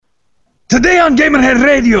Today on Gamerhead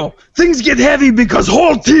Radio, things get heavy because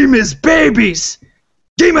whole team is babies.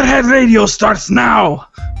 Gamerhead Radio starts now.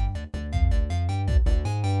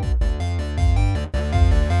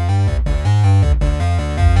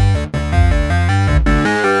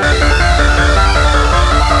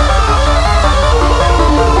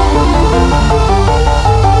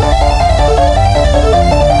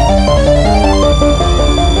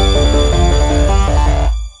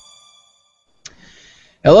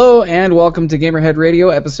 Hello and welcome to Gamerhead Radio,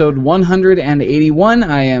 episode 181.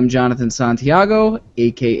 I am Jonathan Santiago,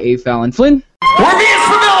 aka Fallon Flynn. We're being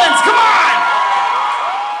civilians, come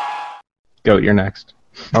on! Goat, you're next.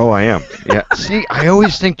 Oh, I am. Yeah. See, I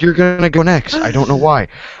always think you're gonna go next. I don't know why.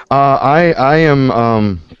 I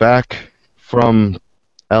am back from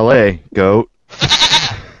L.A. Goat.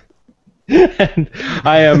 And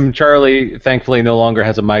I am Charlie. Thankfully, no longer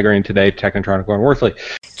has a migraine today. Technotronic Warren Worthley.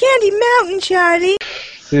 Candy Mountain, Charlie.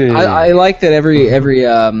 I like that every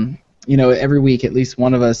week at least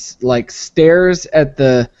one of us stares at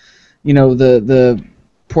the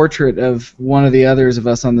portrait of one of the others of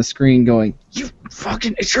us on the screen, going, "You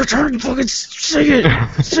fucking, it's your turn. Fucking say it.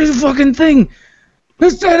 Say the fucking thing.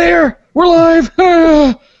 It's dead air. We're live."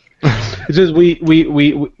 It's just when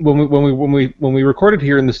we recorded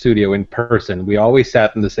here in the studio in person, we always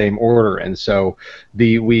sat in the same order, and so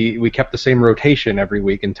we kept the same rotation every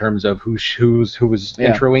week in terms of who was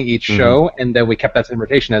introing each show, and then we kept that same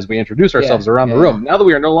rotation as we introduced ourselves around the room. Now that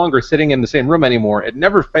we are no longer sitting in the same room anymore, it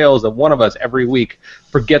never fails that one of us every week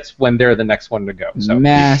forgets when they're the next one to go. So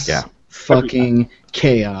fucking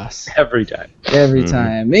chaos every time. Every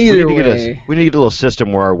time. Either way, we need a little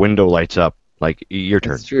system where our window lights up. Like, your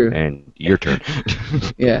turn. That's true. And your turn.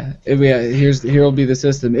 Here'll be the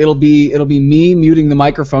system. It'll be me muting the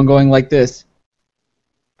microphone, going like this.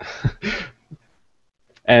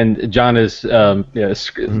 And John is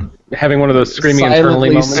having one of those screaming silently internally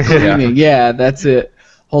moments. Screaming. Yeah, that's it.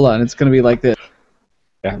 Hold on, it's gonna be like this.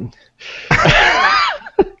 Yeah.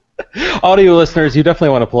 Audio listeners, you definitely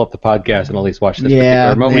want to pull up the podcast and at least watch this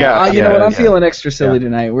particular moment. You know what? I'm feeling extra silly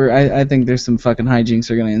tonight. I think there's some fucking hijinks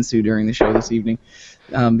are going to ensue during the show this evening,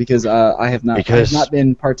 because I have not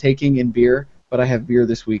been partaking in beer, but I have beer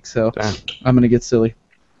this week, so I'm going to get silly.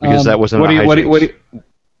 Because that wasn't what are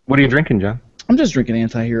you drinking, John? I'm just drinking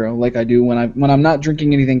Anti-Hero, like I do when I'm not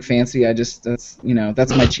drinking anything fancy. That's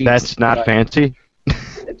my cheat. That's not fancy.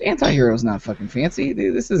 Anti-Hero's not fucking fancy.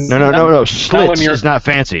 Dude, this is no. Schlitz is not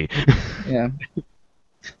fancy. Yeah,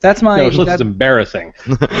 that's my. No, Schlitz is embarrassing.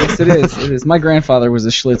 Yes, it is. It is. My grandfather was a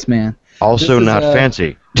Schlitz man. Also not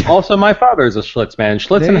fancy. Also, my father is a Schlitz man.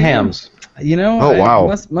 Schlitz and hams. You know. Oh wow.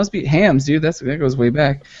 Must be hams, dude. That goes way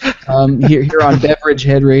back. Here on Beverage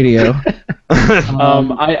Head Radio.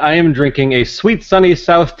 I am drinking a Sweet Sunny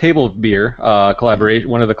South Table beer collaboration.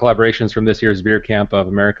 One of the collaborations from this year's Beer Camp of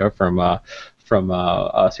America from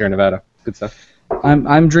Sierra Nevada. Good stuff.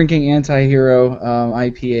 I'm drinking Anti-Hero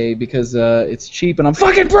IPA because it's cheap and I'm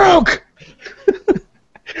fucking broke.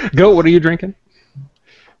 Goat, what are you drinking?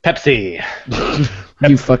 Pepsi.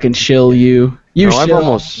 You fucking shill, you. I've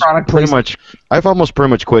almost pretty much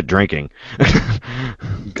quit drinking.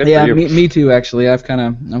 Me too. Actually, I'm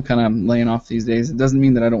kind of laying off these days. It doesn't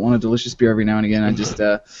mean that I don't want a delicious beer every now and again. I just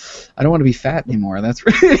I don't want to be fat anymore. That's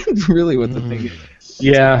really what the thing is.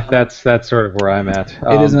 Yeah, that's sort of where I'm at.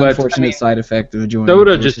 It is an unfortunate side effect of enjoying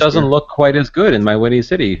soda. Just doesn't look quite as good in my Windy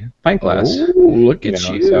City pint glass. Oh, look at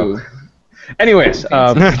you. So. Anyways,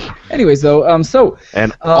 though,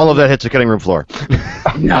 and all of that hits the cutting room floor.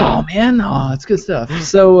 No, man, no, it's good stuff.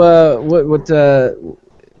 So, what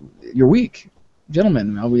your week,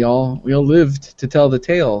 gentlemen? We all lived to tell the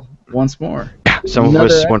tale once more. Some of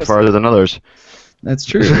us went farther than others. That's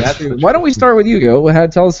true. Why don't we start with you, Go?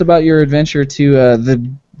 Tell us about your adventure to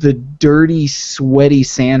the dirty, sweaty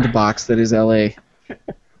sandbox that is L.A.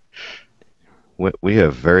 We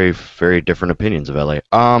have very, very different opinions of LA.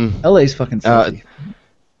 LA's fucking filthy.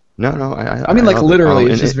 No. I mean,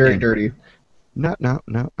 literally, it's just very dirty. No. I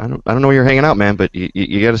don't know where you're hanging out, man. But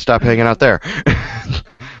you got to stop hanging out there.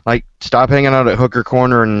 Stop hanging out at Hooker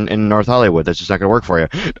Corner in North Hollywood. That's just not gonna work for you.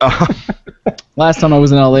 Last time I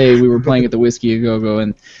was in LA, we were playing at the Whiskey A Go Go,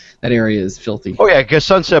 and that area is filthy. Oh yeah, because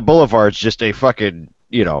Sunset Boulevard's just a fucking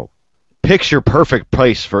picture perfect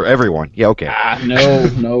place for everyone. Yeah, okay.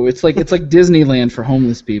 No, it's like Disneyland for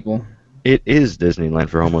homeless people. It is Disneyland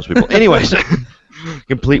for homeless people. Anyways,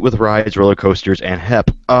 complete with rides, roller coasters, and hep.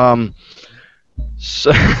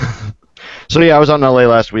 So yeah, I was out in LA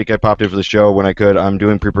last week. I popped in for the show when I could. I'm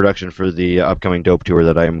doing pre-production for the upcoming Dope Tour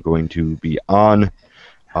that I am going to be on.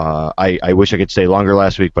 I wish I could stay longer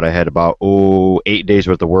last week, but I had about 8 days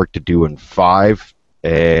worth of work to do in 5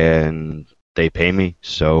 and they pay me,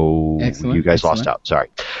 so you guys lost out. Sorry.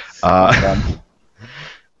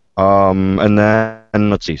 And then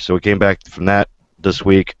let's see. So we came back from that this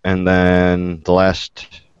week, and then the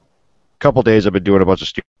last couple days I've been doing a bunch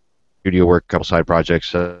of studio work, a couple side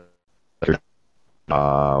projects.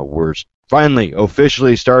 We're finally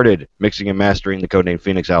officially started mixing and mastering the Codename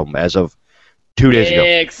Phoenix album as of 2 days ago.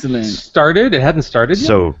 Excellent. Started? It hadn't started yet?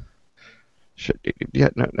 So,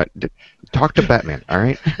 talk to Batman, all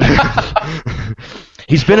right?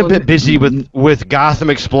 He's been a bit busy with Gotham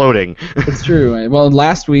exploding. It's true. Well,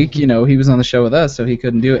 last week, he was on the show with us, so he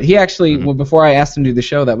couldn't do it. He actually, well, before I asked him to do the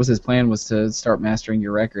show, that was his plan, was to start mastering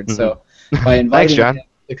your record. So by inviting him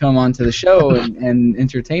to come on to the show and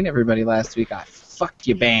entertain everybody last week, I fucked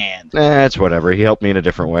your band. That's whatever. He helped me in a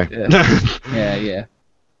different way. Yeah.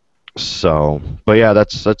 So, but yeah,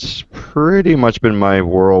 that's pretty much been my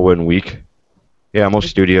whirlwind week. Yeah, most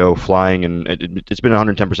studio, flying, and it's been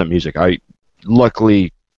 110% music. I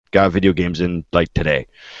luckily got video games in like today.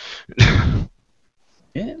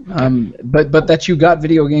 Yeah, but that you got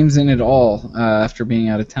video games in at all after being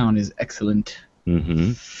out of town is excellent.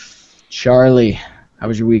 Mm-hmm. Charlie, how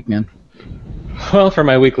was your week, man? Well, for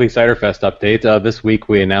my weekly Ciderfest update, this week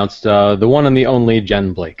we announced the one and the only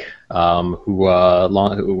Jen Blake, who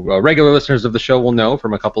regular listeners of the show will know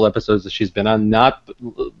from a couple episodes that she's been on. Not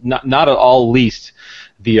at all least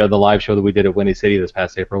the live show that we did at Windy City this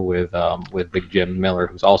past April with Big Jim Miller,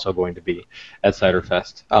 who's also going to be at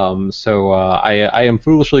Ciderfest. So I am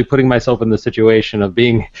foolishly putting myself in the situation of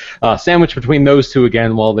being sandwiched between those two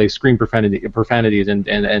again while they scream profanities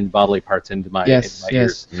and bodily parts into my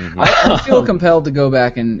ears. Mm-hmm. I feel compelled to go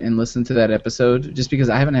back and listen to that episode just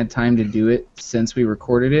because I haven't had time to do it since we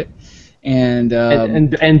recorded it. And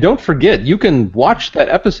don't forget, you can watch that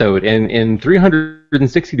episode in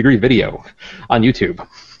 360-degree video on YouTube.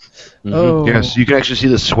 Mm-hmm. Oh. Yes, you can actually see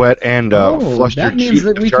the sweat and flustered cheeks. That means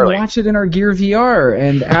that we can watch it in our Gear VR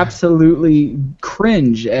and absolutely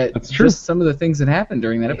cringe at just some of the things that happened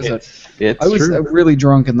during that episode. I was really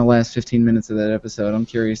drunk in the last 15 minutes of that episode. I'm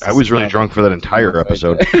curious. I was really drunk for that entire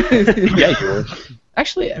episode. Yeah, you were.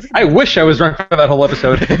 Actually, I wish I was drunk for that whole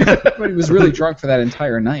episode. Everybody was really drunk for that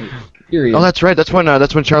entire night. Period. Oh, that's right. That's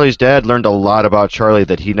when Charlie's dad learned a lot about Charlie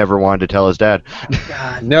that he never wanted to tell his dad.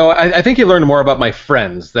 God, no, I think he learned more about my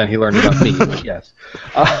friends than he learned about me. But yes.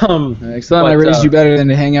 Excellent. I raised you better than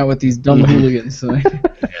to hang out with these dumb hooligans. So.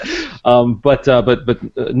 But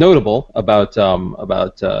notable about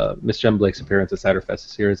Miss Jen Blake's appearance at Ciderfest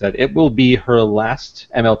this year is that it will be her last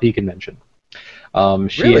MLP convention.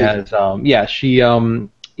 She really? Has she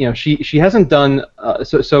hasn't done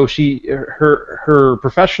her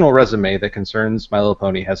professional resume that concerns My Little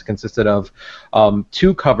Pony has consisted of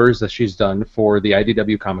 2 covers that she's done for the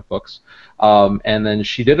IDW comic books, and then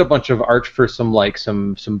she did a bunch of art for some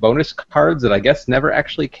bonus cards that I guess never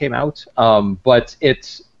actually came out, but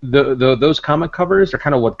it's those comic covers are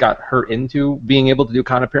kind of what got her into being able to do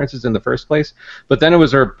con appearances in the first place. But then it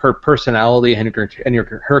was her personality and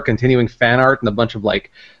her continuing fan art and a bunch of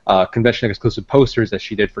convention exclusive posters that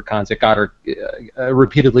she did for cons that got her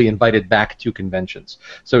repeatedly invited back to conventions.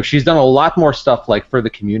 So she's done a lot more stuff for the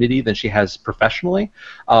community than she has professionally.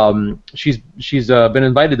 She's been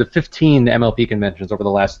invited to 15 MLP conventions over the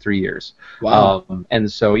last 3 years. Wow.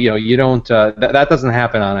 And so you don't that doesn't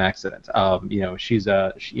happen on accident. She's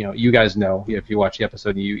you guys know if you watch the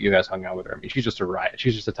episode, you guys hung out with her. I mean, she's just a riot.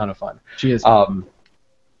 She's just a ton of fun. She is. MLP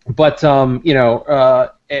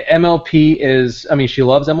is, she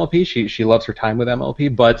loves MLP. She loves her time with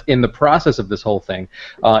MLP. But in the process of this whole thing,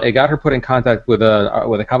 it got her put in contact with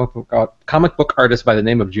a comic book artist by the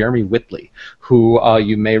name of Jeremy Whitley, who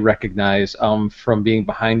you may recognize from being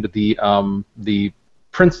behind the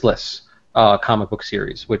Princeless comic book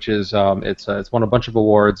series, which is it's won a bunch of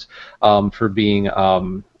awards for being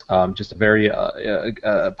just a very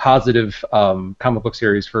positive comic book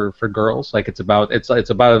series for girls. It's about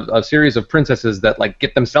a series of princesses that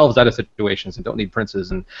get themselves out of situations and don't need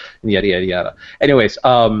princes and yada yada yada. Anyways,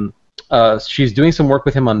 she's doing some work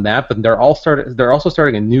with him on that, but they're also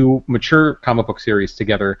starting a new mature comic book series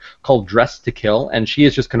together called Dressed to Kill, and she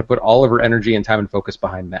is just going to put all of her energy and time and focus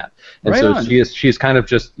behind that. And she's kind of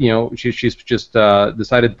just she's just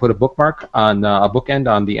decided to put a bookmark on a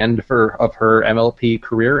bookend on the end of her MLP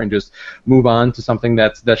career and just move on to something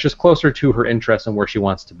that's just closer to her interests and where she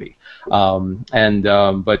wants to be.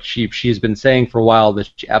 But she's been saying for a while that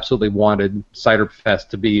she absolutely wanted Ciderfest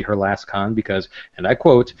to be her last con because, and I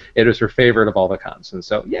quote, it is her favorite of all the cons, and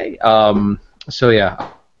so yay.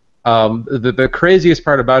 The craziest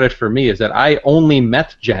part about it for me is that I only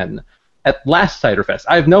met Jen at last Cider Fest.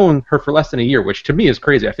 I've known her for less than a year, which to me is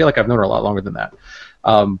crazy. I feel like I've known her a lot longer than that.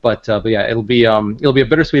 But yeah, it'll be a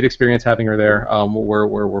bittersweet experience having her there.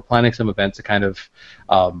 We're planning some events to kind of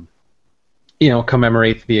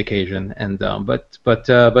commemorate the occasion, and but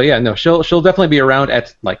yeah, no, she'll definitely be around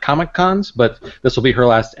at like Comic Cons, but this will be her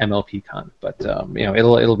last MLP con. But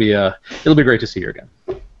it'll be great to see her again.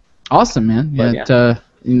 Awesome, man. Yeah,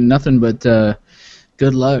 nothing but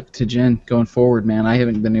good luck to Jen going forward, man. I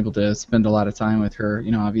haven't been able to spend a lot of time with her,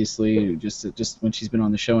 obviously just when she's been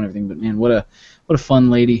on the show and everything. But man, what a fun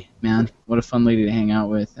lady, man. What a fun lady to hang out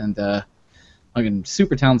with, and fucking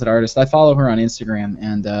super talented artist. I follow her on Instagram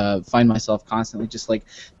and find myself constantly just like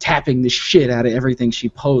tapping the shit out of everything she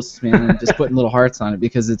posts, man, and just putting little hearts on it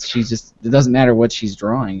because it doesn't matter what she's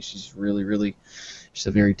drawing. She's really she's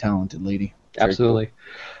a very talented lady. Absolutely.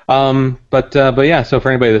 Cool. But yeah, so for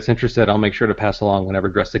anybody that's interested, I'll make sure to pass along whenever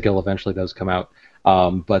Dress to Kill eventually does come out.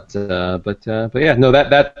 But yeah, no,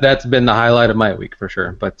 that's been the highlight of my week for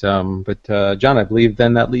sure. But John, I believe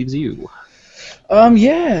then that leaves you.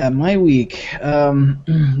 Yeah, my week.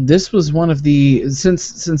 This was one of the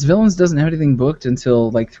since Villains doesn't have anything booked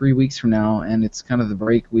until like 3 weeks from now, and it's kind of the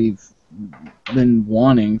break we've been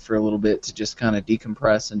wanting for a little bit to just kind of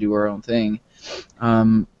decompress and do our own thing.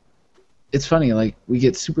 It's funny, like we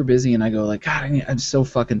get super busy, and I go like, God, I'm so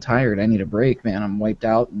fucking tired. I need a break, man. I'm wiped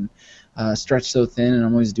out and stretched so thin, and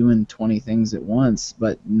I'm always doing 20 things at once.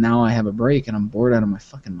 But now I have a break, and I'm bored out of my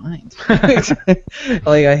fucking mind.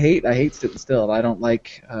 Like I hate sitting still. I don't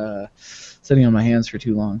like sitting on my hands for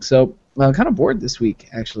too long. So I'm kind of bored this week,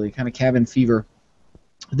 actually, kind of cabin fever.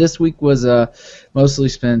 This week was mostly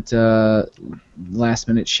spent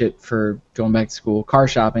last-minute shit for going back to school, car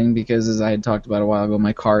shopping, because as I had talked about a while ago,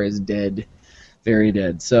 my car is dead, very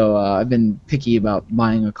dead. So I've been picky about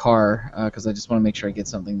buying a car because I just want to make sure I get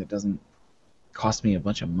something that doesn't cost me a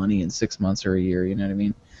bunch of money in 6 months or a year. You know what I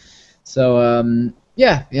mean? So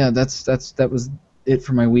yeah, that was it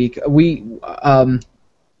for my week.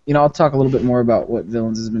 I'll talk a little bit more about what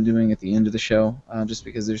Villains has been doing at the end of the show, just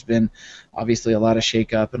because there's been obviously a lot of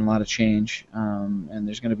shake-up and a lot of change, and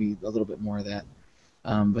there's going to be a little bit more of that.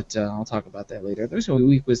 But I'll talk about that later.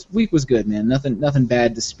 Week was good, man. Nothing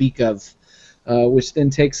bad to speak of, which then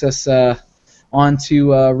takes us on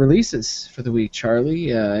to releases for the week.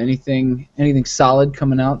 Charlie, anything solid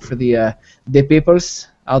coming out for the peoples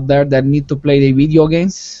out there that need to play the video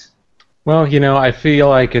games? Well, I feel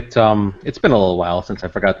like it's been a little while since I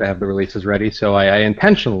forgot to have the releases ready, so I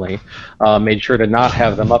intentionally made sure to not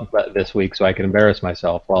have them up this week so I could embarrass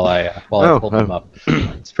myself while I pulled them up.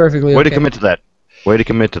 It's perfectly okay. Way to commit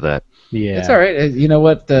to that. Yeah. It's all right. You know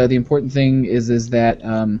what? The important thing is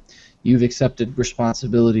that you've accepted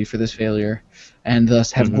responsibility for this failure, and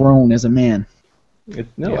thus have grown as a man. It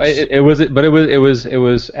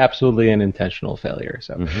was absolutely an intentional failure.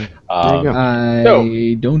 So I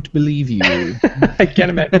don't believe you. I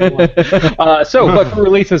can't imagine why. But for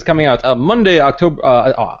releases coming out Monday, August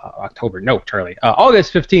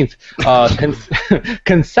 15th.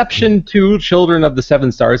 Conception 2: Children of the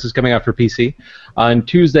Seven Stars is coming out for PC. On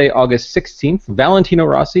Tuesday, August 16th, Valentino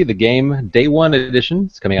Rossi, the game Day 1 Edition,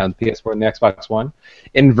 is coming out on the PS4 and the Xbox One.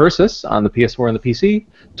 Inversus on the PS4 and the PC.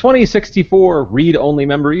 2064 Read-Only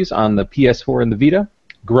Memories on the PS4 and the Vita.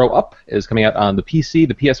 Grow Up is coming out on the PC,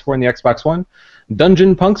 the PS4, and the Xbox One.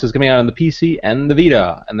 Dungeon Punks is coming out on the PC and the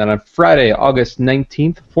Vita. And then on Friday, August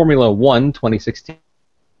 19th, Formula 1 2016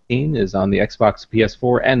 is on the Xbox,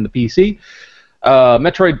 PS4, and the PC.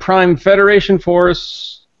 Metroid Prime Federation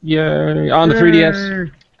Force on the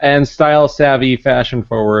 3DS. And Style Savvy Fashion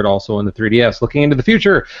Forward also on the 3DS. Looking into the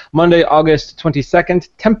future, Monday, August 22nd,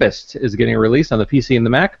 Tempest is getting a release on the PC and the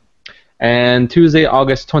Mac. And Tuesday,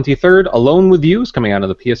 August 23rd, Alone with You is coming out on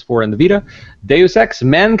the PS4 and the Vita. Deus Ex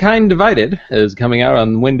Mankind Divided is coming out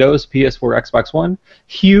on Windows, PS4, Xbox One.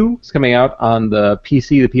 Hue is coming out on the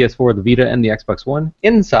PC, the PS4, the Vita, and the Xbox One.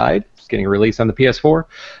 Inside is getting a release on the PS4.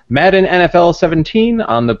 Madden NFL 17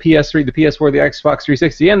 on the PS3, the PS4, the Xbox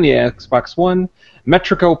 360, and the Xbox One.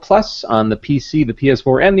 Metrico Plus on the PC, the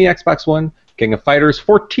PS4, and the Xbox One. King of Fighters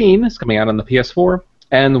 14 is coming out on the PS4.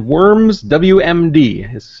 And Worms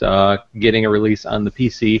WMD is getting a release on the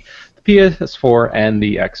PC, the PS4, and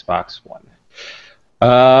the Xbox One.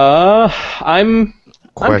 I'm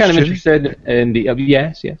kind of interested in the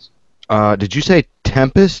yes. Did you say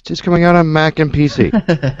Tempest is coming out on Mac and PC?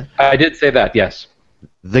 I did say that, yes.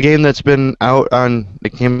 The game that's been out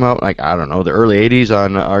it came out like the early '80s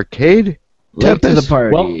on arcade. Tempest to the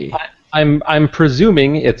party. Well, I'm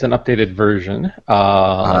presuming it's an updated version.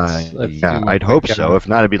 Let's I'd hope so. If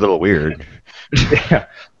not, it'd be a little weird. Yeah.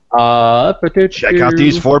 Check out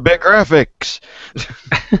these 4-bit graphics.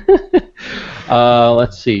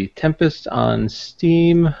 Let's see. Tempest on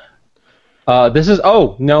Steam. This is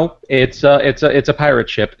it's a pirate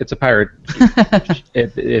ship. It's a pirate.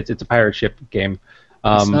 it's a pirate ship game.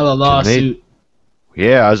 It's not a lawsuit.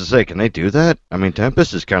 Yeah, I was gonna say, can they do that? I mean,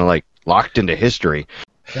 Tempest is kind of like locked into history.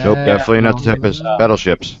 Nope, definitely not the Tempest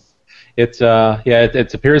battleships. It's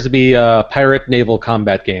it appears to be a pirate naval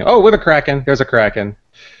combat game. Oh, with a Kraken. There's a Kraken.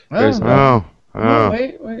 Oh,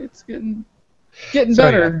 wait, it's getting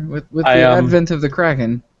better with the advent of the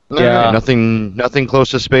Kraken. Yeah, nothing close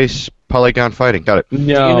to space polygon fighting. Got it.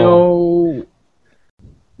 No.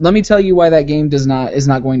 Let me tell you why that game is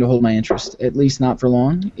not going to hold my interest, at least not for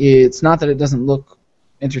long. It's not that it doesn't look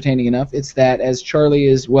entertaining enough. It's that, as Charlie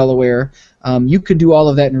is well aware, you could do all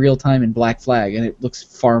of that in real time in Black Flag, and it looks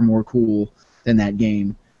far more cool than that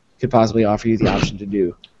game could possibly offer you the option to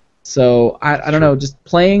do. So I don't know, just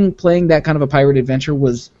playing that kind of a pirate adventure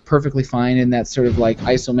was perfectly fine in that sort of like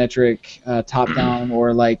isometric top-down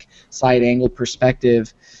or like side-angle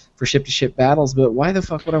perspective for ship-to-ship battles. But why the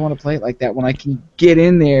fuck would I want to play it like that when I can get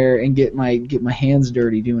in there and get my hands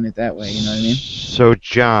dirty doing it that way? You know what I mean? So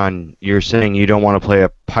John, you're saying you don't want to play a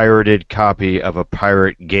pirated copy of a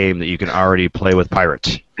pirate game that you can already play with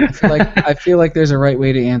pirates? I feel like there's a right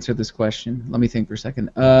way to answer this question. Let me think for a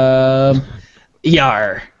second.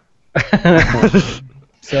 Yar.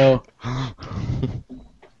 So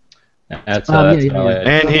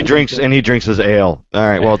and he drinks his ale. All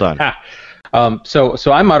right, well done.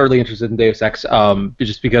 So I'm moderately interested in Deus Ex,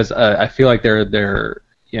 just because I feel like they're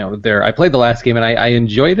I played the last game and I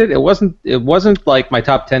enjoyed it. It wasn't like my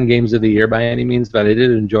top 10 games of the year by any means, but I did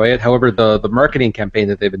enjoy it. However, the marketing campaign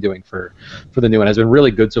that they've been doing for the new one has been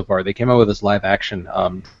really good so far. They came out with this live action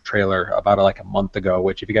trailer about a month ago,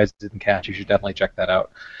 which if you guys didn't catch, you should definitely check that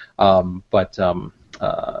out. But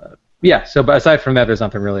aside from that, there's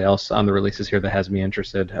nothing really else on the releases here that has me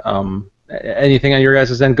interested. Anything on your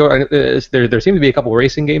guys' end? There seem to be a couple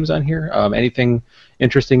racing games on here. Anything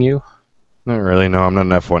interesting you? Not really, no. I'm not an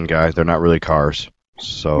F1 guy. They're not really cars,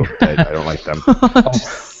 so I don't like them.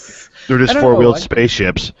 They're just four-wheeled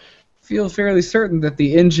spaceships. Feel fairly certain that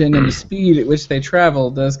the engine and the speed at which they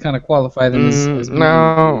travel does kind of qualify them as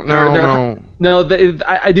no.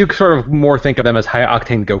 I do sort of more think of them as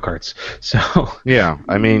high-octane go-karts. So yeah,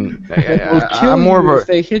 I mean, I'm more of a, if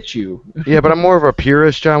they hit you. Yeah, but I'm more of a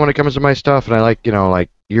purist, John, when it comes to my stuff, and I like,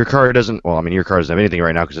 your car doesn't. Well, I mean, your car doesn't have anything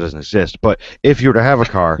right now because it doesn't exist. But if you were to have a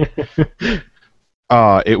car,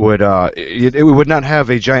 it would not have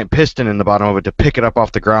a giant piston in the bottom of it to pick it up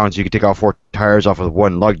off the ground, so you could take all four tires off with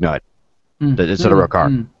one lug nut. Instead of a car.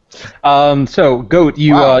 So Goat,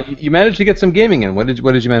 you managed to get some gaming in. What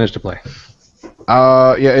did you manage to play?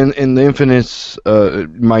 In the infamous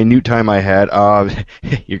minute time I had,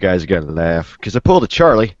 you guys are gonna laugh because I pulled a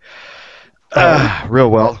Charlie, real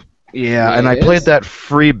well. Yeah, and I played that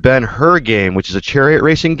free Ben-Hur game, which is a chariot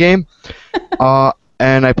racing game.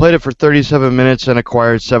 And I played it for 37 minutes and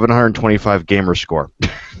acquired 725 gamer score.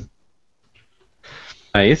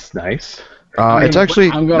 Nice. It's actually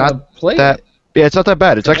not that. Yeah, it's not that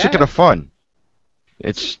bad. It's actually kind of fun.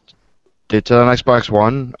 It's on Xbox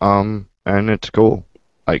One, and it's cool.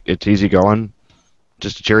 Like, it's easy going.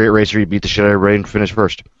 Just a chariot racer. You beat the shit out of everybody and finish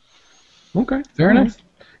first. Okay, fair enough.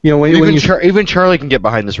 Even Charlie can get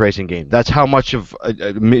behind this racing game. That's how much of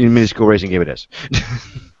a minuscule racing game it is.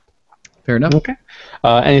 Fair enough. Okay.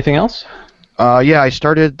 Anything else? I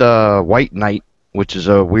started the White Knight, which is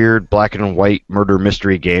a weird black and white murder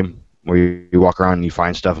mystery game where you walk around and you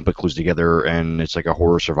find stuff and put clues together, and it's like a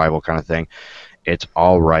horror survival kind of thing. It's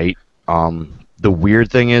all right. The weird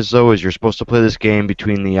thing is, though, is you're supposed to play this game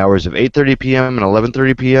between the hours of 8:30 p.m. and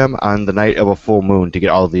 11:30 p.m. on the night of a full moon to get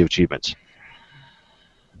all of the achievements.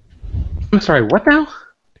 I'm sorry, what now?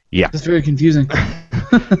 Yeah. That's very confusing.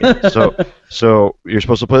 So you're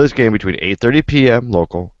supposed to play this game between 8:30 p.m.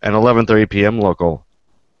 local and 11:30 p.m. local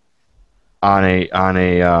on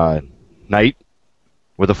a night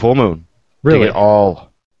with a full moon to get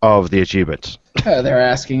all of the achievements. They're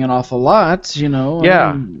asking an awful lot,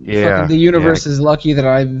 Yeah. The universe is lucky that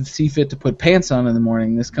I see fit to put pants on in the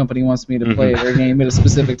morning. This company wants me to play their game at a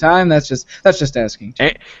specific time. That's just asking.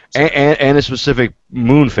 And a specific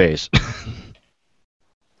moon phase.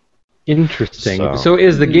 Interesting. So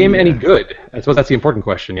is the game any good? I suppose that's the important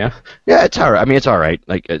question. Yeah. Yeah, it's all right. I mean, it's all right.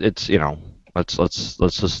 Like it's let's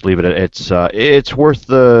just leave it at it's worth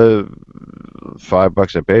the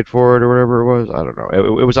 $5 I paid for it or whatever it was. I don't know.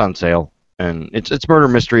 It was on sale, and it's murder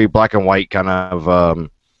mystery, black and white kind of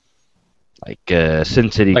like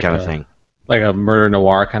Sin City kind of thing, like a murder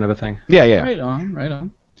noir kind of a thing. Yeah. Right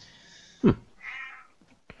on.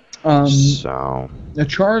 So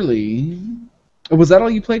Charlie, was that all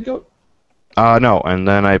you played, Goat? No, and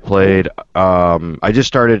then I played. I just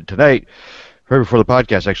started tonight, right before the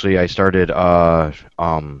podcast. Actually, I started the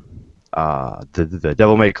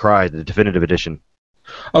Devil May Cry, the definitive edition.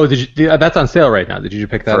 Oh, that's on sale right now. Did you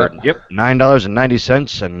pick that up? Yep,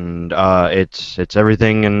 $9.90, and it's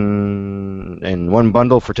everything in one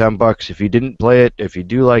bundle for $10. If you didn't play it, if you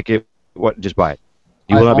do like it, just buy it.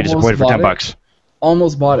 You will not be disappointed for $10.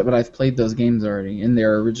 Almost bought it, but I've played those games already in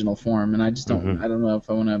their original form, and I just don't. I don't know if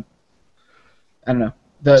I want to. I don't know.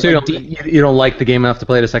 So you don't like the game enough to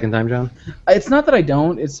play it a second time, John? It's not that I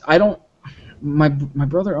don't. I don't. My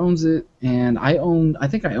brother owns it, and I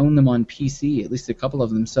think I own them on PC, at least a couple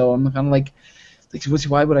of them. So I'm kind of like,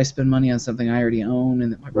 why would I spend money on something I already own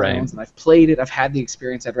and that my brother owns? And I've played it. I've had the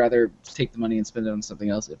experience. I'd rather take the money and spend it on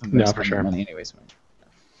something else if I'm going to spend the money anyways.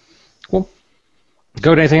 Cool.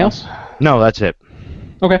 Go to anything else? No, that's it.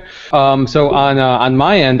 Okay. So on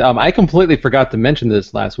my end, I completely forgot to mention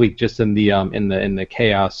this last week, just in the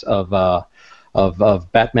chaos of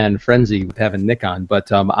Batman Frenzy with having Nick on.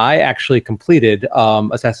 But I actually completed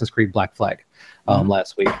Assassin's Creed Black Flag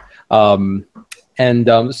last week. So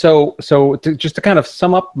just to kind of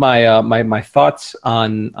sum up my thoughts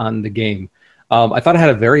on the game, I thought it had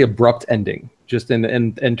a very abrupt ending, just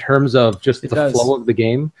in terms of just the flow of the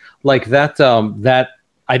game, like that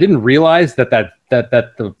I didn't realize that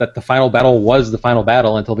the final battle was the final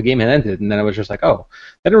battle until the game had ended, and then it was just like, oh,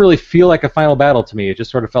 that didn't really feel like a final battle to me. It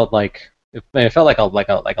just sort of felt like it felt like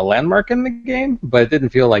a landmark in the game, but it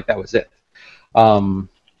didn't feel like that was it. John,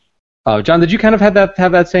 did you kind of have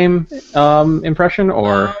that same impression,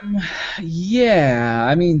 or? Yeah,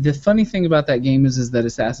 I mean, the funny thing about that game is that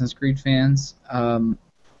Assassin's Creed fans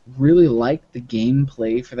really like the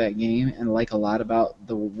gameplay for that game, and like a lot about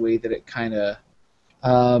the way that it kind of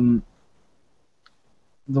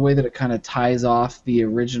ties off the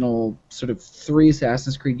original sort of 3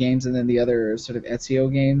 Assassin's Creed games and then the other sort of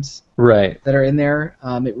Ezio games that are in there.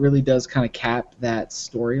 It really does kind of cap that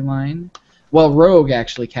storyline. Well, Rogue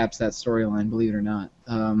actually caps that storyline, believe it or not.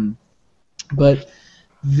 But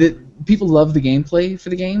people love the gameplay for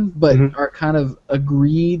the game, but are kind of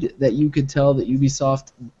agreed that you could tell that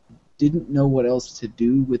Ubisoft didn't know what else to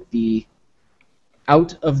do with the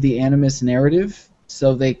out of the Animus narrative.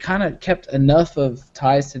 So they kind of kept enough of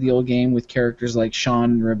ties to the old game with characters like Sean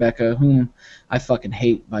and Rebecca, whom I fucking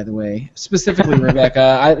hate, by the way. Specifically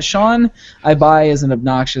Rebecca. Sean I buy as an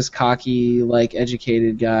obnoxious, cocky, like,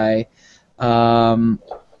 educated guy.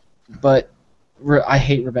 But I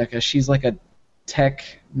hate Rebecca. She's like a tech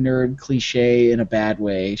nerd cliche in a bad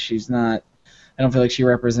way. She's not... I don't feel like she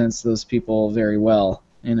represents those people very well,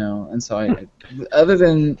 you know. And so other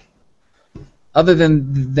than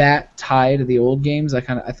that tie to the old games, I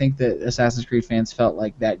think that Assassin's Creed fans felt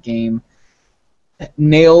like that game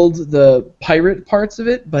nailed the pirate parts of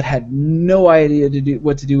it, but had no idea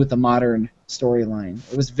what to do with the modern storyline.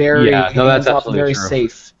 It was very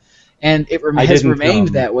safe, and it has remained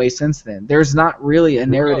that way since then. There's not really a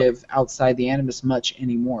narrative outside the Animus much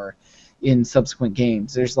anymore in subsequent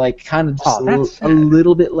games. There's like kind of just a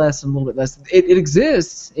little bit less and a little bit less. It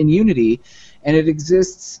exists in Unity, and it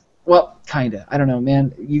exists. Well, kinda. I don't know,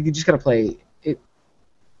 man. You just gotta play it.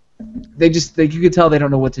 You could tell they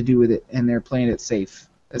don't know what to do with it, and they're playing it safe.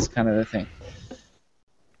 That's kind of the thing.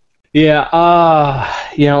 Yeah. I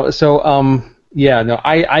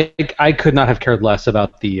could not have cared less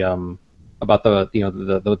about the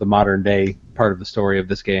modern day part of the story of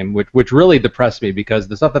this game, which really depressed me, because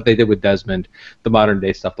the stuff that they did with Desmond, the modern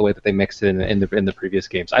day stuff, the way that they mixed it in the previous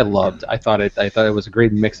games, I loved. I thought it was a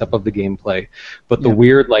great mix up of the gameplay, but the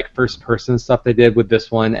weird like first person stuff they did with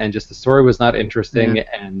this one, and just the story was not interesting,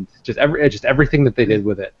 and just everything that they did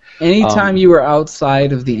with it. Anytime you were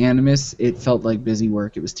outside of the Animus, it felt like busy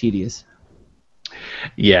work. It was tedious.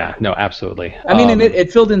 Yeah, no, absolutely. I mean, and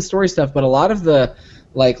it filled in story stuff, but a lot of the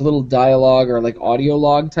like little dialogue or like audio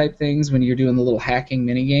log type things when you're doing the little hacking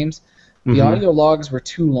mini games, the audio logs were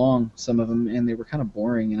too long, some of them, and they were kind of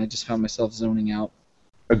boring, and I just found myself zoning out.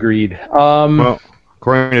 Agreed. Well,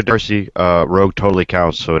 according to Darcy, Rogue totally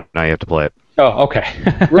counts, so now you have to play it. Oh, okay.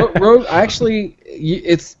 Rogue actually,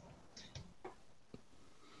 it's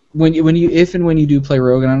when you do play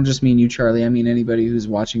Rogue, and I don't just mean you, Charlie, I mean anybody who's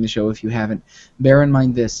watching the show. If you haven't, bear in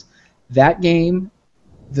mind this: that game,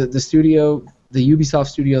 the studio. The Ubisoft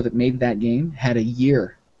studio that made that game had a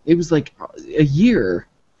year. It was like a year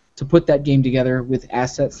to put that game together with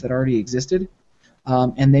assets that already existed,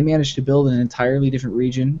 and they managed to build an entirely different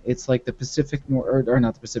region. It's like the Pacific, or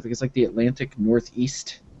not the Pacific. It's like the Atlantic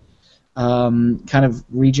Northeast kind of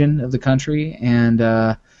region of the country,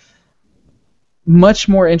 and much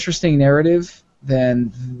more interesting narrative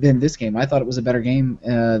than this game. I thought it was a better game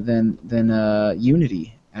than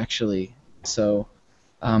Unity, actually. So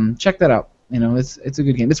check that out. It's a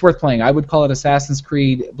good game. It's worth playing. I would call it Assassin's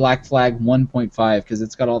Creed Black Flag 1.5 because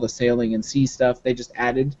it's got all the sailing and sea stuff. They just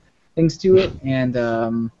added things to it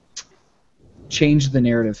and changed the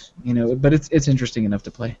narrative. But it's interesting enough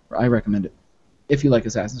to play. I recommend it if you like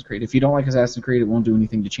Assassin's Creed. If you don't like Assassin's Creed, it won't do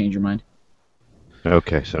anything to change your mind.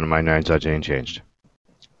 Okay, so my 9 sides ain't changed.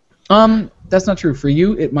 That's not true. For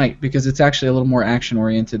you, it might because it's actually a little more action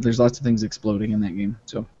oriented. There's lots of things exploding in that game.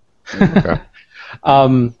 So. Okay.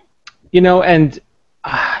 And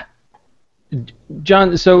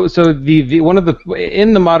John, so the one of the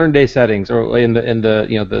in the modern day settings or in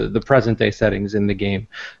the present day settings in the game,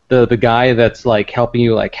 the guy that's like helping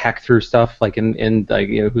you like hack through stuff like in like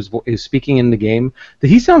who's speaking in the game, did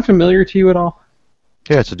he sound familiar to you at all?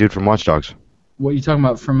 Yeah, it's a dude from Watch Dogs. What are you talking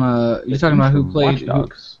about from you're talking about who played Watch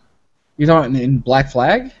Dogs? You're talking in Black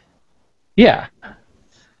Flag? Yeah.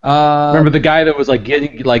 Remember the guy that was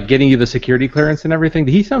getting you the security clearance and everything?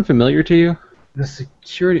 Did he sound familiar to you? The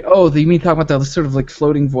security. Oh, you mean talking about the sort of like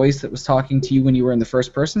floating voice that was talking to you when you were in the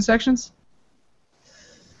first person sections?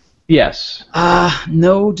 Yes.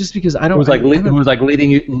 No, just because I don't. Who was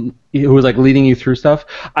leading you through stuff?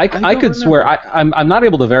 I could swear I'm not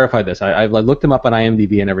able to verify this. I looked him up on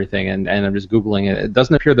IMDb and everything, and I'm just googling it. It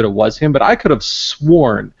doesn't appear that it was him, but I could have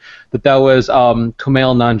sworn that was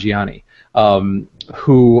Kumail Nanjiani.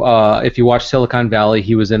 Who, if you watch Silicon Valley,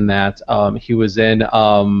 he was in that. He was in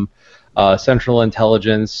Central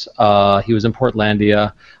Intelligence. He was in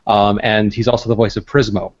Portlandia, and he's also the voice of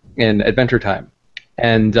Prismo in Adventure Time.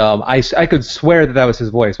 And I could swear that was his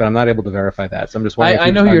voice, but I'm not able to verify that. So I'm just wondering. I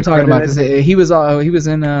know who you're talking about because he was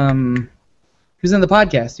in the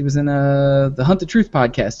podcast. He was in the Hunt the Truth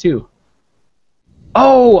podcast too.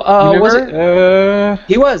 Oh, was it?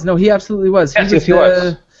 He was. No, he absolutely was. Yes, he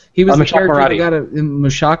was. He was the Mashak character Marathi. that got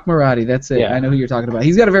Mashak Marathi. That's it. Yeah. I know who you're talking about.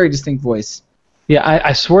 He's got a very distinct voice. Yeah,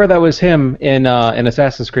 I swear that was him in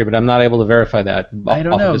Assassin's Creed, but I'm not able to verify that I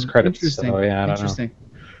don't off know. of his credits. Interesting. So, yeah, I don't Interesting. know.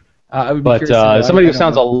 I would be But curious to know. somebody who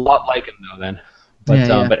sounds a lot like him, though, then. But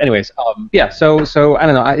Yeah. but anyways, So I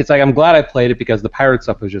don't know. It's like I'm glad I played it because the pirate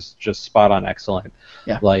stuff was just spot on, excellent.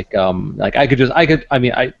 Yeah. Like I could just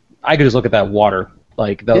look at that water,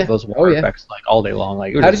 like those water effects, like all day long.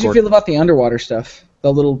 Like, it was How just did you feel about the underwater stuff?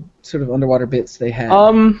 The little sort of underwater bits they had. I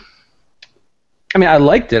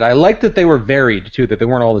liked it. I liked that they were varied too. That they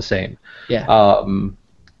weren't all the same. Yeah.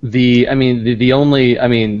 The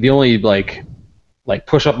only like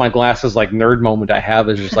push up my glasses like nerd moment I have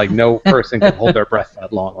is just like no person can hold their breath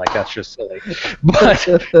that long. Like that's just silly. But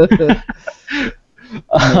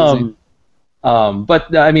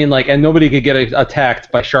and nobody could get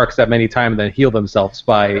attacked by sharks that many times and then heal themselves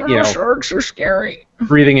by sharks are scary.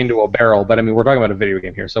 breathing into a barrel. But we're talking about a video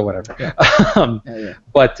game here, so whatever. Yeah.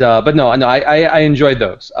 But no, I enjoyed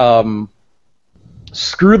those.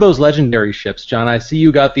 Screw those legendary ships, John. I see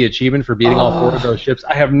you got the achievement for beating all 4 of those ships.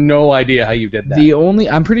 I have no idea how you did that.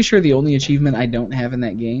 I'm pretty sure the only achievement I don't have in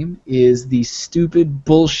that game is the stupid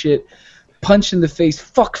bullshit punch in the face,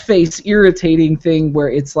 fuck face, irritating thing where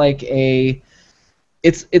it's like it's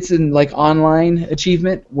in like online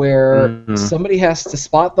achievement where somebody has to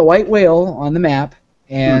spot the white whale on the map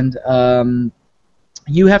and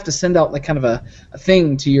you have to send out like kind of a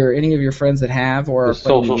thing to any of your friends that have or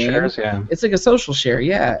social shares, yeah. It's like a social share,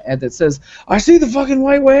 yeah, and that says, "I see the fucking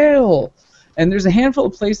white whale." And there's a handful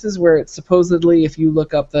of places where it's supposedly, if you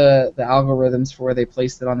look up the algorithms for where they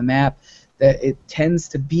placed it on the map, that it tends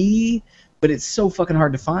to be, but it's so fucking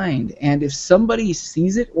hard to find. And if somebody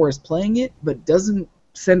sees it or is playing it but doesn't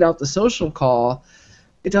send out the social call,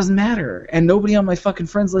 it doesn't matter. And nobody on my fucking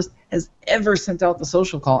friends list has ever sent out the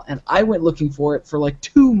social call. And I went looking for it for like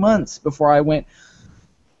 2 months before I went,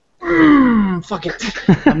 fuck it.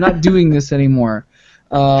 I'm not doing this anymore.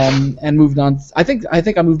 And moved on. I think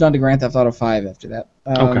I moved on to Grand Theft Auto 5 after that.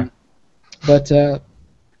 Okay. But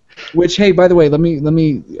which, hey, by the way, let me go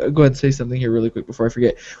ahead and say something here really quick before I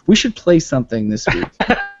forget. We should play something this week.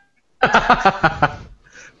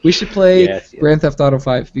 We should play Grand Theft Auto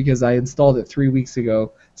 5 because I installed it 3 weeks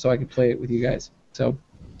ago so I could play it with you guys. So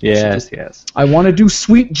yes. I want to do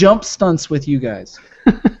sweet jump stunts with you guys.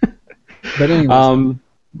 But anyway.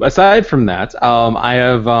 Aside from that, I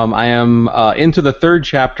am into the 3rd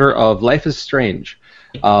chapter of Life is Strange,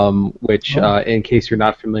 which, in case you're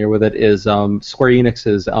not familiar with it, is Square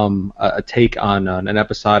Enix's a take on an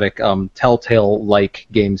episodic Telltale-like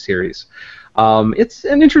game series. It's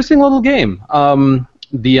an interesting little game.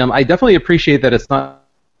 I definitely appreciate that it's not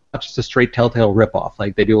just a straight Telltale ripoff.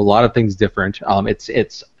 Like they do a lot of things different.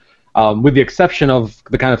 It's with the exception of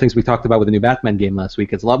the kind of things we talked about with the new Batman game last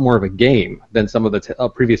week, it's a lot more of a game than some of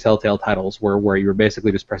the previous Telltale titles where you were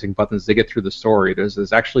basically just pressing buttons to get through the story.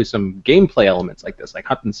 There's actually some gameplay elements like this, like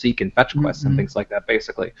hunt and seek and fetch quests and things like that,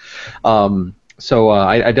 basically. So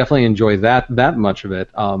I definitely enjoy that much of it.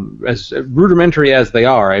 As rudimentary as they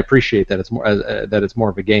are, I appreciate that it's more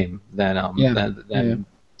of a game than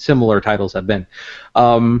similar titles have been.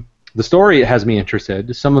 The story has me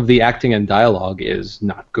interested. Some of the acting and dialogue is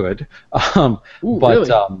not good, but really?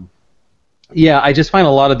 Yeah, I just find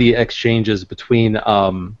a lot of the exchanges between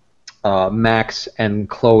Max and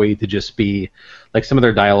Chloe to just be like some of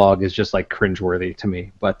their dialogue is just like cringeworthy to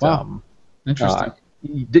me. But interesting.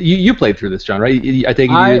 You played through this, John, right? I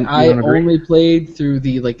think I only played through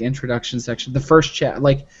the introduction section, the first chat,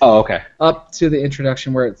 okay, up to the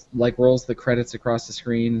introduction where it rolls the credits across the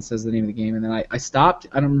screen and says the name of the game, and then I stopped.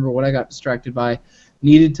 I don't remember what I got distracted by.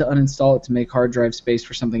 Needed to uninstall it to make hard drive space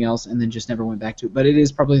for something else, and then just never went back to it. But it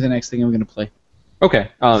is probably the next thing I'm going to play. Okay.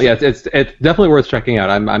 Yeah, it's definitely worth checking out.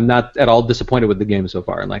 I'm not at all disappointed with the game so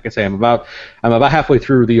far, and like I say, I'm about halfway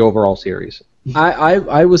through the overall series.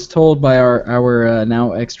 I was told by our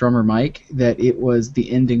now ex-drummer Mike that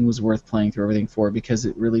the ending was worth playing through everything for because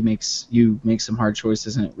it really makes you make some hard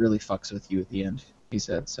choices and it really fucks with you at the end. He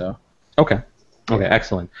said so. Okay,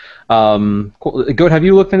 excellent. Cool. Goat, have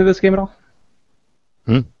you looked into this game at all?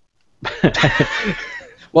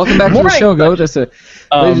 Welcome back to the show, Goat. Ladies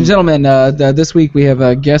and gentlemen, this week we have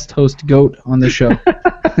a guest host, Goat, on the show.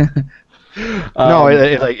 No,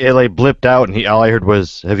 it blipped out, and all I heard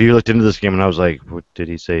was, "Have you looked into this game?" And I was like, "What did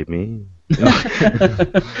he say, me?" Which,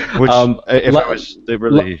 if I was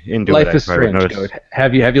really into Life it, is Strange.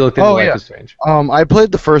 Have you looked into Life is Strange? I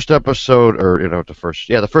played the first episode, or the first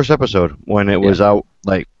episode when it was out,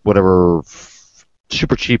 like whatever,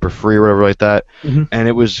 super cheap or free or whatever like that, and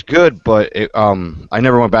it was good, but I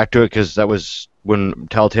never went back to it because that was when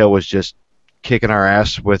Telltale was just kicking our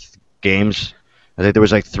ass with games. I think there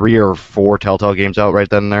was like 3 or 4 Telltale games out right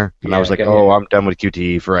then and there, and I was like, I'm done with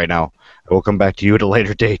QTE for right now. I will come back to you at a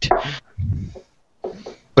later date.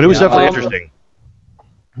 But it was definitely interesting.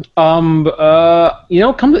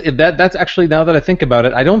 That's actually, now that I think about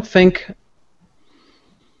it, I don't think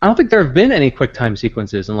there have been any QuickTime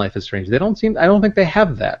sequences in Life is Strange. I don't think they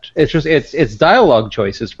have that. It's just it's dialogue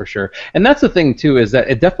choices for sure. And that's the thing too, is that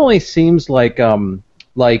it definitely seems like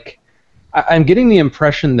I'm getting the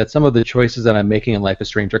impression that some of the choices that I'm making in Life is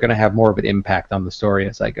Strange are going to have more of an impact on the story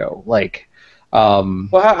as I go. Well,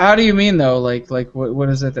 how do you mean though? Like what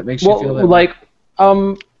is it that makes you feel that way?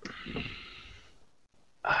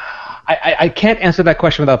 I can't answer that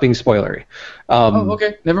question without being spoilery.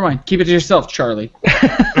 Okay. Never mind. Keep it to yourself, Charlie.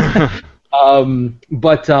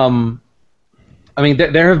 I mean,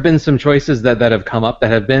 there have been some choices that have come up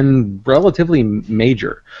that have been relatively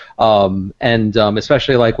major, and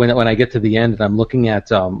especially like when I get to the end and I'm looking at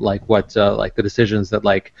the decisions that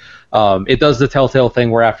it does the Telltale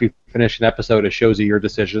thing where after you finish an episode it shows you your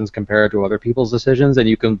decisions compared to other people's decisions, and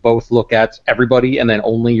you can both look at everybody and then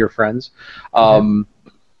only your friends.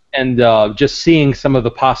 And just seeing some of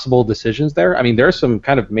the possible decisions there, I mean, there are some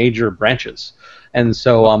kind of major branches, and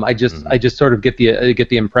so I just sort of get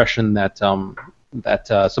the impression that some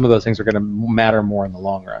of those things are going to matter more in the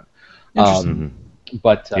long run.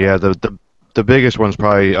 But the biggest one's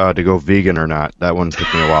probably to go vegan or not. That one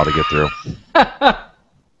took me a while to get through.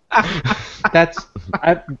 That's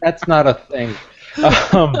not a thing.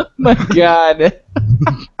 Oh my God.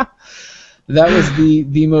 That was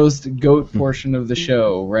the most Goat portion of the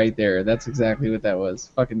show right there. That's exactly what that was.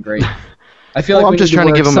 Fucking great. I feel like I'm just trying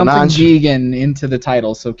to give them something vegan into the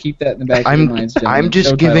title, so keep that in the back of your minds, gentlemen. I'm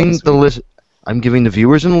just giving I'm giving the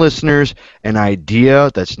viewers and listeners an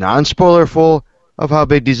idea that's non-spoilerful of how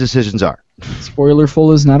big these decisions are.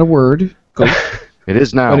 Spoilerful is not a word. Goat. It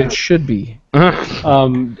is now. But it should be.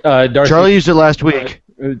 Darcy, Charlie used it last week.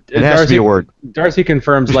 It has to be a word. Darcy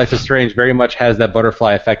confirms Life is Strange very much has that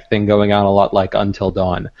butterfly effect thing going on a lot like Until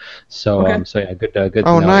Dawn. So, good to know.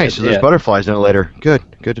 Oh, nice. So there's butterflies in it later. Good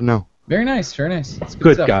to know. Very nice. It's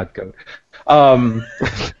good stuff. God, Goat.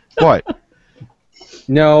 What?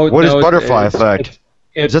 No. What is butterfly effect?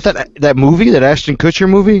 Is that movie, that Ashton Kutcher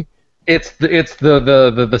movie? It's the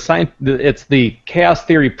chaos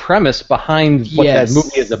theory premise behind what that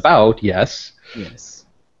movie is about. Yes.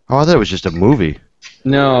 Oh, I thought it was just a movie.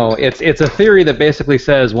 No, it's a theory that basically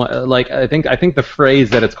says, I think the phrase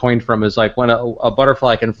that it's coined from is like when a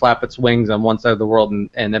butterfly can flap its wings on one side of the world and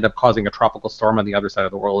end up causing a tropical storm on the other side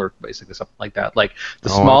of the world, or basically something like that. Like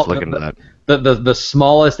the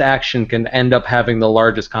smallest action can end up having the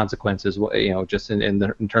largest consequences. Just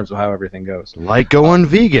in terms of how everything goes. Like going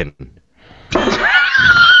vegan.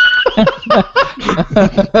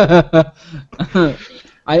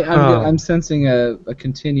 I'm sensing a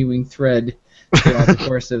continuing thread throughout the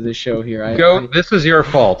course of the show here. This is your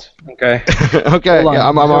fault. Okay. Okay. Yeah,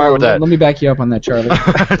 I'm alright with that. Let me back you up on that, Charlie.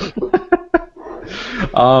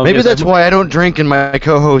 Maybe that's why I don't drink and my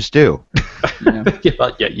co-hosts do.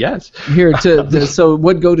 Yes. Here, so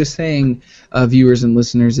what Goat is saying, viewers and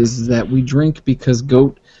listeners, is that we drink because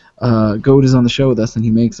Goat is on the show with us and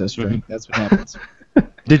he makes us drink. That's what happens.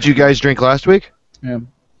 Did you guys drink last week? Yeah.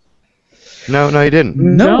 No, you didn't.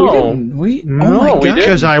 No, we didn't. Oh my God.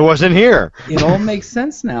 Because I wasn't here. It all makes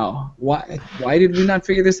sense now. Why did we not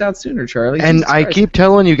figure this out sooner, Charlie? And I keep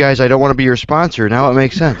telling you guys I don't want to be your sponsor. Now it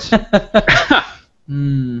makes sense.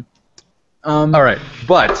 All right,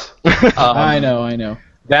 but I know.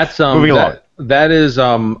 That's moving along. That is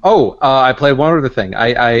I played one other thing.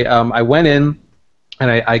 I went in and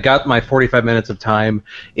I got my 45 minutes of time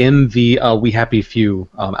in the We Happy Few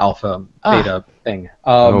alpha beta thing.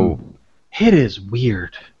 It is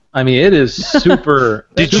weird. I mean, it is super.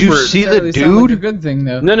 Did you see the dude? Like a good thing,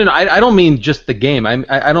 though. No. I don't mean just the game.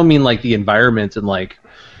 I don't mean like the environment and like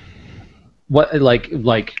what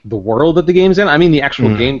like the world that the game's in. I mean the actual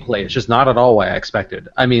gameplay. It's just not at all what I expected.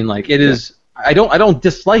 I mean, like it is. I don't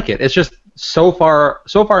dislike it. It's just so far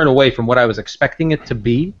and away from what I was expecting it to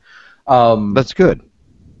be. That's good.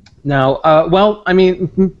 Now, well, I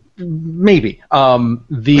mean, maybe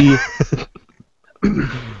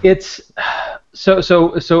it's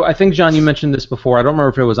so. I think John, you mentioned this before. I don't remember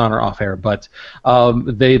if it was on or off air, but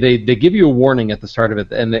they give you a warning at the start of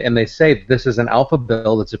it, and they say this is an alpha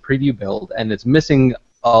build. It's a preview build, and it's missing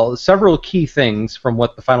several key things from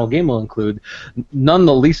what the final game will include. None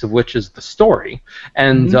the least of which is the story,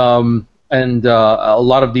 and a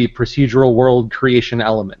lot of the procedural world creation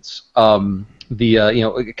elements. Kind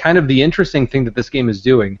of the interesting thing that this game is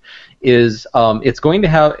doing is it's going to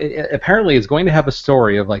have a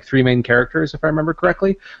story of like 3 main characters, if I remember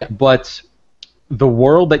correctly, but the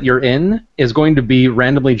world that you're in is going to be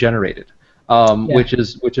randomly generated, which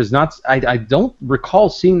is not. I don't recall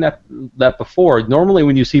seeing that before. Normally,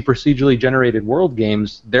 when you see procedurally generated world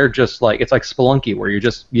games, they're just like it's like Spelunky, where you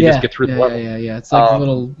just get through the level. Yeah. It's like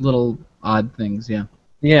little odd things. Yeah.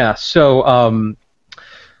 Yeah. So.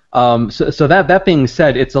 So that being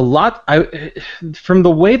said, it's a lot. From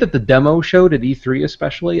the way that the demo showed at E3,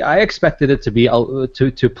 especially, I expected it to be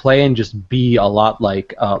to play and just be a lot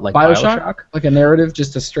like BioShock, like a narrative,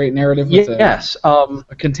 just a straight narrative. With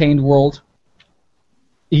a contained world.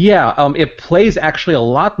 Yeah, it plays actually a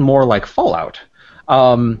lot more like Fallout.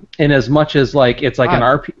 In as much as like it's like an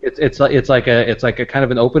RP, it's like a kind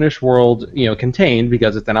of an openish world, contained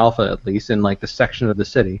because it's an alpha at least in like the section of the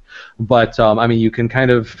city. But I mean, you can kind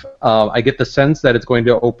of I get the sense that it's going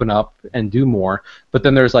to open up and do more. But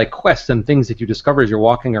then there's like quests and things that you discover as you're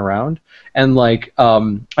walking around, and like I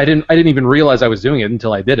didn't even realize I was doing it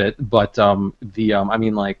until I did it. But I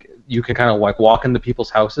mean like you can kind of like walk into people's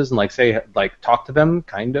houses and like talk to them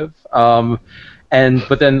kind of,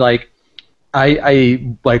 but then like.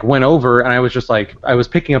 I like went over and I was just like I was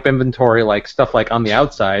picking up inventory like stuff like on the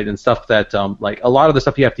outside and stuff that like a lot of the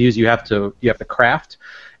stuff you have to use you have to craft,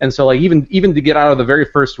 and so like even to get out of the very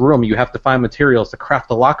first room you have to find materials to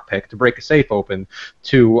craft a lockpick to break a safe open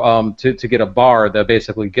to get a bar that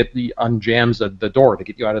basically unjams the door to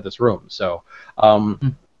get you out of this room. So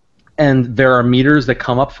and there are meters that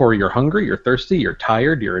come up for you're hungry, you're thirsty, you're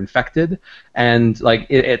tired, you're infected, and like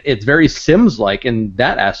it's very Sims-like in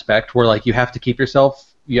that aspect, where like you have to keep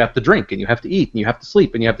yourself, you have to drink, and you have to eat, and you have to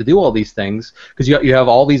sleep, and you have to do all these things because you have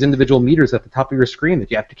all these individual meters at the top of your screen that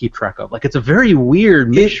you have to keep track of. Like it's a very weird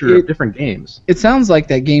mixture of different games. It sounds like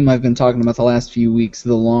that game I've been talking about the last few weeks,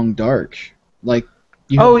 The Long Dark. Like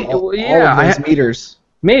you have all of those meters.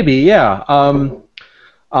 Maybe, yeah.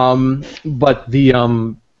 But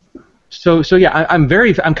the So yeah, I'm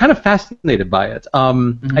kind of fascinated by it.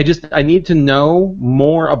 I need to know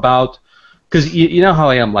more about, because you know how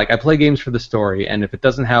I am. Like I play games for the story, and if it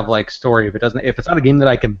doesn't have like story, if it's not a game that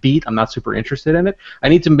I can beat, I'm not super interested in it. I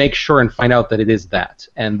need to make sure and find out that it is that,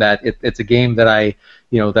 and that it's a game that I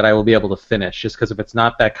will be able to finish. Just because if it's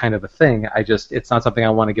not that kind of a thing, it's not something I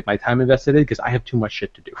want to get my time invested in because I have too much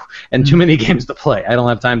shit to do and too many games to play. I don't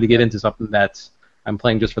have time to get into something that I'm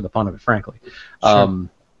playing just for the fun of it, frankly. Sure.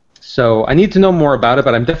 So I need to know more about it,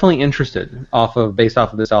 but I'm definitely interested based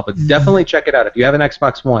off of this alpha. Definitely check it out. If you have an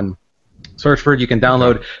Xbox One, search for it. You can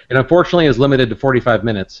download. It unfortunately is limited to 45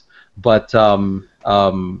 minutes, but I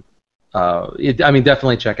mean,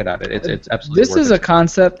 definitely check it out. It's absolutely. This is a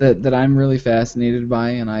concept that I'm really fascinated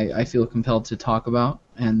by, and I feel compelled to talk about.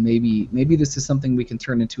 and maybe this is something we can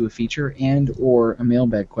turn into a feature and or a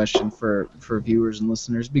mailbag question for viewers and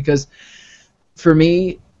listeners. Because for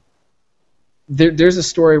me, there's a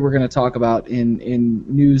story we're going to talk about in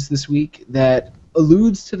news this week that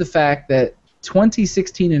alludes to the fact that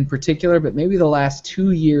 2016 in particular, but maybe the last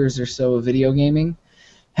 2 years or so of video gaming,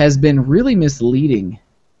 has been really misleading.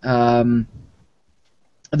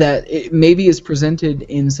 That it maybe is presented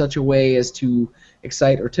in such a way as to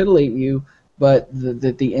excite or titillate you, but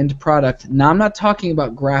the end product. Now, I'm not talking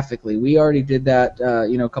about graphically. We already did that,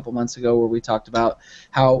 a couple months ago, where we talked about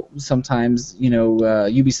how sometimes,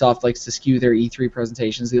 Ubisoft likes to skew their E3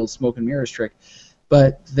 presentations, the old smoke and mirrors trick,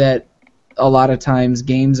 but that a lot of times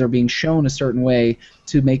games are being shown a certain way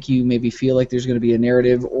to make you maybe feel like there's going to be a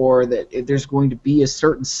narrative, or that there's going to be a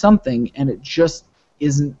certain something, and it just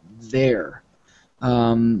isn't there.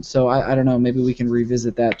 So I don't know. Maybe we can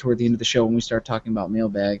revisit that toward the end of the show when we start talking about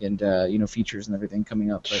mailbag and features and everything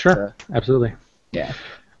coming up. But, sure, absolutely. Yeah.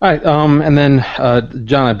 All right. And then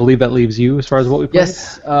John, I believe that leaves you as far as what we played.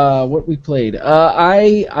 Yes. What we played.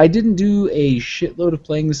 I didn't do a shitload of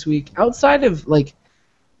playing this week. Outside of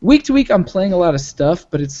week to week, I'm playing a lot of stuff,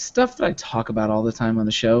 but it's stuff that I talk about all the time on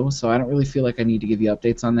the show. So I don't really feel like I need to give you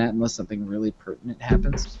updates on that unless something really pertinent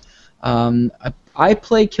happens. I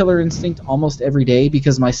play Killer Instinct almost every day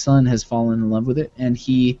because my son has fallen in love with it, and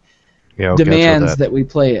he demands that we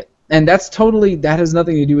play it. And that has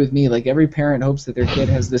nothing to do with me. Like, every parent hopes that their kid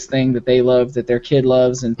has this thing that they love, that their kid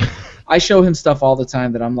loves, and I show him stuff all the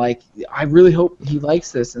time that I'm like, I really hope he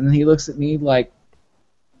likes this, and then he looks at me like,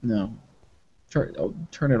 no,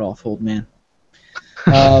 turn it off, old man.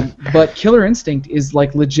 But Killer Instinct is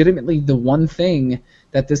legitimately the one thing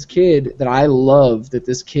that I love, that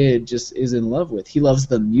this kid just is in love with. He loves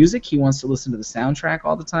the music. He wants to listen to the soundtrack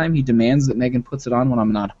all the time. He demands that Megan puts it on when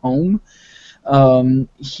I'm not home.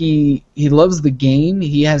 He loves the game.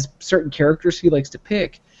 He has certain characters he likes to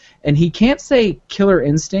pick. And he can't say Killer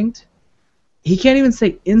Instinct. He can't even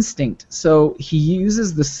say Instinct. So he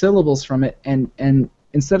uses the syllables from it, and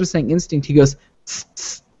instead of saying Instinct, he goes tss,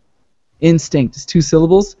 tss. Instinct. It's 2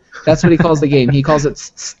 syllables. That's what he calls the game. He calls it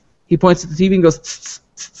tss, tss. He points at the TV and goes tss,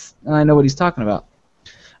 tss, tss, and I know what he's talking about.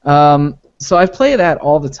 So I play that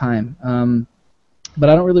all the time, but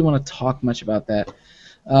I don't really want to talk much about that,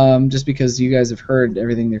 just because you guys have heard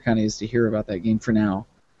everything there kind of is to hear about that game for now.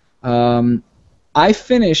 I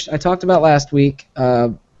talked about last week,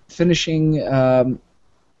 finishing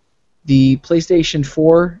the PlayStation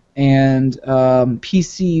 4 and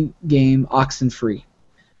PC game Oxenfree,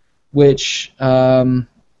 which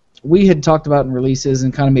we had talked about in releases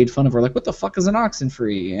and kind of made fun of. We're like, what the fuck is an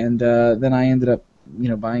Oxenfree? And then I ended up,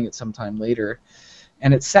 buying it sometime later,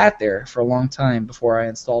 and it sat there for a long time before I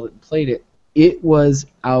installed it and played it. It was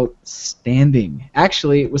outstanding.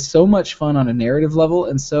 Actually, it was so much fun on a narrative level,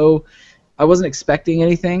 and so I wasn't expecting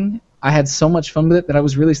anything. I had so much fun with it that I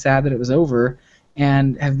was really sad that it was over,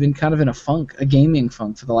 and have been kind of in a gaming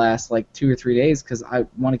funk for the last 2 or 3 days because I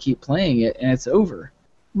want to keep playing it, and it's over.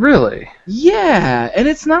 Really? Yeah, and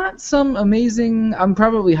it's not some amazing... I'm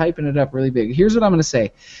probably hyping it up really big. Here's what I'm going to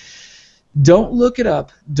say. Don't look it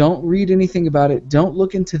up. Don't read anything about it. Don't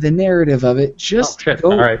look into the narrative of it. Just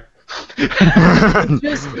go... All right.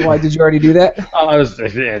 Why, did you already do that?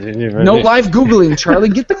 No live Googling, Charlie.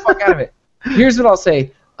 Get the fuck out of it. Here's what I'll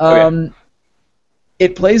say. Okay.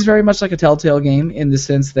 It plays very much like a Telltale game in the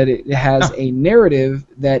sense that it has a narrative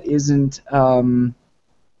that isn't...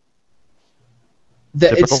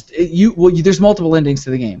 there's multiple endings to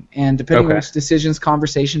the game, and depending on which decisions,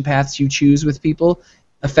 conversation paths you choose with people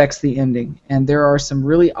affects the ending. And there are some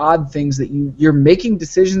really odd things that you're making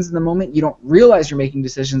decisions in the moment. You don't realize you're making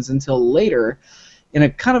decisions until later in a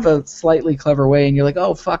kind of a slightly clever way, and you're like,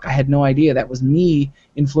 oh, fuck, I had no idea. That was me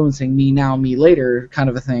influencing me now, me later kind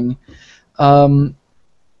of a thing.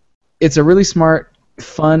 It's a really smart,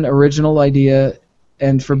 fun, original idea.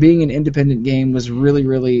 And for being an independent game, was really,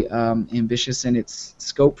 really ambitious in its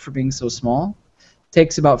scope for being so small.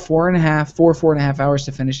 Takes about 4.5 hours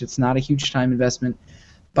to finish. It's not a huge time investment,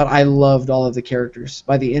 but I loved all of the characters.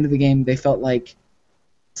 By the end of the game, they felt like...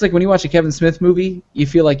 It's like when you watch a Kevin Smith movie, you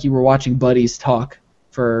feel like you were watching buddies talk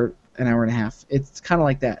for an hour and a half. It's kind of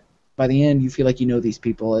like that. By the end, you feel like you know these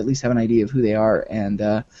people, at least have an idea of who they are. And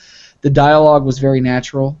the dialogue was very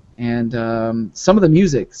natural. And some of the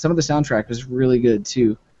music, some of the soundtrack was really good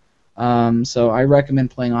too. So I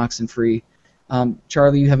recommend playing Oxenfree.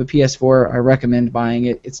 Charlie, you have a PS4. I recommend buying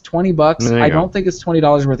it. It's $20. I don't think it's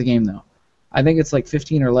 $20 worth of game though. I think it's like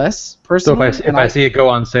 15 or less personally. So if I see it go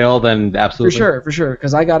on sale, then absolutely. For sure.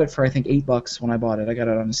 Because I got it for I think $8 when I bought it. I got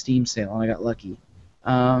it on a Steam sale and I got lucky.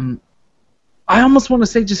 I almost want to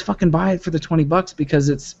say just fucking buy it for the $20 because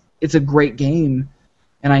it's a great game,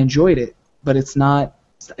 and I enjoyed it. But it's not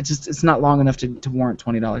long enough to warrant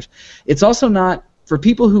 $20. It's also not for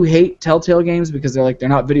people who hate Telltale games because they're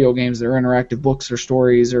not video games, they're interactive books or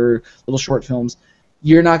stories or little short films.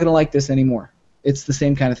 You're not gonna like this anymore. It's the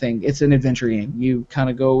same kind of thing. It's an adventure game. You kind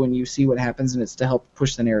of go and you see what happens, and it's to help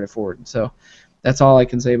push the narrative forward. So that's all I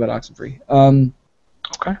can say about Oxenfree.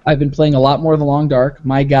 Okay. I've been playing a lot more of The Long Dark.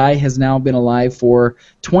 My guy has now been alive for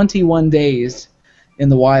 21 days in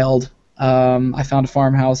the wild. I found a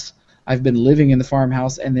farmhouse. I've been living in the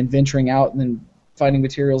farmhouse and then venturing out and then finding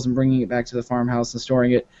materials and bringing it back to the farmhouse and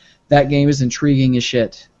storing it. That game is intriguing as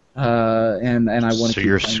shit, and I want to. So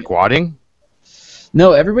you're squatting?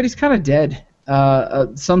 No, everybody's kind of dead.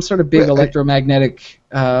 Some sort of big electromagnetic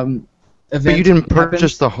event. But you didn't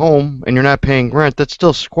purchase the home, and you're not paying rent. That's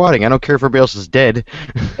still squatting. I don't care if everybody else is dead.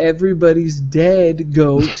 Everybody's dead,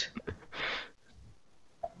 goat.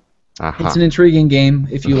 Uh-huh. It's an intriguing game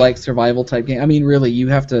if you like survival type game. I mean, really, you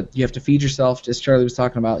have to feed yourself, as Charlie was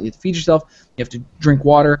talking about. You have to feed yourself. You have to drink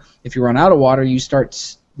water. If you run out of water, you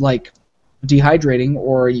start like dehydrating,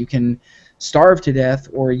 or you can starve to death,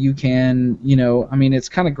 or you can, I mean, it's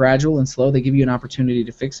kind of gradual and slow. They give you an opportunity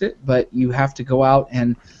to fix it, but you have to go out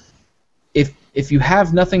and if you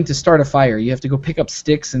have nothing to start a fire, you have to go pick up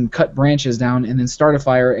sticks and cut branches down and then start a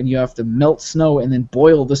fire, and you have to melt snow and then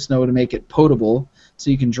boil the snow to make it potable so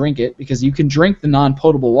you can drink it, because you can drink the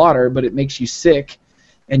non-potable water, but it makes you sick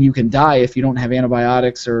and you can die if you don't have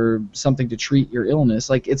antibiotics or something to treat your illness.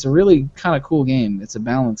 Like, it's a really kind of cool game. It's a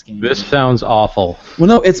balance game. This sounds awful. Well,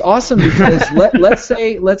 no, it's awesome because let's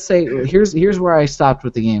say here's where I stopped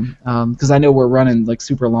with the game, because I know we're running like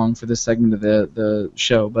super long for this segment of the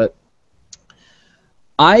show, but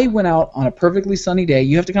I went out on a perfectly sunny day.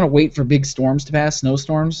 You have to kind of wait for big storms to pass,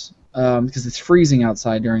 snowstorms, because it's freezing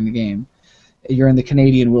outside during the game. You're in the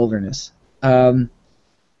Canadian wilderness.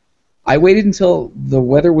 I waited until the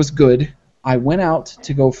weather was good. I went out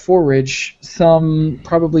to go forage some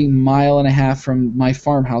probably mile and a half from my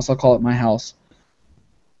farmhouse. I'll call it my house.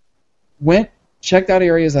 Went, checked out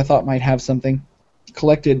areas I thought might have something.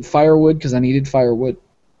 Collected firewood because I needed firewood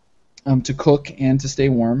to cook and to stay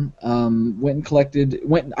warm.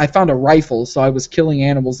 I found a rifle, so I was killing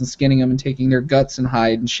animals and skinning them and taking their guts and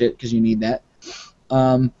hide and shit because you need that.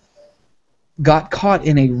 Got caught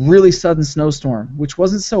in a really sudden snowstorm, which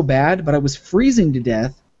wasn't so bad, but I was freezing to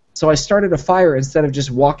death, so I started a fire instead of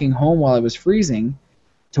just walking home while I was freezing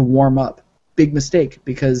to warm up. Big mistake,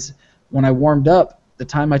 because when I warmed up, the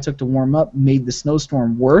time I took to warm up made the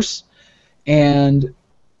snowstorm worse, and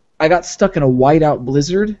I got stuck in a whiteout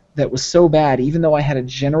blizzard that was so bad, even though I had a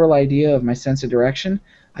general idea of my sense of direction,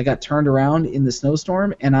 I got turned around in the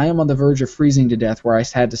snowstorm, and I am on the verge of freezing to death where I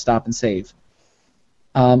had to stop and save.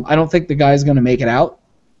 I don't think the guy's going to make it out,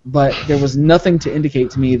 but there was nothing to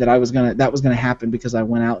indicate to me that that was going to happen because I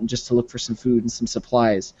went out and just to look for some food and some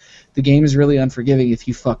supplies. The game is really unforgiving if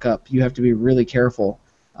you fuck up. You have to be really careful.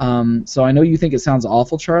 So I know you think it sounds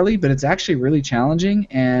awful, Charlie, but it's actually really challenging,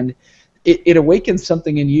 and it awakens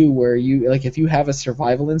something in you where you, like, if you have a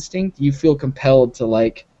survival instinct, you feel compelled to,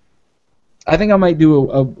 like, I think I might do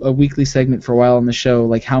a weekly segment for a while on the show,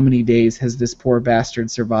 like how many days has this poor bastard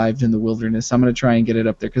survived in the wilderness. I'm going to try and get it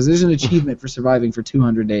up there because there's an achievement for surviving for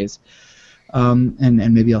 200 days.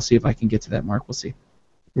 And maybe I'll see if I can get to that mark. We'll see.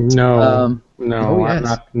 No, yes. I'm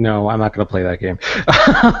not going to play that game.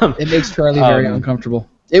 It makes Charlie very uncomfortable.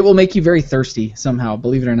 It will make you very thirsty somehow,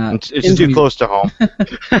 believe it or not. It's too close to home.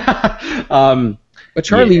 But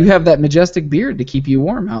Charlie, you have that majestic beard to keep you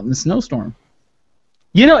warm out in the snowstorm.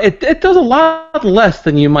 You know, it does a lot less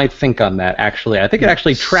than you might think on that, actually. I think it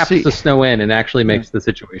actually traps the snow in and actually makes the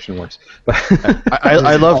situation worse.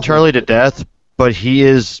 I love Charlie to death, but he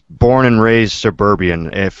is born and raised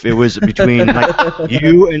suburban. If it was between like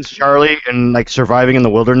you and Charlie and like surviving in the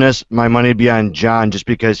wilderness, my money would be on John just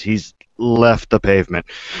because he's left the pavement.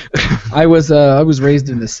 I was raised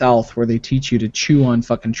in the South where they teach you to chew on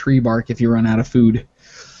fucking tree bark if you run out of food.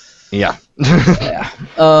 Yeah. Yeah.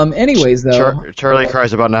 Anyways, though, Charlie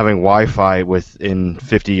cries about not having Wi-Fi within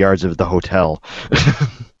 50 yards of the hotel.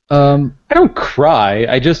 I don't cry.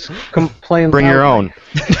 I just complain. Bring your own.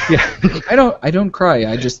 Yeah. I don't cry.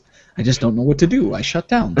 I just don't know what to do. I shut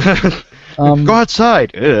down. Go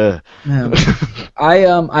outside. I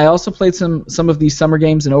also played some of these summer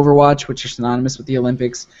games in Overwatch, which are synonymous with the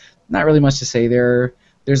Olympics. Not really much to say there.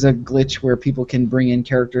 There's a glitch where people can bring in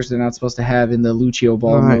characters they're not supposed to have in the Lucio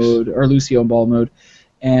Ball mode,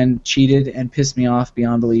 and cheated and pissed me off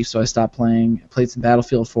beyond belief. So I stopped playing. I played some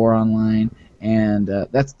Battlefield 4 online, and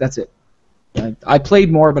that's it. I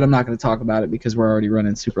played more, but I'm not going to talk about it because we're already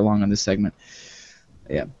running super long on this segment.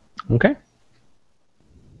 Yeah. Okay.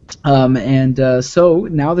 So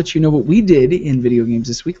now that you know what we did in video games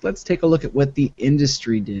this week, let's take a look at what the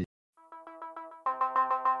industry did.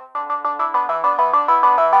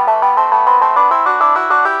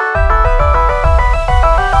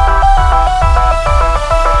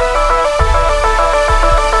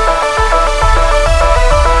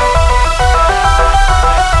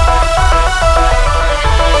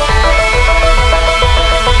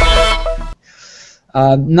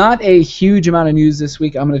 Not a huge amount of news this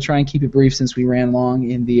week. I'm going to try and keep it brief since we ran long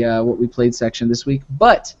in the what we played section this week.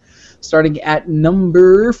 But starting at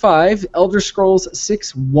number 5, Elder Scrolls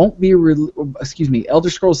 6 won't be Elder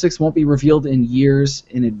Scrolls 6 won't be revealed in years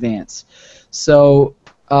in advance. So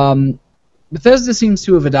Bethesda seems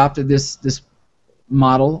to have adopted this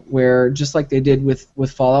model where, just like they did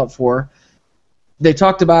with Fallout 4, they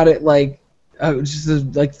talked about it like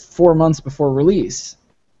 4 months before release.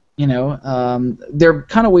 You know, they're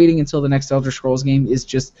kind of waiting until the next Elder Scrolls game is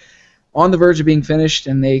just on the verge of being finished,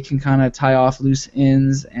 and they can kind of tie off loose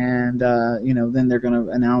ends, and then they're going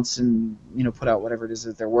to announce and put out whatever it is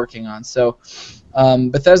that they're working on. So,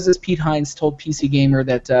 Bethesda's Pete Hines told PC Gamer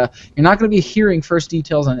that you're not going to be hearing first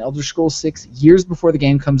details on Elder Scrolls 6 years before the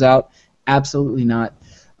game comes out. Absolutely not.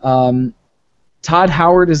 Todd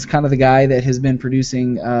Howard is kind of the guy that has been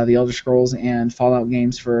producing the Elder Scrolls and Fallout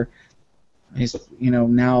games for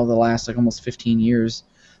now the last almost 15 years,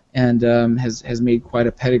 and has made quite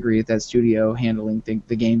a pedigree at that studio handling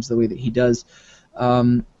the games the way that he does.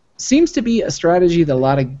 Seems to be a strategy that a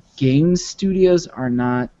lot of game studios are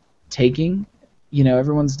not taking.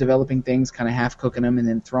 Everyone's developing things, kind of half cooking them and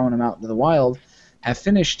then throwing them out into the wild. Have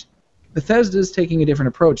finished. Bethesda's taking a different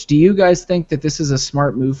approach. Do you guys think that this is a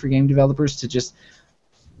smart move for game developers to just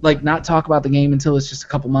not talk about the game until it's just a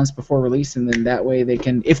couple months before release, and then that way they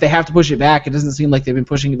can, if they have to push it back, it doesn't seem like they've been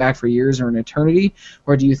pushing it back for years or an eternity?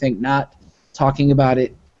 Or do you think not talking about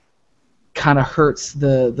it kind of hurts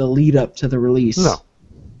the lead up to the release?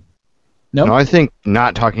 No, I think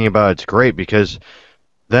not talking about it's great, because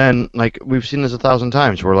then, we've seen this 1,000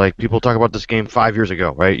 times, where people talk about this game 5 years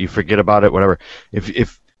ago, right? You forget about it, whatever.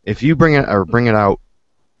 If you bring it out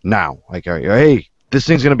now, hey, this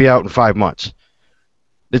thing's gonna be out in 5 months.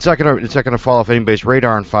 It's not gonna fall off anybody's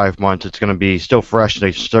radar in 5 months. It's gonna be still fresh.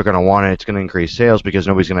 They're still gonna want it. It's gonna increase sales because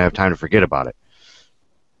nobody's gonna have time to forget about it.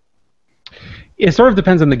 It sort of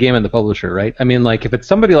depends on the game and the publisher, right? I mean, if it's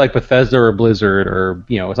somebody like Bethesda or Blizzard or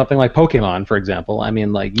something like Pokemon, for example. I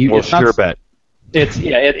mean,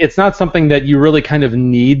 It's not something that you really kind of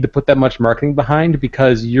need to put that much marketing behind,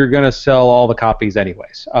 because you're gonna sell all the copies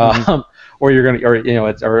anyways. Or you're gonna, you're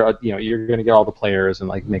gonna get all the players and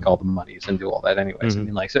make all the monies and do all that anyways.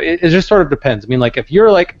 Mm-hmm. I mean, so it just sort of depends. I mean, if you're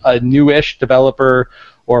a newish developer,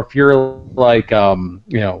 or if you're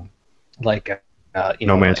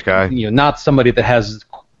No Man's Sky, not somebody that has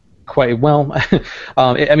quite well.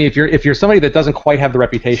 I mean, if you're somebody that doesn't quite have the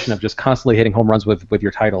reputation of just constantly hitting home runs with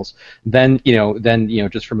your titles, then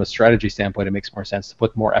just from a strategy standpoint, it makes more sense to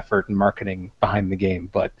put more effort and marketing behind the game.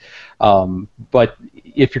 But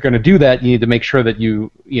if you're going to do that, you need to make sure that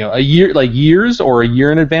years or a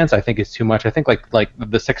year in advance, I think is too much. I think like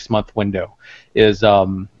the 6-month window is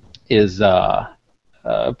probably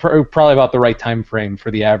about the right time frame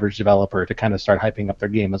for the average developer to kind of start hyping up their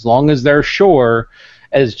game, as long as they're sure,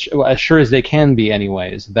 as sure as they can be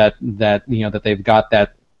anyways, that they've got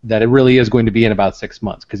that it really is going to be in about 6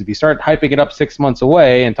 months. Because if you start hyping it up 6 months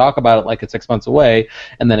away and talk about it like it's 6 months away,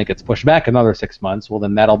 and then it gets pushed back another 6 months, well,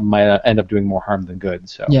 then might end up doing more harm than good.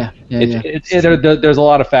 So there's a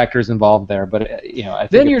lot of factors involved there, but I think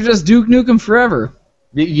then you're just Duke Nukem forever.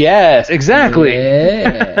 Yes, exactly.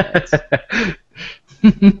 Yes.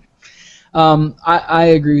 I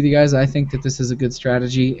agree with you guys. I think that this is a good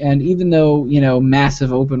strategy, and even though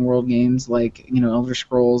massive open world games like Elder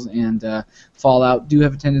Scrolls and Fallout do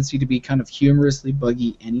have a tendency to be kind of humorously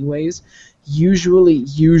buggy, anyways,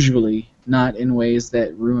 usually not in ways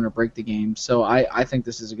that ruin or break the game. So I think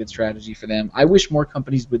this is a good strategy for them. I wish more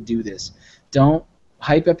companies would do this. Don't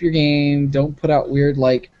hype up your game. Don't put out weird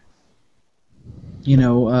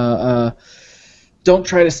don't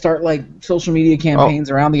try to start social media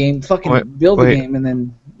campaigns around the game. Fucking build the game and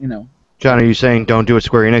then, John, are you saying don't do what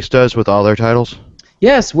Square Enix does with all their titles?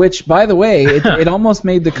 Yes, which, by the way, it almost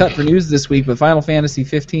made the cut for news this week, but Final Fantasy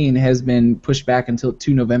 15 has been pushed back until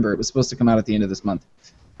to November. It was supposed to come out at the end of this month.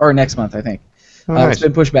 Or next month, I think. Nice. It's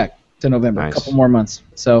been pushed back to November. Nice. A couple more months.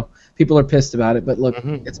 So people are pissed about it, but look,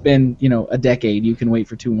 It's been, a decade. You can wait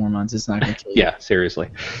for 2 more months. It's not going to kill you. Yeah,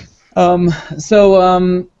 seriously.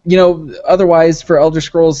 Otherwise for Elder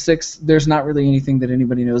Scrolls 6, there's not really anything that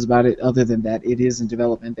anybody knows about it other than that it is in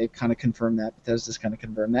development. They've kind of confirmed that. Bethesda's kind of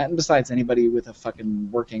confirmed that. And besides, anybody with a fucking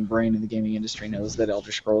working brain in the gaming industry knows that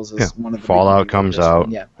Elder Scrolls is one of the Fallout comes out.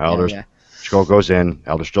 Yeah. Elder Scrolls goes in.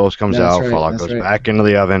 Elder Scrolls comes out. Right, Fallout goes back into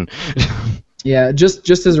the oven. Yeah, just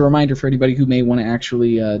as a reminder for anybody who may want to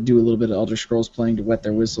actually do a little bit of Elder Scrolls playing to wet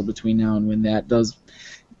their whistle between now and when that does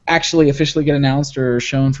actually officially get announced or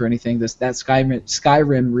shown for anything, that Skyrim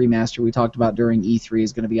remaster we talked about during E3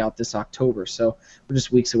 is going to be out this October, so we're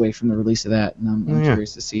just weeks away from the release of that, and I'm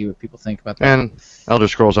curious to see what people think about that. And Elder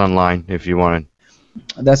Scrolls Online, if you want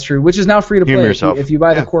to. That's true, which is now free to play. If you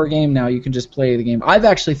buy the core game now, you can just play the game. I've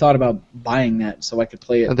actually thought about buying that so I could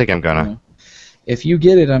play it. I think I'm gonna. If you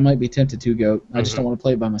get it, I might be tempted to, Goat. I just don't want to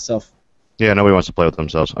play it by myself. Yeah, nobody wants to play with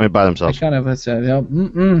themselves. I mean, by themselves. I kind of said, no,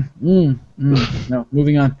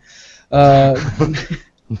 moving on.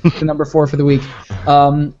 To number 4 for the week.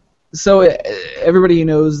 So everybody who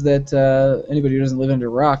knows that, anybody who doesn't live under a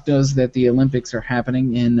rock knows that the Olympics are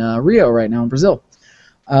happening in Rio right now in Brazil.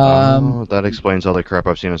 That explains all the crap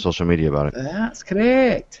I've seen on social media about it. That's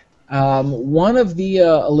correct. One of the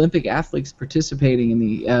Olympic athletes participating in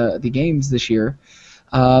the games this year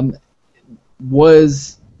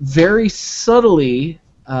was very subtly.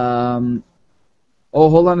 Hold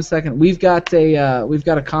on a second. We've got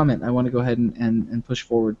a comment. I want to go ahead and push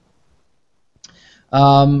forward.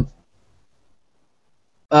 A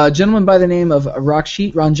gentleman by the name of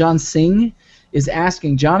Rakshit Ranjan Singh is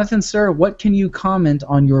asking, Jonathan, sir, what can you comment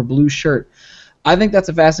on your blue shirt? I think that's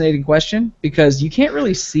a fascinating question because you can't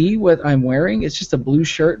really see what I'm wearing. It's just a blue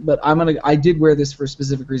shirt, but I did wear this for a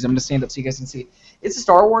specific reason. I'm gonna stand up so you guys can see. It's a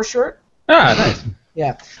Star Wars shirt. Ah, nice.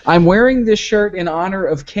 Yeah, I'm wearing this shirt in honor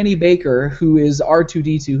of Kenny Baker, who is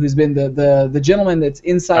R2-D2, who's been the gentleman that's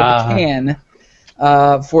inside the can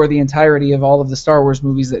for the entirety of all of the Star Wars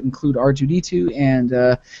movies that include R2-D2,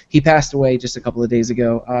 and he passed away just a couple of days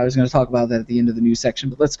ago. I was going to talk about that at the end of the news section,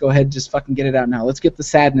 but let's go ahead and just fucking get it out now. Let's get the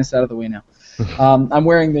sadness out of the way now. I'm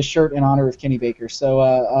wearing this shirt in honor of Kenny Baker. So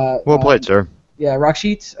well played, sir. Yeah,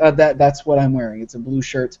 Rakshit, that's what I'm wearing. It's a blue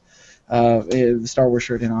shirt, the Star Wars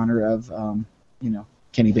shirt in honor of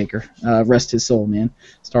Kenny Baker. Rest his soul, man.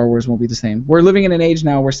 Star Wars won't be the same. We're living in an age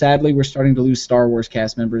now where sadly we're starting to lose Star Wars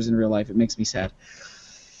cast members in real life. It makes me sad.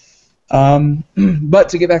 But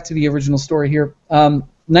to get back to the original story here,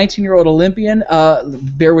 19-year-old Olympian,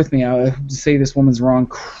 bear with me, I'll say this woman's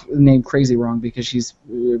name crazy wrong because she's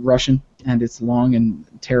Russian and it's long and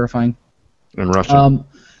terrifying. In Russian.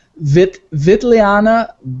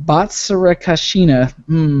 Vitliana Batsarakashina.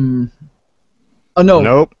 Oh, no.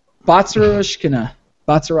 Nope. Batsarashkina.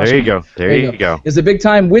 There you go. There you go. Is a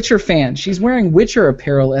big-time Witcher fan. She's wearing Witcher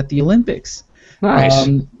apparel at the Olympics. Nice.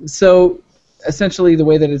 So, essentially, the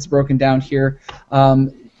way that it's broken down here,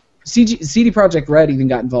 CD Projekt Red even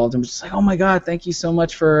got involved and was just like, oh my God, thank you so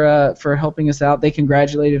much for helping us out. They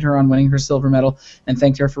congratulated her on winning her silver medal and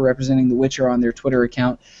thanked her for representing The Witcher on their Twitter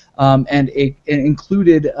account. And it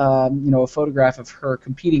included a photograph of her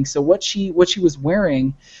competing. So what she was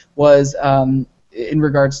wearing was in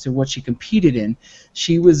regards to what she competed in,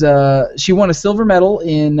 she won a silver medal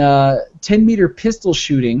in 10-meter pistol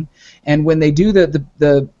shooting, and when they do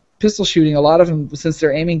the pistol shooting, a lot of them, since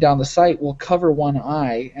they're aiming down the sight, will cover one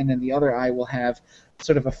eye, and then the other eye will have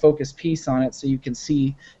sort of a focus piece on it so you can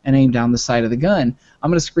see and aim down the sight of the gun.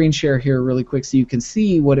 I'm going to screen share here really quick so you can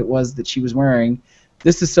see what it was that she was wearing.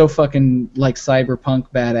 This is so fucking like cyberpunk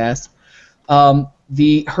badass.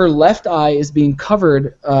 Her left eye is being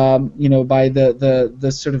covered, by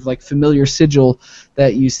the sort of like familiar sigil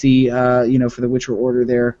that you see, for the Witcher Order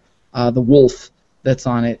there, the wolf that's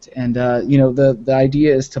on it, and the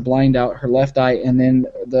idea is to blind out her left eye and then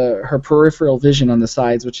her peripheral vision on the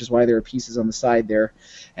sides, which is why there are pieces on the side there,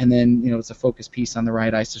 and then it's a focus piece on the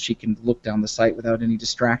right eye so she can look down the sight without any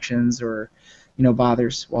distractions or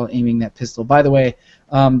bothers while aiming that pistol. By the way,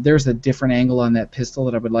 there's a different angle on that pistol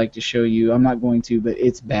that I would like to show you. I'm not going to, but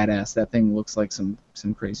it's badass. That thing looks like some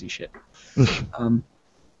crazy shit.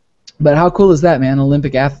 But how cool is that, man?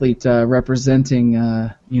 Olympic athlete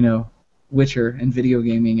representing, Witcher and video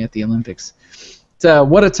gaming at the Olympics.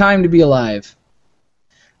 What a time to be alive.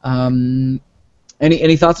 Any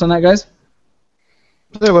thoughts on that, guys?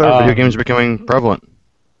 Video games are becoming prevalent.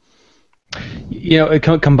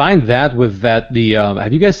 Combine that with that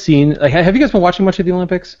have you guys seen? Have you guys been watching much of the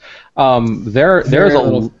Olympics? There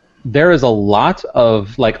is a lot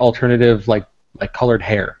of alternative colored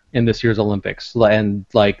hair in this year's Olympics, and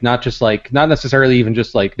not necessarily even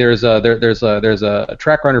just there's a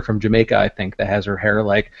track runner from Jamaica, I think, that has her hair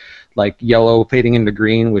like yellow fading into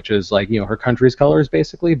green, which is her country's colors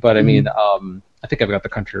basically. But I mean, I think I've got the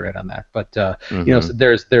country right on that. But you know, so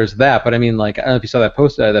there's that. But I mean, like, I don't know if you saw that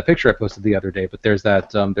post, that picture I posted the other day. But there's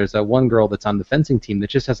that one girl that's on the fencing team that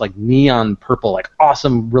just has like neon purple, like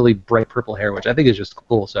awesome, really bright purple hair, which I think is just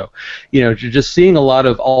cool. So, you know, just seeing a lot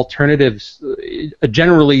of alternatives,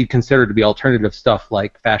 generally considered to be alternative stuff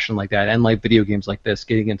like fashion like that, and like video games like this,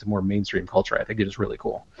 getting into more mainstream culture, I think it is really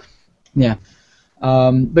cool. Yeah.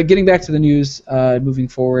 But getting back to the news, moving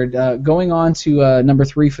forward, going on to number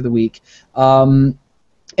 3 for the week.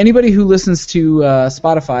 Anybody who listens to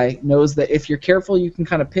Spotify knows that if you're careful, you can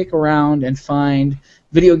kind of pick around and find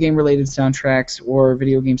video game-related soundtracks or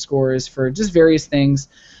video game scores for just various things,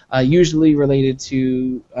 usually related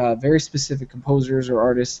to very specific composers or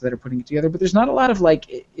artists that are putting it together. But there's not a lot of,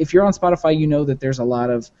 like, if you're on Spotify, you know that there's a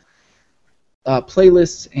lot of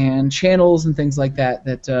playlists and channels and things like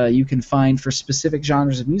that you can find for specific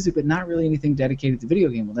genres of music, but not really anything dedicated to video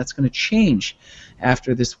game. Well, that's going to change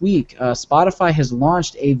after this week. Spotify has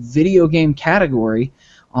launched a video game category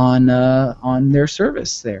on their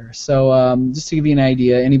service there. So just to give you an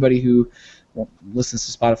idea, anybody who listens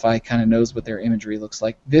to Spotify kind of knows what their imagery looks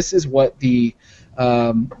like. This is what the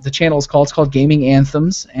channel is called. It's called Gaming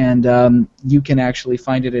Anthems, and you can actually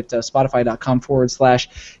find it at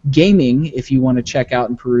spotify.com/gaming if you want to check out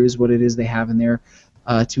and peruse what it is they have in there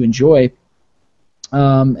to enjoy.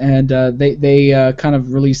 They kind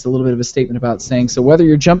of released a little bit of a statement about saying, so whether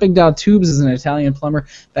you're jumping down tubes as an Italian plumber,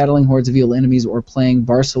 battling hordes of evil enemies, or playing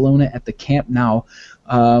Barcelona at the Camp Nou,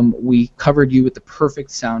 we covered you with the perfect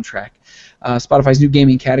soundtrack. Spotify's new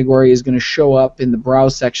gaming category is going to show up in the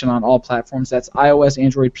Browse section on all platforms. That's iOS,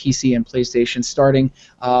 Android, PC, and PlayStation starting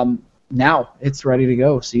now. It's ready to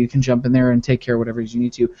go, so you can jump in there and take care of whatever you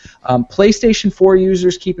need to. PlayStation 4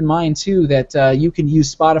 users, keep in mind, too, that you can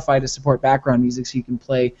use Spotify to support background music, so you can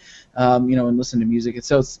play and listen to music.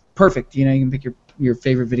 So it's perfect. You know, you can pick your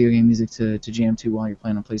favorite video game music to jam to while you're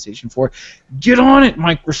playing on PlayStation 4. Get on it,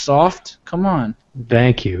 Microsoft. Come on.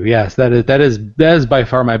 Thank you. Yes, that is by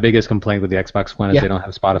far my biggest complaint with the Xbox One, is they don't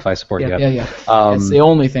have Spotify support yet. Yeah. It's the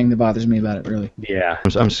only thing that bothers me about it, really. Yeah.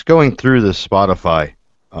 I'm just going through the Spotify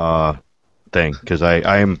thing because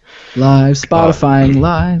I'm live Spotifying,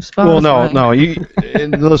 live Spotifying. Well, no, you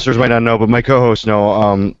the listeners might not know, but my co-hosts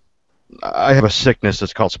know. I have a sickness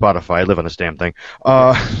that's called Spotify. I live on this damn thing.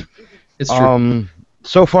 It's true.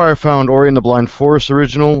 So far, I found Ori and the Blind Forest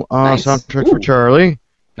original soundtrack for Charlie.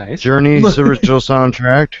 Nice. Journey's original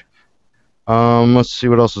soundtrack. Let's see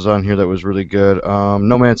what else is on here that was really good.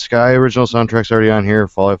 No Man's Sky original soundtrack's already on here.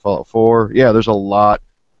 Fallout 4. Yeah, there's a lot.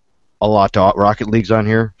 Rocket League's on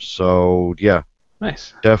here. So yeah.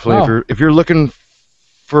 Nice. Definitely. Wow. If you're looking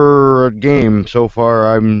for a game, so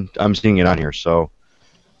far I'm seeing it on here. So.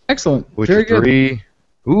 Excellent. Witcher 3.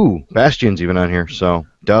 Ooh, Bastion's even on here. So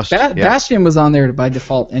Dust. Bastion was on there by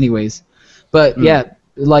default, anyways. But yeah.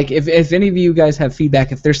 Like, if any of you guys have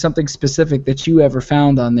feedback, if there's something specific that you ever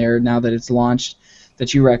found on there now that it's launched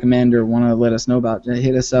that you recommend or want to let us know about,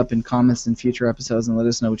 hit us up in comments in future episodes and let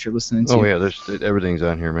us know what you're listening to. Oh yeah, everything's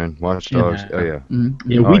on here, man. Watch Dogs. Yeah. Oh yeah.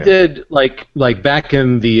 Mm-hmm. Yeah, we did like back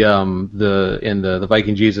in the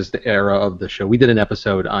Viking Jesus era of the show. We did an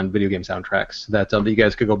episode on video game soundtracks that you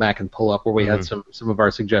guys could go back and pull up, where we had some of our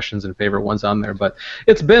suggestions and favorite ones on there. But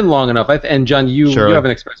it's been long enough. And John, you haven't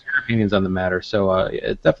expressed your opinions on the matter, so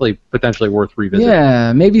it's definitely potentially worth revisiting.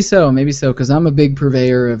 Yeah, maybe so, because I'm a big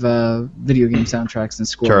purveyor of video game soundtracks and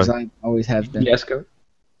scores. I always have been. Yes, go.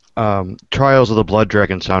 Trials of the Blood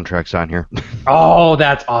Dragon soundtrack's on here. Oh,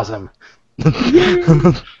 that's awesome.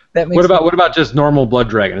 What about just normal Blood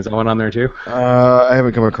Dragon? Is that one on there too? I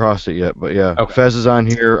haven't come across it yet, but yeah. Okay. Fez is on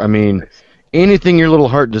here. I mean, anything your little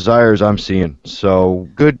heart desires, I'm seeing. So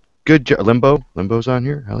good. Limbo's on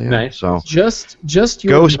here. Hell yeah. Nice. So just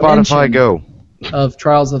your go Spotify, go. Of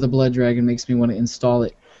Trials of the Blood Dragon makes me want to install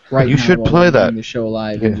it. Right, you should play that. The show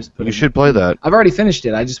live. Yeah, and just you should play that. I've already finished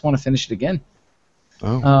it. I just want to finish it again.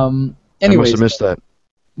 Oh. Anyways, I must have missed that.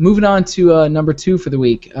 Moving on to number 2 for the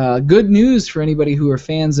week. Good news for anybody who are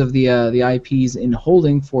fans of the IPs in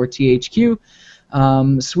holding for THQ.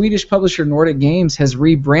 Swedish publisher Nordic Games has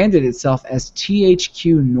rebranded itself as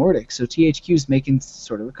THQ Nordic. So THQ is making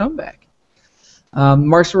sort of a comeback.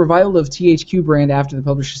 Marks a revival of THQ brand after the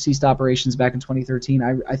publisher ceased operations back in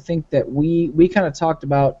 2013. I think that we kind of talked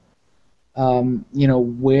about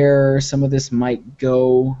where some of this might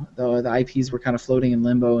go. The IPs were kind of floating in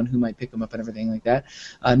limbo and who might pick them up and everything like that.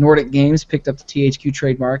 Nordic Games picked up the THQ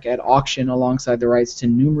trademark at auction alongside the rights to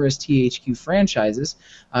numerous THQ franchises.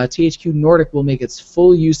 THQ Nordic will make its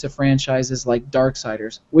full use of franchises like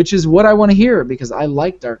Darksiders, which is what I want to hear because I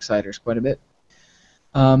like Darksiders quite a bit.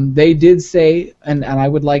 They did say, and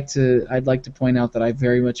I'd like to point out that I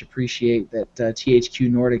very much appreciate that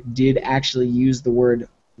THQ Nordic did actually use the word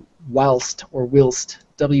whilst, WHILST.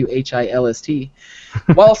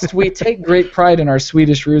 Whilst we take great pride in our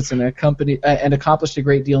Swedish roots and accomplished a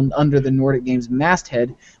great deal under the Nordic Games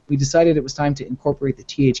masthead, we decided it was time to incorporate the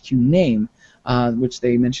THQ name, which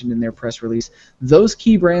they mentioned in their press release. Those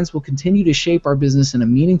key brands will continue to shape our business in a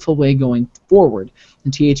meaningful way going forward,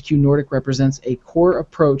 and THQ Nordic represents a core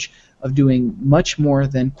approach of doing much more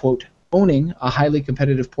than, quote, owning a highly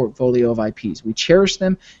competitive portfolio of IPs. We cherish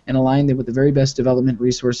them and align them with the very best development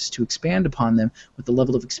resources to expand upon them with the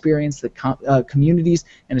level of experience that communities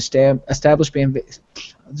and established fan base,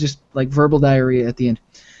 just like verbal diarrhea at the end,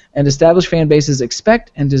 and established fan bases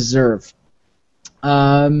expect and deserve.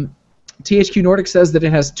 THQ Nordic says that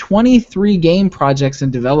it has 23 game projects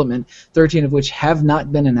in development, 13 of which have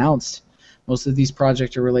not been announced. Most of these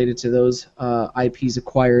projects are related to those IPs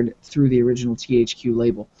acquired through the original THQ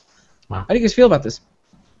label. Wow. How do you guys feel about this?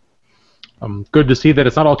 Good to see that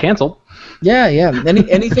it's not all canceled. Yeah.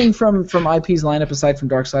 Anything from IP's lineup aside from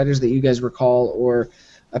Darksiders that you guys recall or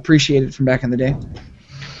appreciated from back in the day?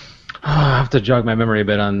 I have to jog my memory a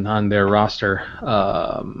bit on their roster.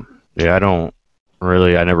 Yeah, I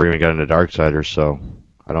never even got into Darksiders, so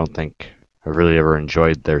I don't think I really ever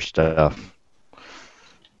enjoyed their stuff.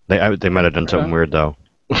 They might have done something weird though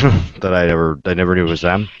that I never knew was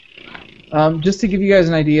them. Just to give you guys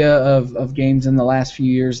an idea of games in the last few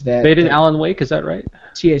years that they did Alan Wake, is that right?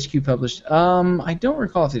 THQ published. I don't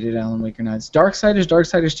recall if they did Alan Wake or not. It's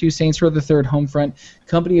Darksiders 2, Saints Row the Third, Homefront,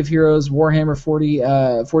 Company of Heroes, Warhammer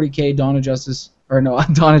 40K, Dawn of Justice. Or no,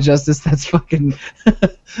 Dawn of Justice. That's fucking.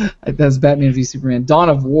 That's Batman v Superman. Dawn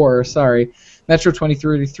of War. Sorry. Metro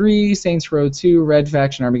 2033, Saints Row 2, Red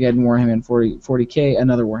Faction, Armageddon, Warhammer 40K,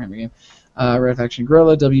 another Warhammer game. Red Faction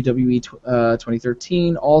Guerrilla, WWE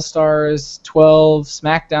 2013, All Stars, 12,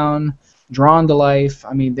 SmackDown, Drawn to Life.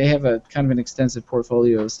 I mean, they have a kind of an extensive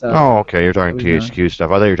portfolio of stuff. Oh, okay. You're talking THQ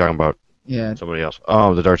stuff. I thought you were talking about somebody else.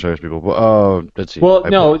 Oh, the Darksiders people. Let's see. Well,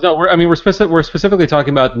 we're specifically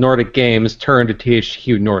talking about Nordic Games turned to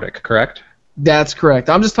THQ Nordic, correct? That's correct.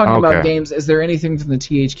 I'm just talking about games. Is there anything from the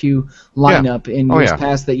THQ lineup in years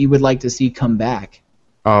past that you would like to see come back?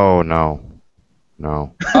 Oh no.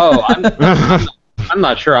 Oh, I'm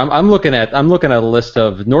not sure. I'm looking at a list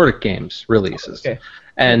of Nordic Games releases,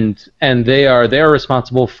 and they are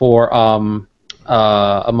responsible for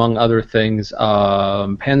among other things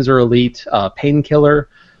Panzer Elite, Painkiller,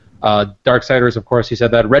 Darksiders, of course you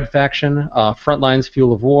said that, Red Faction, Frontlines,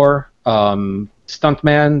 Fuel of War,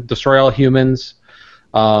 Stuntman, Destroy All Humans,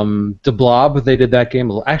 The Blob. They did that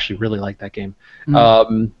game. I actually really like that game.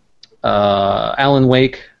 Alan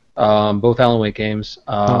Wake. Both Alan Wake games.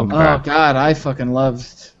 Oh God, I fucking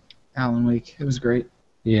loved Alan Wake. It was great.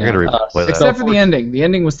 Yeah. I gotta replay that. Except for the ending. The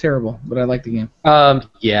ending was terrible, but I liked the game.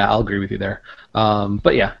 Yeah, I'll agree with you there.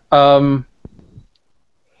 But yeah.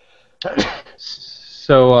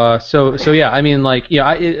 So yeah. I mean, like,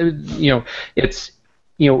 yeah.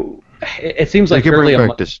 It seems like fairly.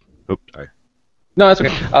 Oops, sorry. No, that's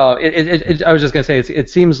okay. I was just gonna say it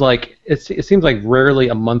seems like rarely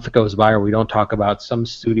a month goes by where we don't talk about some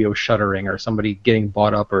studio shuttering or somebody getting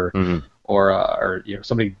bought up or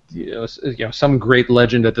somebody some great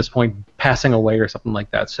legend at this point passing away or something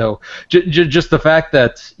like that. So just the fact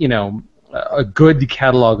that a good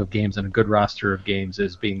catalog of games and a good roster of games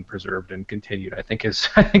is being preserved and continued, I think is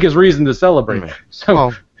reason to celebrate. Mm-hmm.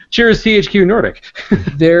 So cheers, THQ Nordic.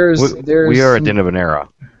 We are at the end of an era.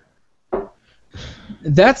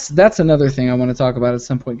 That's another thing I want to talk about at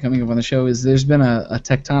some point coming up on the show. Is there's been a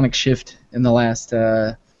tectonic shift in the last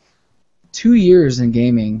 2 years in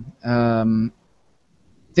gaming.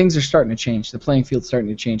 Things are starting to change. The playing field's starting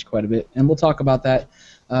to change quite a bit, and we'll talk about that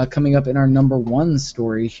coming up in our number one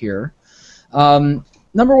story here.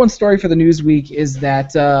 Number one story for the news week is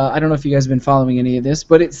that I don't know if you guys have been following any of this,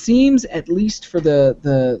 but it seems, at least for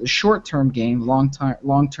the short-term game,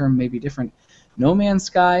 long-term maybe different. No Man's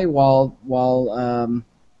Sky, while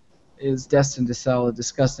is destined to sell a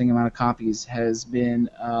disgusting amount of copies, has been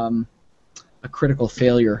a critical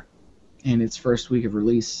failure in its first week of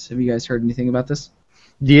release. Have you guys heard anything about this?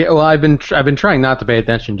 Yeah, well, I've been trying not to pay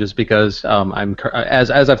attention just because I'm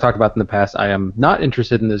as I've talked about in the past, I am not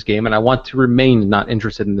interested in this game, and I want to remain not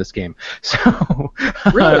interested in this game. So,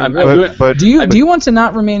 really? Do you want to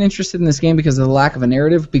not remain interested in this game because of the lack of a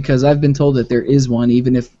narrative? Because I've been told that there is one,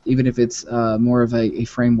 even if it's more of a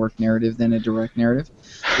framework narrative than a direct narrative.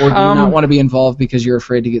 Or do you not want to be involved because you're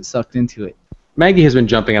afraid to get sucked into it? Maggie has been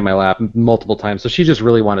jumping on my lap multiple times, so she just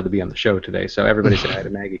really wanted to be on the show today. So everybody say hi to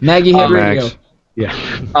Maggie. Maggie, ready to go.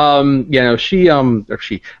 Yeah. She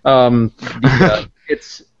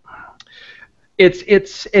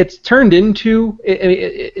it's turned into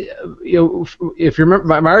if you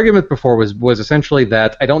remember my argument before was essentially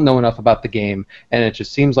that I don't know enough about the game, and it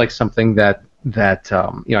just seems like something that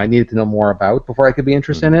I needed to know more about before I could be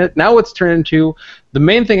interested in it. Now it's turned into the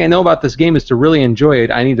main thing I know about this game is to really enjoy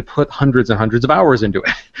it. I need to put hundreds and hundreds of hours into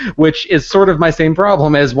it, which is sort of my same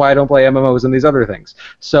problem as why I don't play MMOs and these other things.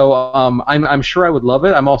 So I'm sure I would love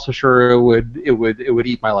it. I'm also sure it would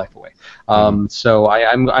eat my life away. So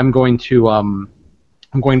I'm going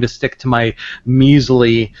to stick to my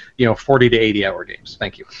measly 40 to 80 hour games.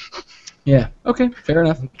 Thank you. Yeah. Okay. Fair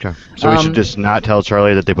enough. Okay. So we should just not tell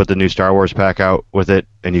Charlie that they put the new Star Wars pack out with it,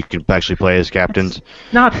 and you can actually play as captains.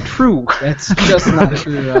 Not true. That's just not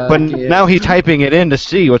true. But now he's typing it in to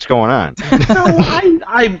see what's going on. No,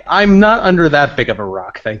 I'm not under that big of a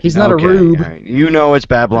rock. Thank you. He's not a rube. Right. You know it's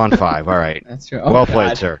Babylon 5. All right. That's true. Well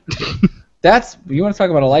played, sir. You want to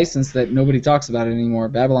talk about a license that nobody talks about anymore.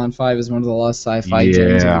 Babylon 5 is one of the lost sci-fi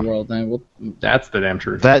gems in the world. That's the damn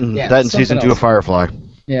truth. That and season 2 of Firefly.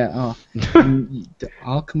 Yeah,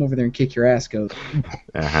 I'll come over there and kick your ass, Goat.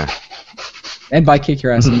 Uh-huh. And by kick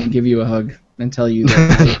your ass, I'm going to give you a hug and tell you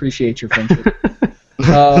that I appreciate your friendship.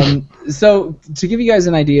 So, to give you guys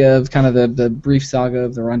an idea of kind of the brief saga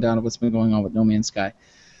of the rundown of what's been going on with No Man's Sky,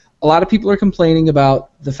 a lot of people are complaining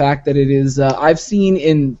about the fact that it is, I've seen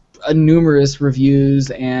in numerous reviews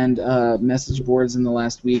and message boards in the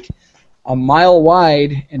last week, a mile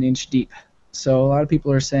wide, an inch deep. So a lot of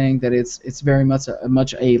people are saying that it's very much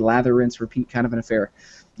a lather, rinse, repeat kind of an affair.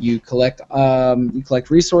 You collect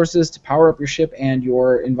resources to power up your ship and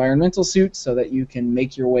your environmental suit so that you can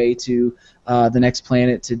make your way to the next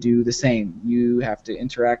planet to do the same. You have to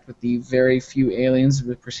interact with the very few aliens,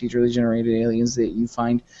 the procedurally generated aliens that you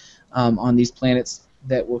find on these planets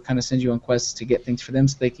that will kind of send you on quests to get things for them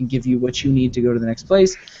so they can give you what you need to go to the next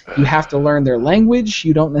place. You have to learn their language.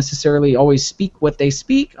 You don't necessarily always speak what they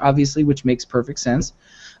speak, obviously, which makes perfect sense.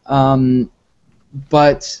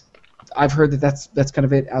 But I've heard that's kind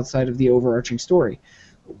of it outside of the overarching story.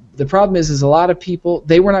 The problem is a lot of people,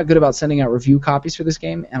 they were not good about sending out review copies for this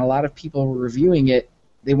game, and a lot of people were reviewing it.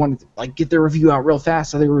 They wanted to get their review out real fast,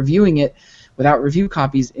 so they were reviewing it without review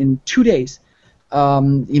copies in 2 days.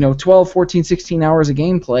 12, 14, 16 hours of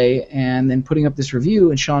gameplay, and then putting up this review,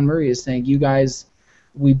 and Sean Murray is saying, you guys,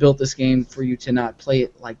 we built this game for you to not play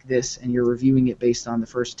it like this, and you're reviewing it based on the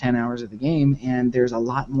first 10 hours of the game, and there's a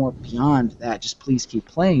lot more beyond that. Just please keep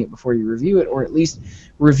playing it before you review it, or at least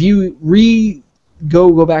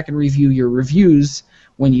go back and review your reviews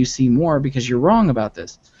when you see more, because you're wrong about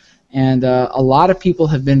this. And a lot of people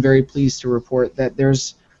have been very pleased to report that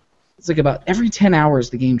it's like about every 10 hours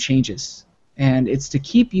the game changes. And it's to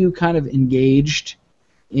keep you kind of engaged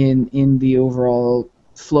in the overall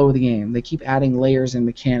flow of the game. They keep adding layers and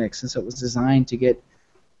mechanics, and so it was designed to get,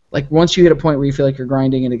 once you hit a point where you feel like you're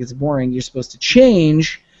grinding and it gets boring, you're supposed to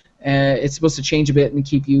change. It's supposed to change a bit and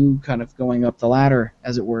keep you kind of going up the ladder,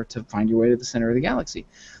 as it were, to find your way to the center of the galaxy.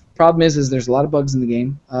 Problem is there's a lot of bugs in the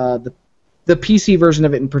game. The PC version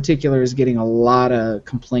of it in particular is getting a lot of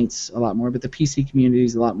complaints, a lot more, but the PC community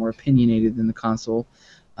is a lot more opinionated than the console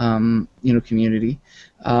community.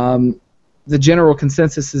 The general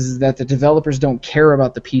consensus is that the developers don't care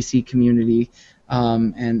about the PC community,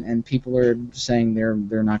 and people are saying they're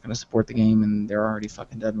not going to support the game, and they're already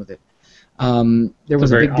fucking done with it. There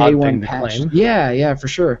was a big day one patch. Yeah, for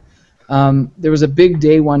sure. There was a big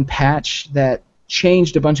day one patch that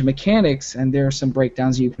changed a bunch of mechanics, and there are some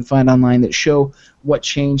breakdowns you can find online that show what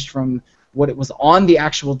changed from what it was on the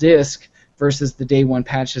actual disc versus the day one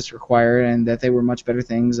patch that's required, and that they were much better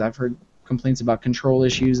things. I've heard complaints about control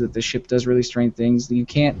issues, that the ship does really strange things. You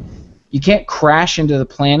can't crash into the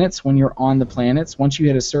planets when you're on the planets. Once you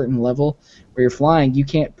hit a certain level where you're flying, you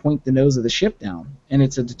can't point the nose of the ship down, and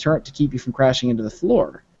it's a deterrent to keep you from crashing into the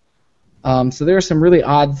floor. So there are some really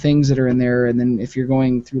odd things that are in there, and then if you're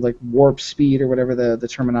going through warp speed or whatever the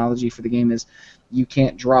terminology for the game is, you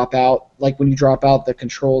can't drop out. When you drop out, the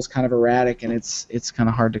control's kind of erratic, and it's kind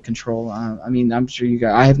of hard to control. I'm sure you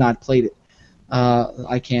guys, I have not played it.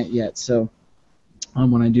 I can't yet, so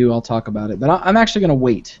when I do, I'll talk about it. But I'm actually going to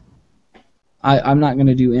wait. I'm not going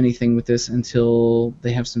to do anything with this until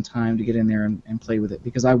they have some time to get in there and play with it,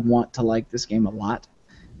 because I want to like this game a lot,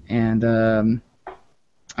 and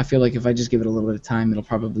I feel like if I just give it a little bit of time, it'll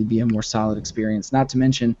probably be a more solid experience. Not to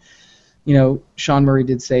mention, Sean Murray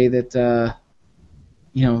did say that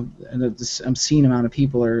an obscene amount of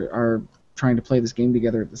people are trying to play this game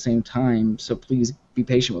together at the same time, so please be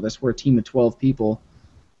patient with us. We're a team of 12 people,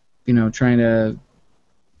 trying to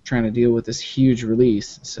trying to deal with this huge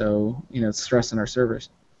release. So it's stressing our servers.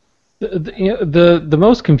 The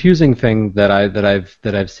most confusing thing that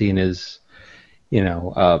I've seen is,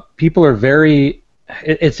 people are very.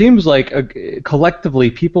 It seems like collectively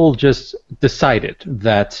people just decided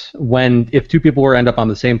that if two people were to end up on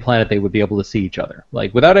the same planet, they would be able to see each other.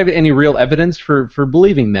 Like without any real evidence for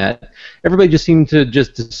believing that, everybody just seemed to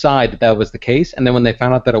just decide that was the case. And then when they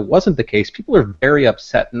found out that it wasn't the case, people are very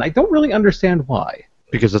upset, and I don't really understand why.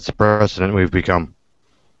 Because it's a precedent we've become.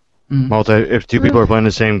 If two people are playing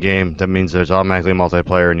the same game, that means there's automatically a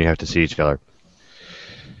multiplayer, and you have to see each other.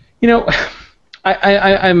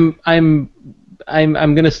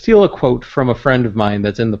 I'm going to steal a quote from a friend of mine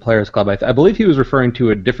that's in the Players Club. I believe he was referring to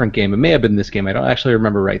a different game. It may have been this game. I don't actually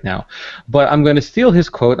remember right now. But I'm going to steal his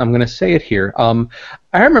quote. I'm going to say it here. I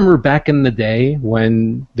remember back in the day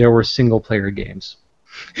when there were single-player games.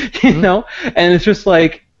 And it's just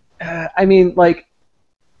like, I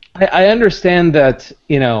understand that,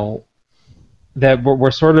 that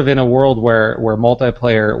we're sort of in a world where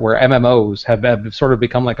multiplayer, where MMOs have sort of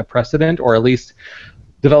become like a precedent, or at least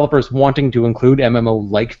developers wanting to include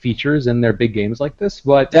MMO-like features in their big games like this,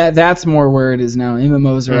 but that's more where it is now.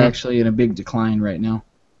 MMOs are actually in a big decline right now.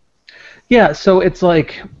 Yeah, so it's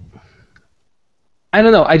like, I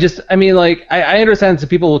don't know. I understand some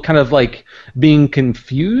people kind of like being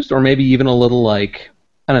confused, or maybe even a little like,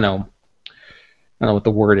 I don't know what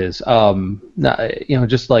the word is.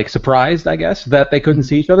 Just like surprised, I guess, that they couldn't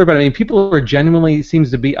see each other. But people are genuinely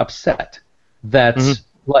seems to be upset that.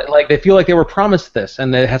 Like they feel like they were promised this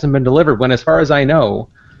and it hasn't been delivered, when as far as I know,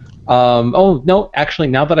 actually,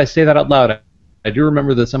 now that I say that out loud, I do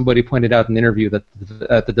remember that somebody pointed out in an interview that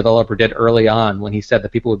the developer did early on, when he said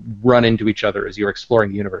that people would run into each other as you're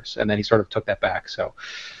exploring the universe, and then he sort of took that back. So,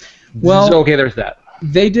 okay, there's that.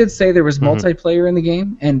 They did say there was multiplayer in the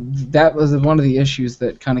game, and that was one of the issues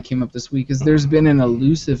that kind of came up this week, is there's been an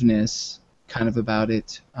elusiveness kind of about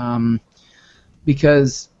it,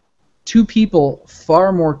 because two people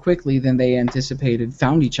far more quickly than they anticipated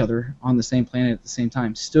found each other on the same planet at the same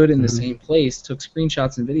time, stood in the same place, took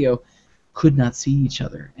screenshots and video, could not see each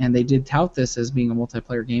other. And they did tout this as being a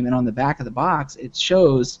multiplayer game, and on the back of the box it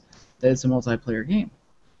shows that it's a multiplayer game.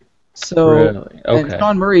 So, really? Okay. And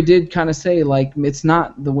Sean Murray did kind of say, like, it's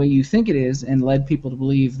not the way you think it is, and led people to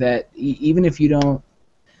believe that even if you don't...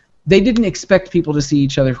 They didn't expect people to see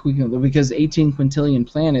each other because 18 quintillion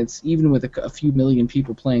planets, even with a few million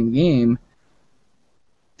people playing the game,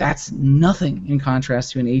 that's nothing in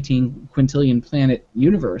contrast to an 18 quintillion planet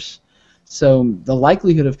universe. So the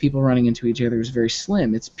likelihood of people running into each other is very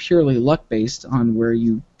slim. It's purely luck-based on where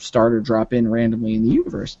you start or drop in randomly in the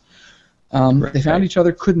universe. They found each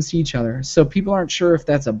other, couldn't see each other. So people aren't sure if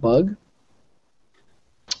that's a bug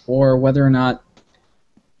or whether or not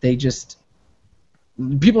they just...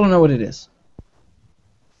 People don't know what it is.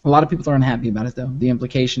 A lot of people are unhappy about it, though. The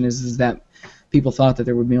implication is that people thought that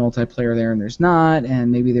there would be multiplayer there, and there's not,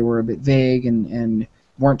 and maybe they were a bit vague and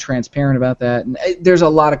weren't transparent about that. And there's a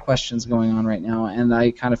lot of questions going on right now, and I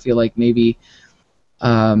kind of feel like maybe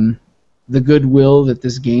the goodwill that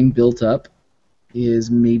this game built up is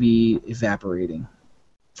maybe evaporating,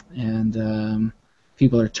 and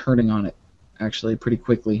people are turning on it, actually, pretty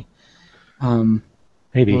quickly.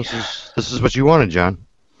 Maybe. Well, this is what you wanted, John.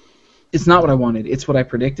 It's not what I wanted. It's what I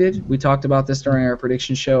predicted. We talked about this during our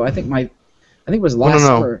prediction show. I think it was last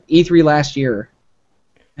summer, E3 last year,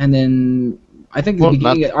 and then I think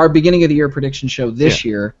our beginning of the year prediction show this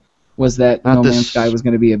year was that No Man's Sky was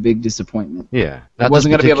going to be a big disappointment. Yeah, it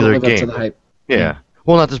wasn't going to be able to live up to the hype. Yeah.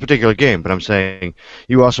 Well, not this particular game, but I'm saying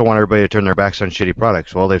you also want everybody to turn their backs on shitty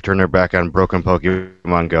products. Well, they've turned their back on broken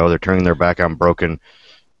Pokemon Go. They're turning their back on broken...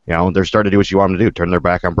 they're starting to do what you want them to do, turn their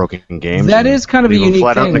back on broken games. That is kind of a unique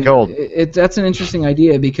flat thing. Out in the cold. That's an interesting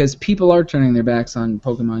idea, because people are turning their backs on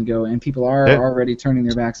Pokemon Go, and people are already turning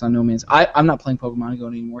their backs on No Man's. I'm not playing Pokemon Go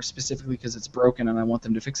anymore, specifically because it's broken, and I want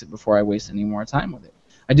them to fix it before I waste any more time with it.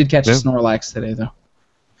 I did catch a Snorlax today,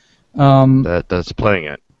 though. That's playing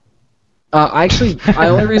it. The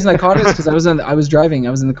only reason I caught it is because I was driving. I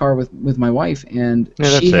was in the car with my wife, and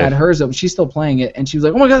she had hers open. She's still playing it, and she was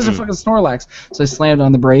like, "Oh my God, there's a fucking Snorlax!" So I slammed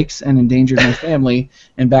on the brakes and endangered my family,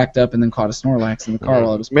 and backed up, and then caught a Snorlax in the car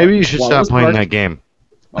while I was parked. Maybe you should stop playing that game.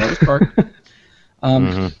 While I was parked.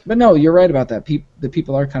 But no, you're right about that. The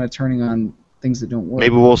people are kind of turning on things that don't work.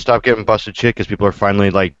 Maybe we'll stop getting busted shit because people are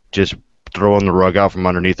finally like just throwing the rug out from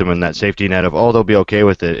underneath them, and that safety net of, they'll be okay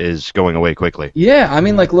with it is going away quickly. Yeah,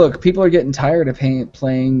 look, people are getting tired of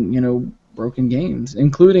playing, broken games,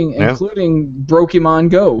 including Brokemon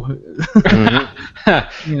Go.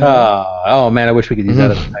 Oh man, I wish we could use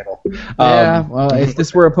that as a title. Yeah, well, if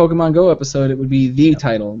this were a Pokemon Go episode, it would be the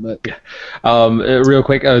title. But real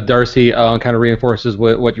quick, Darcy kind of reinforces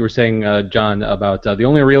what you were saying, John, about the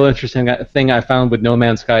only real interesting thing I found with No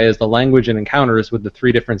Man's Sky is the language and encounters with the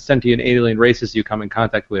 3 different sentient alien races you come in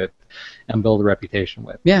contact with and build a reputation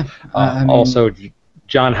with. Yeah. Also,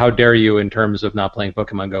 John, how dare you in terms of not playing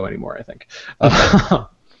Pokemon Go anymore, I think.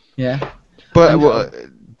 Yeah. But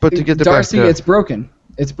to get the Darcy, it's broken.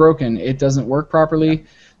 It's broken. It doesn't work properly.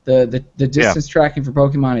 The distance tracking for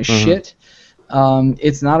Pokemon is shit.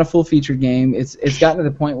 It's not a full-featured game. It's gotten to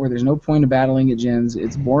the point where there's no point of battling at gyms.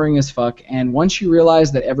 It's boring as fuck. And once you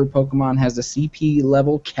realize that every Pokemon has a CP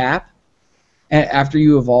level cap, after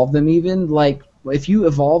you evolve them even, like, if you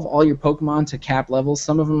evolve all your Pokemon to cap levels,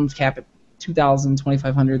 some of them cap at 2,000,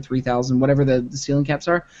 2,500, 3,000, whatever the ceiling caps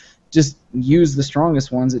are, just use the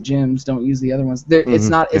strongest ones at gyms. Don't use the other ones. It's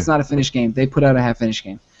not a finished game. They put out a half-finished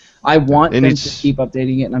game. I want them to keep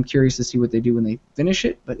updating it, and I'm curious to see what they do when they finish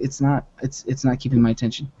it. But it's not keeping my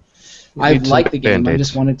attention. I like the game. I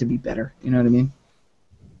just want it to be better. You know what I mean?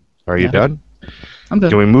 Are you done? I'm done.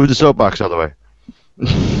 Can we move the soapbox out of the way?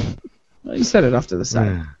 Well, you set it off to the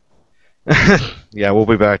side. Yeah, we'll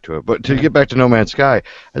be back to it. But to get back to No Man's Sky,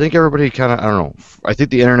 I think everybody kind of, I don't know, I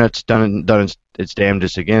think the internet's done its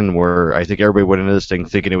damnedest again, where I think everybody went into this thing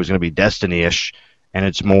thinking it was going to be Destiny-ish, and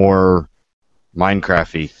it's more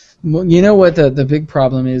Minecraft-y. Well, you know what the big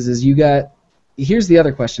problem is here's the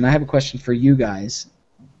other question. I have a question for you guys.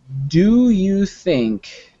 Do you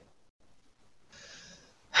think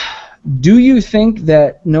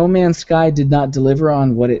that No Man's Sky did not deliver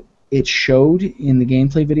on what it showed in the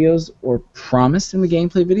gameplay videos or promised in the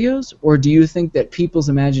gameplay videos? Or do you think that people's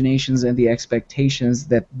imaginations and the expectations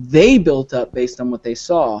that they built up based on what they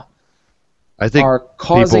saw are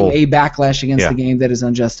causing a backlash against the game that is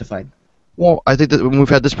unjustified? Well, I think that we've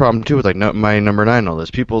had this problem too with like my number 9 and all this.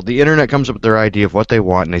 The internet comes up with their idea of what they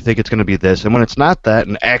want and they think it's going to be this, and when it's not that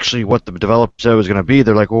and actually what the developer said it was going to be,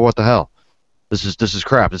 they're like, well, what the hell? This is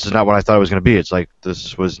crap. This is not what I thought it was going to be. It's like,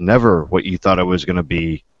 this was never what you thought it was going to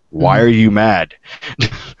be. Why are you mad?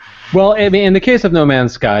 Well, I mean, in the case of No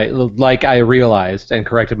Man's Sky, like I realized and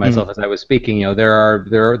corrected myself as I was speaking, there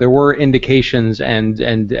were indications and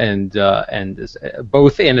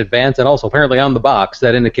both in advance and also apparently on the box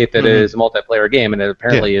that indicate that it is a multiplayer game, and it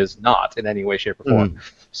apparently is not in any way, shape, or form.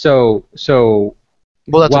 So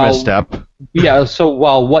well, that's a misstep. Yeah. So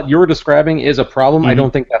while what you're describing is a problem, I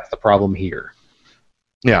don't think that's the problem here.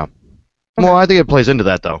 Yeah. Well, I think it plays into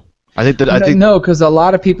that though. No, because a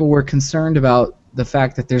lot of people were concerned about the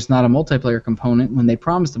fact that there's not a multiplayer component when they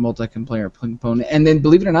promised a multiplayer component. And then,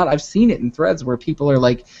 believe it or not, I've seen it in threads where people are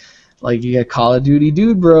like you got Call of Duty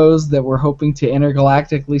dude bros that were hoping to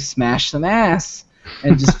intergalactically smash some ass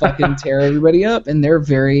and just fucking tear everybody up. And they're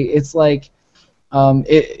it's like,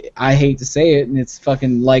 I hate to say it, and it's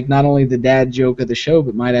fucking like not only the dad joke of the show,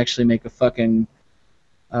 but might actually make a fucking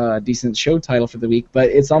decent show title for the week, but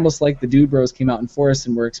it's almost like the dude bros came out in force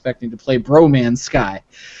and were expecting to play Bro Man's Sky,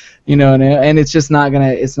 you know, and it's just not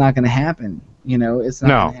gonna happen, you know, it's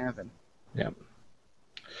not gonna happen. Yeah.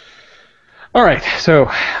 All right, so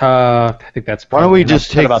I think that's. Why don't we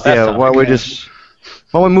just take? Why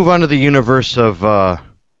don't we move on to the universe of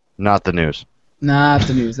not the news? Not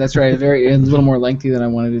the news. That's right. A little more lengthy than I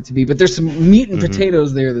wanted it to be. But there's some meat and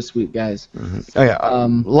potatoes there this week, guys. Oh, yeah.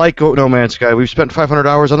 Like No Man's Sky, we've spent 500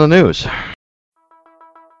 hours on the news.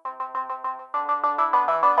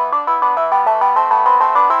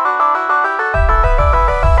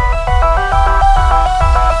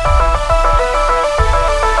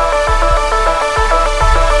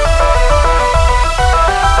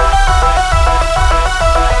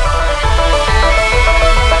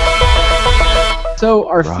 So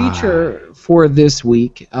our feature for this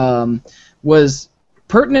week was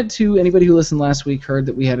pertinent to anybody who listened last week. Heard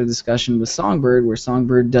that we had a discussion with Songbird where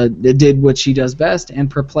Songbird did what she does best and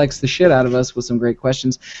perplexed the shit out of us with some great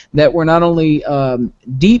questions that were not only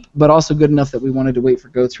deep but also good enough that we wanted to wait for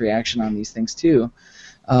Goat's reaction on these things too.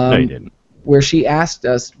 No, you didn't. Where she asked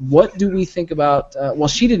us, what do we think about... well,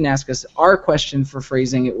 she didn't ask us. Our question for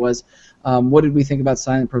phrasing it was, what did we think about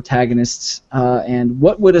silent protagonists, and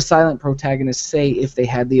what would a silent protagonist say if they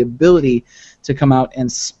had the ability to come out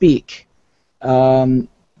and speak?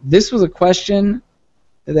 This was a question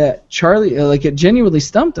that Charlie, it genuinely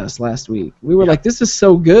stumped us last week. We were like, this is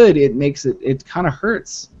so good, it kind of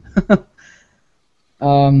hurts.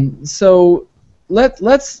 So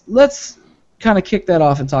let's kind of kick that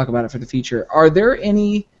off and talk about it for the feature. Are there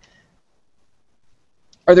any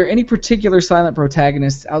Are there any particular silent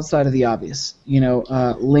protagonists outside of the obvious?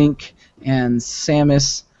 Link and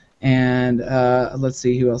Samus and let's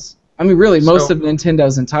see who else. I mean, really, most of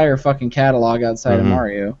Nintendo's entire fucking catalog outside of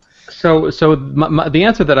Mario. So the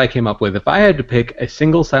answer that I came up with, if I had to pick a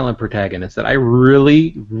single silent protagonist that I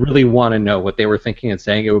really, really want to know what they were thinking and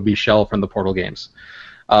saying, it would be Shell from the Portal games.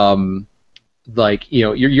 You're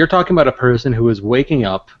talking about a person who is waking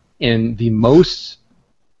up in the most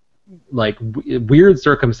weird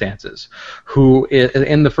circumstances, who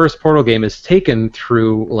in the first Portal game is taken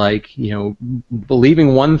through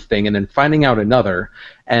believing one thing and then finding out another,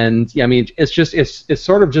 and it's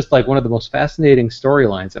sort of just like one of the most fascinating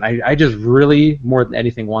storylines, and I just really, more than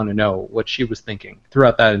anything, want to know what she was thinking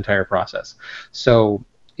throughout that entire process. So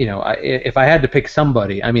if I had to pick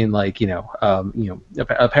somebody,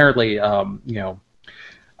 apparently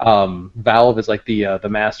Valve is like the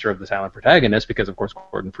master of the silent protagonist, because of course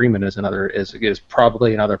Gordon Freeman is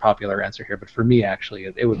probably another popular answer here. But for me,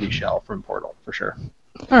 actually, it would be Shell from Portal for sure.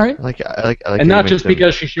 All right. I like and not just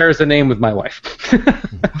because she shares a name with my wife.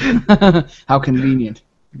 How convenient.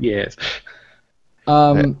 Yes.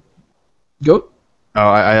 Go. Oh,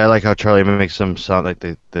 I like how Charlie makes them sound like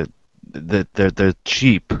they're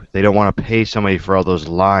cheap. They don't want to pay somebody for all those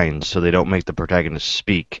lines, so they don't make the protagonist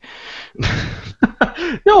speak.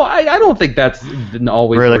 No, I don't think that's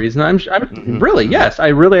always the reason. I'm really, yes,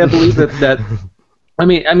 I believe that. I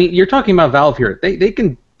mean, you're talking about Valve here. They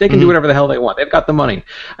can do whatever the hell they want. They've got the money.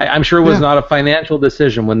 I'm sure it was not a financial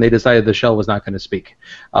decision when they decided the Shell was not going to speak.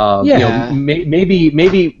 Maybe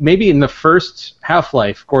in the first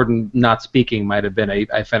Half-Life, Gordon not speaking might have been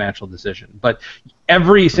a financial decision. But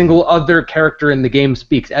every single other character in the game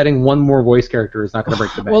speaks. Adding one more voice character is not going to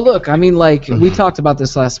break the bank. Well, look, I mean, we talked about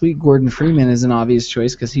this last week. Gordon Freeman is an obvious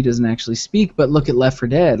choice because he doesn't actually speak. But look at Left 4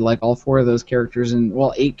 Dead. All 4 of those characters, and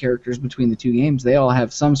 8 characters between the 2 games, they all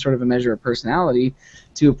have some sort of a measure of personality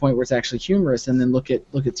to a point where it's actually humorous. And then look at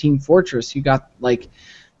Team Fortress. You got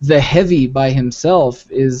the Heavy by himself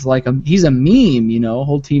is he's a meme.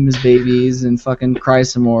 Whole team is babies and fucking cry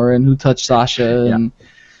some more and who touched Sasha and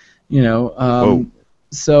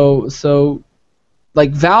So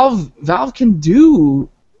Valve can do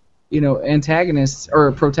antagonists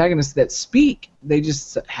or protagonists that speak. They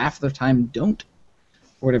just half the time don't,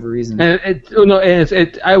 for whatever reason. I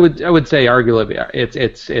would say arguably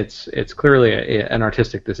it's clearly an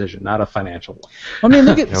artistic decision, not a financial one. I mean,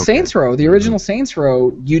 look at Saints Row. The original Saints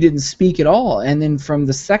Row, you didn't speak at all, and then from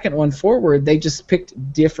the second one forward, they just picked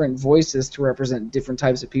different voices to represent different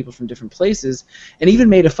types of people from different places, and even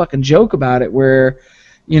made a fucking joke about it where.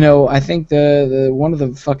 I think the one of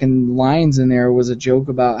the fucking lines in there was a joke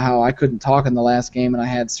about how I couldn't talk in the last game and I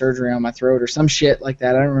had surgery on my throat or some shit like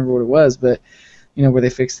that. I don't remember what it was, but where they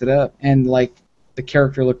fixed it up, and the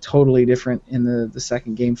character looked totally different in the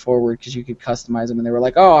second game forward because you could customize them, and they were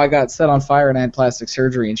like, "Oh, I got set on fire and I had plastic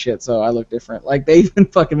surgery and shit, so I look different." They even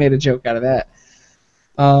fucking made a joke out of that.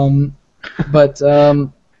 But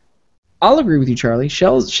I'll agree with you, Charlie.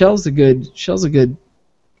 Shell's a good.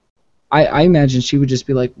 I imagine she would just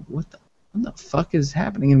be like, what the fuck is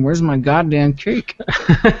happening, and where's my goddamn cake?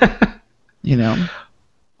 I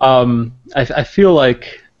feel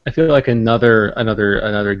like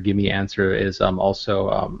another gimme answer is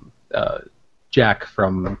also Jack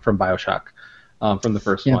from BioShock, from the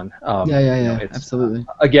first one. Absolutely.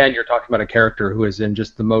 Again, you're talking about a character who is in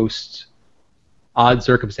just the most odd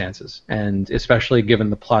circumstances, and especially given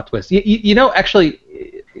the plot twist. Actually,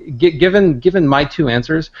 given my 2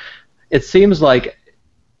 answers, it seems like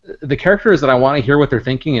the characters that I want to hear what they're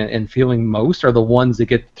thinking and feeling most are the ones that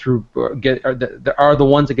get the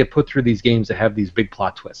ones that get put through these games that have these big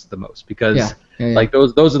plot twists the most, because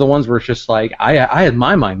those are the ones where it's just I had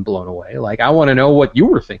my mind blown away. I want to know what you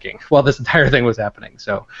were thinking while this entire thing was happening.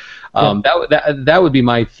 So that would be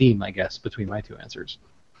my theme, I guess, between my 2 answers.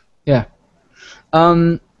 Yeah.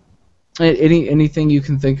 Anything you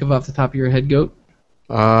can think of off the top of your head, Goat?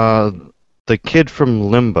 The kid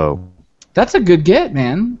from Limbo. That's a good get,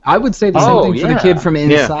 man. I would say the same thing for the kid from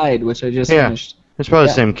Inside, which I just finished. It's probably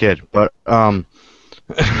the same kid, but but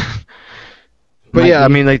yeah, I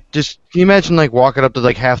mean, just can you imagine walking up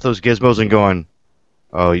to half those gizmos and going,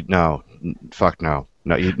 "Oh no, fuck no,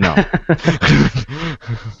 no, no."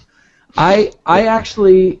 I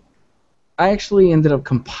actually ended up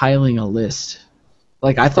compiling a list.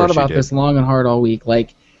 I thought about this long and hard all week.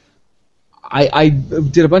 I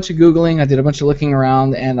did a bunch of Googling, I did a bunch of looking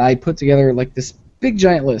around, and I put together this big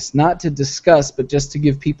giant list, not to discuss, but just to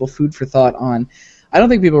give people food for thought on. I don't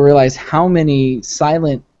think people realize how many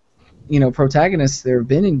silent, protagonists there have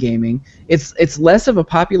been in gaming. It's less of a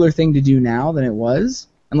popular thing to do now than it was,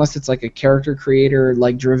 unless it's like a character creator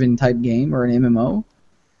like driven type game or an MMO.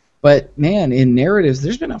 But man, in narratives,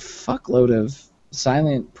 there's been a fuckload of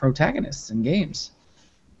silent protagonists in games.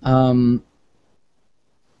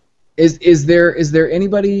 Is there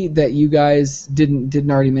anybody that you guys didn't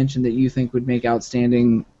already mention that you think would make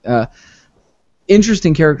outstanding,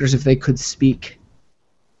 interesting characters if they could speak?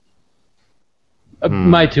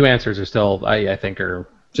 My two answers are still, I think, are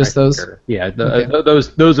just those. Yeah,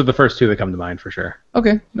 those are the first two that come to mind for sure.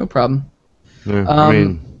 Okay, no problem. Yeah, I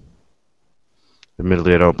mean,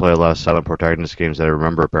 admittedly, I don't play a lot of silent protagonist games that I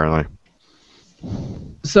remember. Apparently.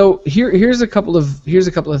 So here's a couple of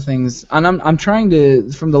things, and I'm trying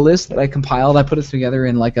to, from the list that I compiled, I put it together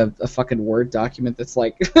in like a fucking Word document that's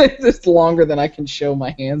like it's longer than I can show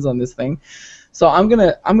my hands on this thing. So I'm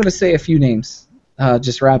gonna say a few names,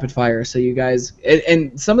 just rapid fire. So you guys,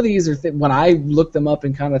 and some of these are when I looked them up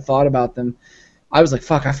and kind of thought about them, I was like,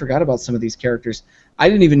 fuck, I forgot about some of these characters. I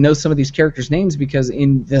didn't even know some of these characters' names because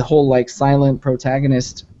in the whole like silent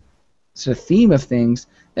protagonist sort of theme of things,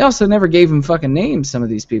 they also never gave them fucking names, some of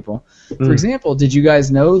these people. For example, did you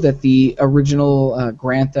guys know that the original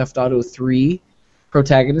Grand Theft Auto 3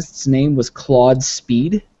 protagonist's name was Claude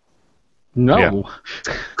Speed? No. Yeah.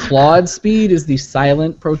 Claude Speed is the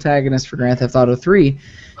silent protagonist for Grand Theft Auto 3.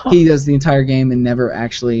 He does the entire game and never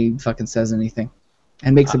actually fucking says anything.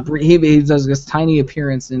 And makes he does this tiny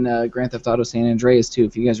appearance in Grand Theft Auto San Andreas too,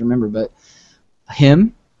 if you guys remember. But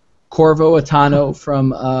him, Corvo Attano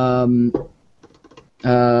from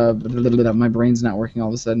my brain's not working all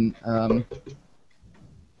of a sudden. What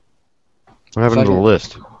happened to the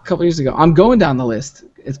list? A couple years ago. I'm going down the list.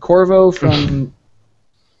 It's Corvo from...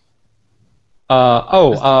 it's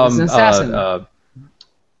an assassin.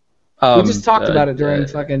 We just talked about it during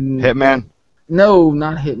fucking... Hitman? No,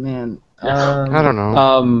 not Hitman. I don't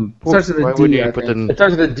know. Starts with a D, I think. It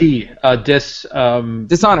starts with a D.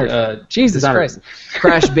 Dishonored. Jesus Dishonored.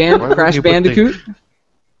 Christ. Crash Bandicoot?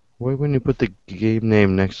 Why wouldn't you put the game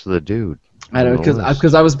name next to the dude? I don't know,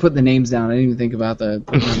 because I was putting the names down. I didn't even think about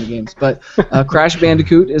putting on the games. But Crash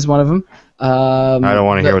Bandicoot is one of them. I don't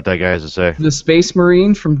want to hear what that guy has to say. The Space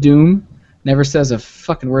Marine from Doom never says a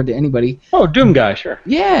fucking word to anybody. Oh, Doom guy, sure.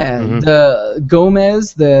 Yeah, the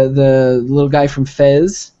Gomez, the little guy from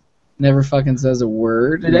Fez, never fucking says a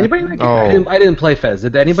word. Did anybody? I didn't play Fez.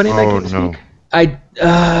 Did anybody make it speak?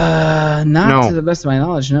 Not to the best of my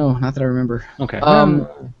knowledge. No, not that I remember. Okay.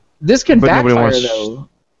 This can backfire though.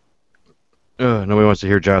 Nobody wants to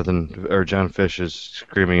hear John Fish is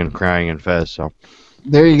screaming and crying in Fez. So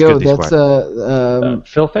there you go. That's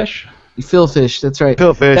Phil Fish. Phil Fish. That's right.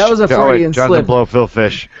 Phil Fish. That was a Freudian Jonathan slip. Blow, Phil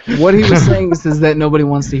Fish. What he was saying is that nobody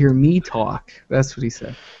wants to hear me talk. That's what he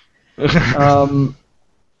said.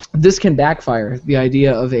 This can backfire. The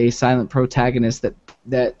idea of a silent protagonist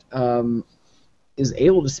that is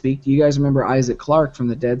able to speak. Do you guys remember Isaac Clarke from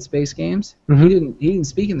the Dead Space games? Mm-hmm. He didn't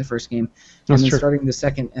speak in the first game, That's and then true. starting the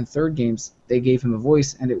second and third games, they gave him a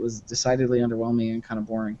voice, and it was decidedly underwhelming and kind of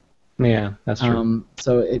boring. Yeah, that's true.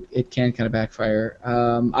 So it can kind of backfire.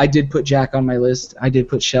 I did put Jack on my list. I did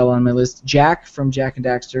put Shell on my list. Jack from Jak and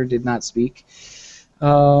Daxter did not speak.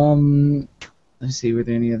 Let's see, were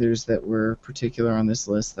there any others that were particular on this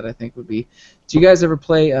list that I think would be... Do you guys ever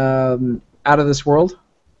play Out of This World?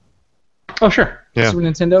 Oh, sure. Yeah. Super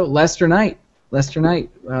Nintendo? Lester Knight. Lester Knight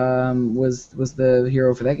was the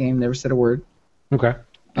hero for that game. Never said a word. Okay.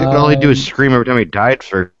 All he'd do is scream every time he died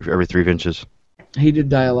for every 3 inches. He did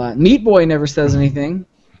die a lot. Meat Boy never says anything.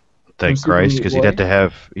 Thank Christ, because he'd have to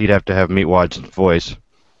have Meatwad's voice.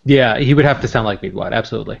 Yeah, he would have to sound like Meatwad.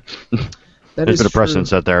 Absolutely. There's been a precedent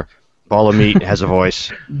set there. Ball of Meat has a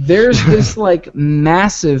voice. There's this like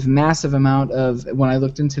massive amount of, when I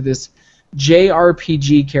looked into this,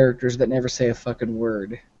 JRPG characters that never say a fucking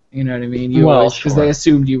word. You know what I mean? Because they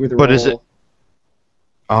assumed you were the role. But is it?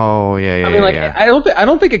 Oh yeah. I mean, I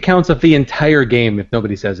don't think it counts if the entire game if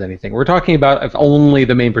nobody says anything. We're talking about if only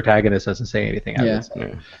the main protagonist doesn't say anything. Yeah.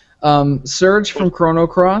 Surge from Chrono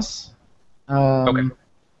Cross. Okay.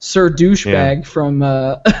 Sir Douchebag from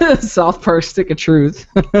South Park Stick of Truth,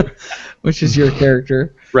 which is your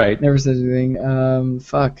character. Right. Never says anything. I'm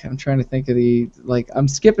trying to think of I'm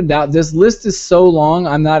skipping down. This list is so long,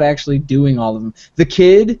 I'm not actually doing all of them. The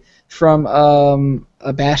kid from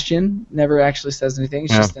Bastion never actually says anything. He's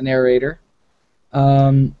just a narrator.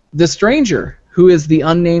 The Stranger, who is the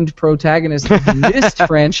unnamed protagonist of the Myst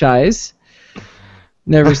franchise,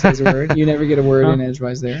 never says a word. You never get a word in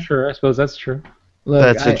edgewise there. Sure, I suppose that's true. Look,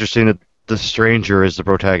 that's interesting that the Stranger is the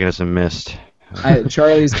protagonist in Myst.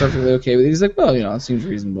 Charlie's perfectly okay with it. He's like, well, it seems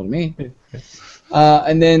reasonable to me.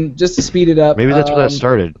 And then, just to speed it up... Maybe that's where that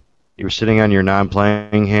started. You were sitting on your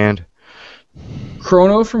non-playing hand.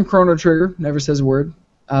 Chrono from Chrono Trigger never says a word.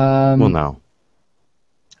 Well, no.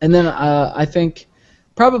 And then I think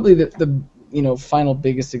probably the final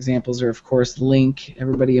biggest examples are, of course, Link.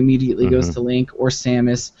 Everybody immediately goes to Link, or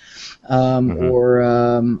Samus,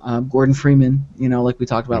 or Gordon Freeman, like we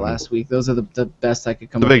talked about last week. Those are the best I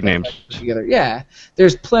could come up with. The big names. Together. Yeah.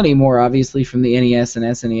 There's plenty more, obviously, from the NES and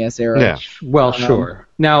SNES era. Yeah. Well, sure.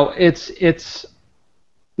 Now,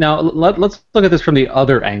 Now, let's look at this from the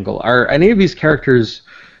other angle. Are any of these characters,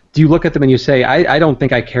 do you look at them and you say, I don't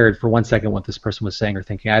think I cared for 1 second what this person was saying or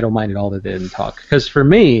thinking. I don't mind at all that they didn't talk. Because for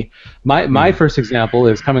me, my first example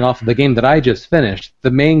is coming off of the game that I just finished. The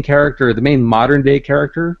main character, the main modern-day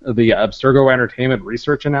character, the Abstergo Entertainment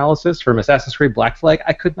research analysis from Assassin's Creed Black Flag,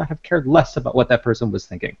 I could not have cared less about what that person was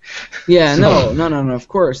thinking. Yeah, no, of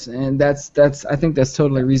course. And I think that's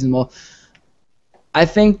totally reasonable. I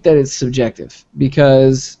think that it's subjective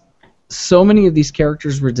because so many of these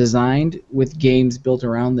characters were designed with games built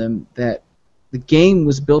around them that the game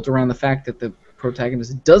was built around the fact that the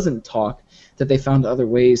protagonist doesn't talk, that they found other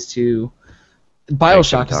ways to...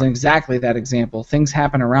 BioShock is exactly that example. Things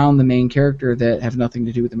happen around the main character that have nothing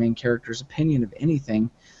to do with the main character's opinion of anything.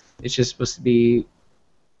 It's just supposed to be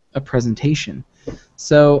a presentation.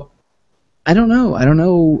 So, I don't know.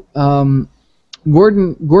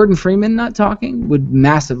 Gordon Freeman not talking would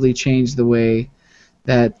massively change the way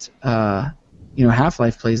that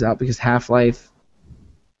Half-Life plays out, because Half-Life,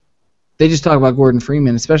 they just talk about Gordon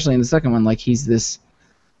Freeman, especially in the second one, like he's this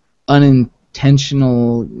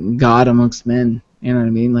unintentional god amongst men. You know what I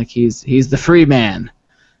mean? Like he's the free man.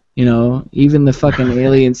 Even the fucking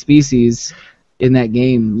alien species in that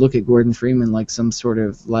game look at Gordon Freeman like some sort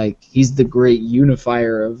of he's the great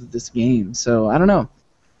unifier of this game. So I don't know.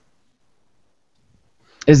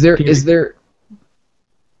 Is there?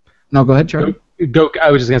 No, go ahead, Charlie.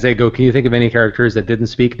 I was just gonna say, can you think of any characters that didn't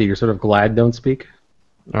speak that you're sort of glad don't speak?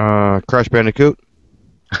 Crash Bandicoot.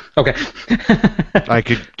 Okay. I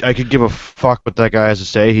could give a fuck what that guy has to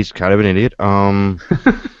say. He's kind of an idiot.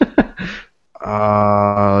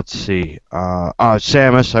 Let's see.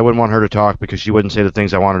 Samus. I wouldn't want her to talk because she wouldn't say the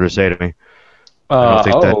things I want her to say to me. I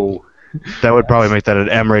think that would probably make that an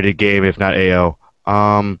M-rated game, if not AO.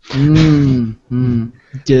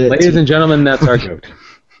 Ladies and gentlemen, that's our goat.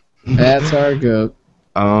 That's our goat.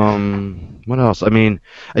 What else? I mean,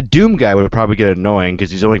 a Doom guy would probably get annoying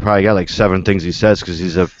because he's only probably got 7 things he says because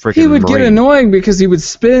he's a freaking He would Marine. get annoying because he would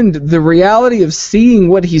spend the reality of seeing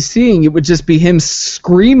what he's seeing. It would just be him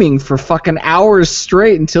screaming for fucking hours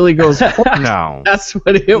straight until he goes, No. That's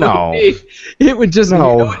what it would be. It would just,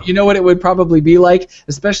 you know what it would probably be like,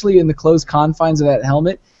 especially in the closed confines of that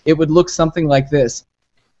helmet? It would look something like this.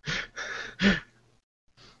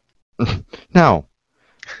 No.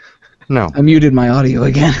 I muted my audio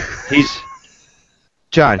again.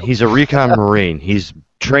 He's a recon Marine. He's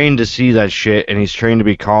trained to see that shit, and he's trained to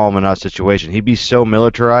be calm in that situation. He'd be so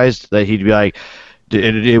militarized that he'd be like,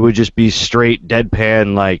 it would just be straight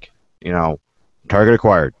deadpan, target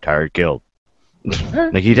acquired, target killed.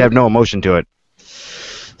 He'd have no emotion to it.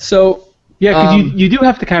 So... Yeah, because you do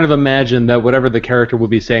have to kind of imagine that whatever the character would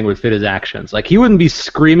be saying would fit his actions. He wouldn't be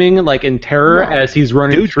screaming in terror as he's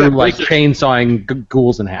running through chainsawing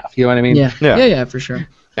ghouls in half. You know what I mean? Yeah, for sure.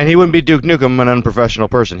 And he wouldn't be Duke Nukem, an unprofessional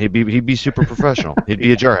person. He'd be super professional. He'd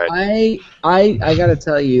be a jarhead. I gotta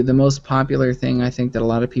tell you, the most popular thing I think that a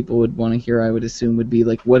lot of people would want to hear, I would assume, would be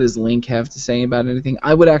what does Link have to say about anything?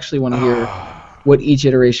 I would actually want to hear what each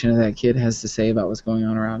iteration of that kid has to say about what's going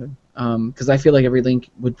on around him. Because I feel like every Link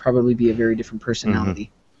would probably be a very different personality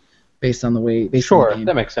based on the way... Sure,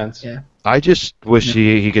 that makes sense. Yeah. I just wish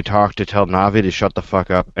he could talk to tell Navi to shut the fuck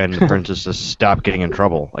up and the princess to stop getting in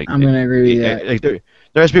trouble. I'm going to agree with that.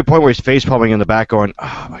 There has to be a point where he's face-palming in the back going,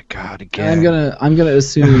 oh my god, again. I'm gonna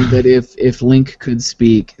assume that if Link could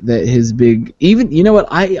speak, that his big... You know what?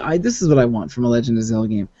 This is what I want from a Legend of Zelda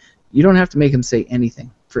game. You don't have to make him say anything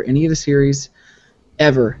for any of the series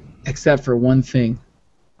ever, except for one thing.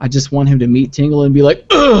 I just want him to meet Tingle and be like,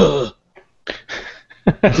 ugh!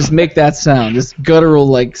 Just make that sound, this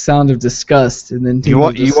guttural sound of disgust, and then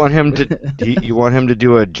Tingle you want him to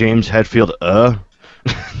do a James Hetfield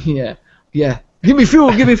Yeah. Give me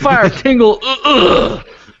fuel, give me fire, Tingle. Ooh.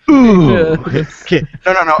 No,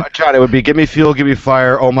 John, it would be give me fuel, give me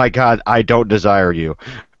fire. Oh my God, I don't desire you,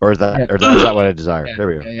 or that's not what I desire. Yeah, there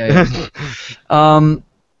we go. Yeah.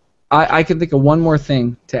 I can think of one more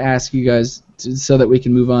thing to ask you guys, so that we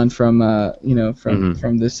can move on from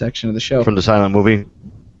from this section of the show. From the silent movie.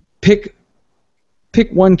 Pick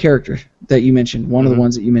one character that you mentioned, one of the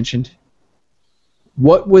ones that you mentioned.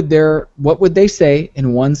 What would they say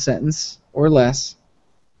in one sentence or less,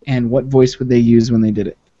 and what voice would they use when they did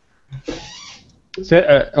it?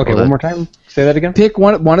 Okay, one more time. Say that again. Pick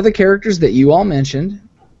one of the characters that you all mentioned.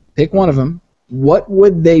 Pick one of them. What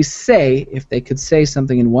would they say if they could say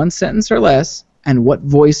something in one sentence or less, and what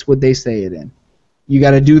voice would they say it in? You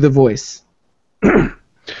got to do the voice.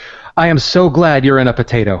 I am so glad you're in a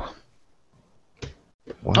potato.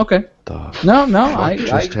 What Okay. No, I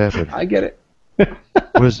get it.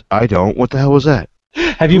 I don't. What the hell was that?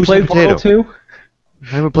 Have you played Portal 2? I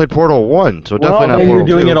haven't played Portal 1, so definitely not Portal 2. You're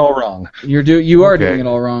doing it all wrong. You are doing it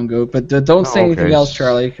all wrong, Goat. But don't say anything else,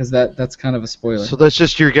 Charlie, because that's kind of a spoiler. So that's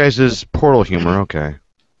just your guys' Portal humor, okay.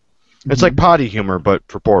 It's like potty humor, but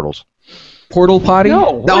for portals. Portal Potty?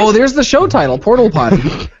 No. Oh, there's the show title, Portal Potty.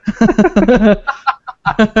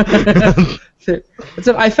 I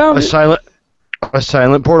found a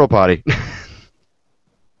silent portal potty.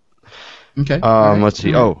 Okay. Let's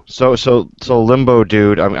see. Oh, so Limbo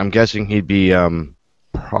dude. I'm guessing he'd be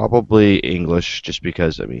probably English, just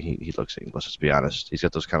because he looks English. Let's be honest. He's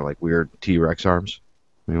got those kind of like weird T-Rex arms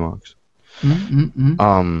when he walks. Mm-hmm.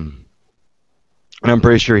 And I'm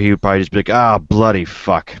pretty sure he would probably just be like, bloody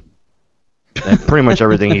fuck. And pretty much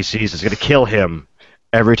everything he sees is gonna kill him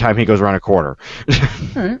every time he goes around a corner. All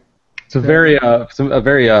right. It's a very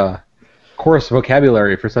coarse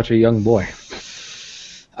vocabulary for such a young boy.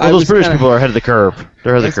 Well, those British people are ahead of the curve.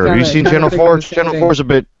 They're ahead of the curve. You seen Channel 4? Channel 4 is a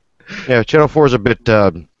bit. Yeah, Channel 4 is a bit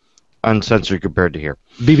uncensored compared to here.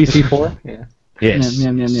 BBC 4? Yeah. Yes. Yeah.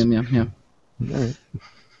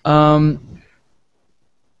 All right.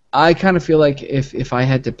 I kind of feel like if I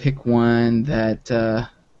had to pick one that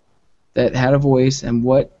had a voice and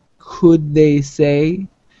what could they say,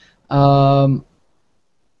 I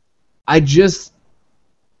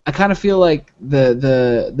kind of feel like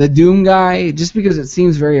the Doom guy, just because it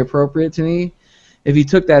seems very appropriate to me, if he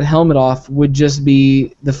took that helmet off, would just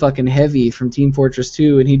be the fucking Heavy from Team Fortress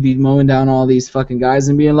 2, and he'd be mowing down all these fucking guys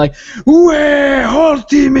and being like, "Where whole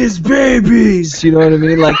team is babies," you know what I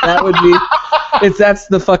mean? Like that would be. That's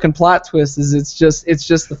the fucking plot twist. It's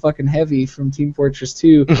just the fucking Heavy from Team Fortress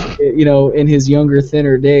 2, in his younger,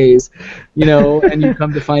 thinner days, and you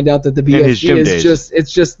come to find out that the BFG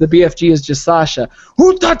is the BFG is just Sasha.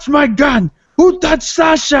 Who touched my gun? Who touched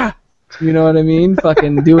Sasha? You know what I mean?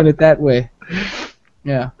 Fucking doing it that way.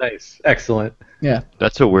 Yeah. Nice. Excellent. Yeah.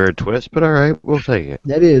 That's a weird twist, but all right, we'll take it.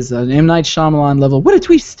 That is an M. Night Shyamalan level. What a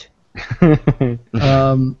twist!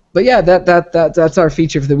 But yeah, that's our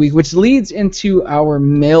feature for the week, which leads into our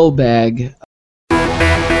mailbag.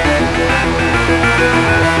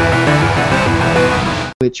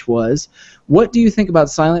 Which was, what do you think about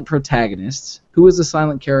silent protagonists? Who is a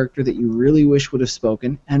silent character that you really wish would have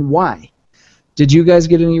spoken, and why? Did you guys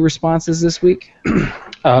get any responses this week?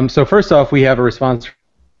 So first off, we have a response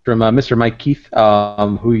from Mr. Mike Keith,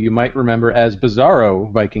 who you might remember as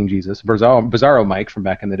Bizarro Viking Jesus, Bizarro Mike from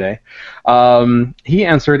back in the day. He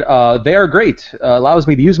answered, "They are great. Allows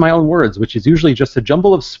me to use my own words, which is usually just a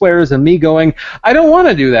jumble of swears and me going, I don't want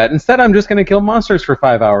to do that. Instead, I'm just going to kill monsters for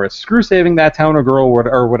 5 hours. Screw saving that town or girl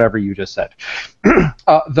or whatever you just said."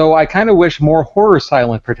 Though I kind of wish more horror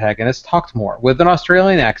silent protagonists talked more, with an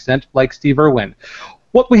Australian accent like Steve Irwin.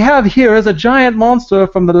 "What we have here is a giant monster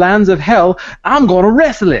from the lands of hell. I'm going to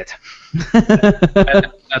wrestle it."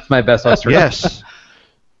 That's my best Australian.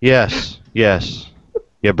 Yes. Yeah,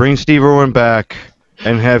 bring Steve Irwin back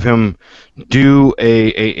and have him do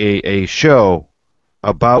a show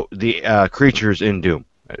about the creatures in Doom.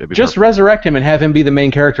 Just resurrect him and have him be the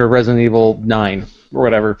main character of Resident Evil 9 or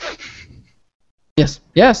whatever. Yes.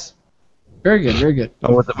 Very good.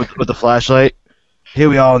 Oh, with the flashlight. Here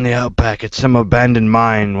we are in the outback at some abandoned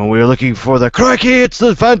mine when we were looking for the crikey, it's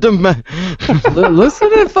the Phantom Man. Listen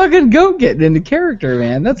to that fucking Goat getting into character,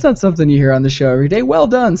 man. That's not something you hear on the show every day. Well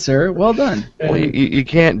done, sir. Well done. Well, you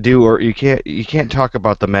can't you can't talk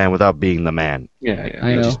about the man without being the man. Yeah.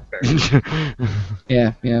 I know.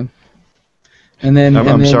 Yeah. And then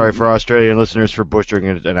I'm sorry for Australian listeners for butchering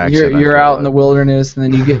an accent. You're out in the wilderness, and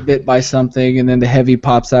then you get bit by something, and then the Heavy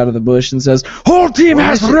pops out of the bush and says, "Whole team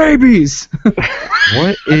has rabies."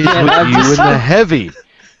 What is with you and the Heavy?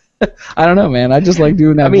 I don't know, man. I just like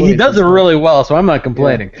doing that. He does it really well, so I'm not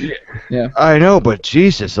complaining. Yeah. I know, but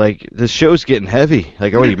Jesus, like this show's getting heavy.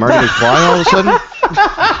 Like, Marty McFly all of a sudden?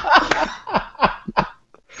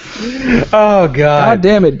 Oh God! God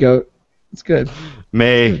damn it, Goat. It's good.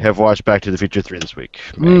 May have watched Back to the Future 3 this week.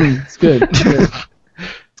 It's good.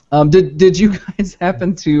 Did you guys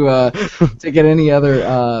happen to get any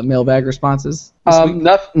other mailbag responses?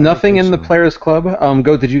 Nothing in the Players Club.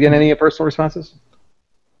 Goat, did you get any personal responses?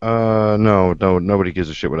 No, nobody gives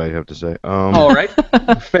a shit what I have to say. All right,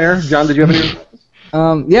 fair. John, did you have any?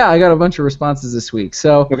 Yeah, I got a bunch of responses this week.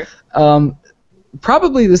 So, okay.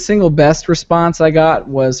 Probably the single best response I got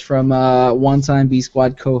was from one-time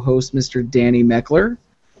B-Squad co-host Mr. Danny Meckler.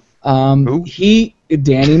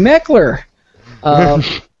 Danny Meckler,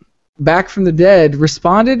 back from the dead,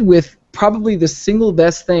 responded with probably the single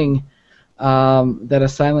best thing that a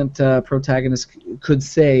silent protagonist could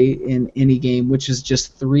say in any game, which is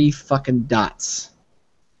just 3 fucking dots.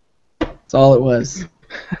 That's all it was.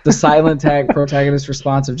 The silent protagonist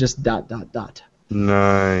response of just ...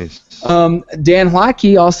 Nice. Dan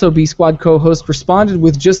Hockey, also B-Squad co-host, responded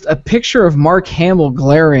with just a picture of Mark Hamill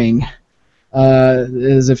glaring,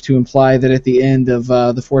 as if to imply that at the end of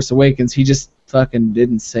The Force Awakens, he just fucking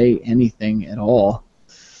didn't say anything at all.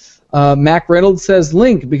 Mac Reynolds says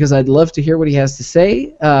Link, because I'd love to hear what he has to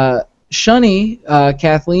say. Shunny,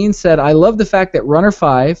 Kathleen, said, I love the fact that Runner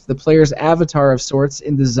 5, the player's avatar of sorts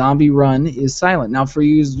in the Zombie Run, is silent. Now, for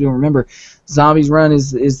you to remember, Zombies Run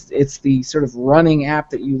is it's the sort of running app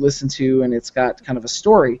that you listen to, and it's got kind of a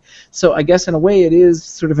story. So I guess in a way it is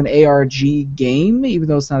sort of an ARG game, even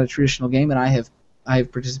though it's not a traditional game, and I have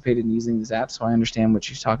participated in using this app, so I understand what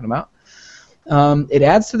she's talking about. It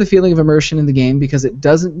adds to the feeling of immersion in the game because it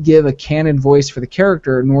doesn't give a canon voice for the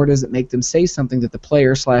character, nor does it make them say something that the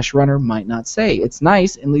player/runner might not say. It's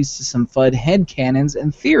nice and leads to some fun headcanons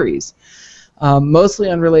and theories. Mostly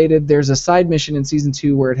unrelated, there's a side mission in Season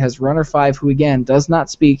 2 where it has Runner 5, who again does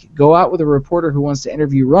not speak, go out with a reporter who wants to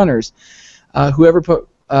interview runners. Whoever put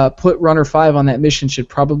Runner 5 on that mission should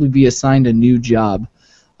probably be assigned a new job.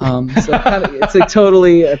 So it's a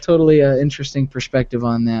totally interesting perspective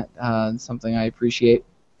on that. Something I appreciate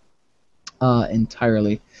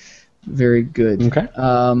entirely. Very good. Okay.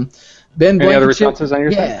 Ben Any other responses on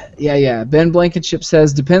your side? Yeah. Ben Blankenship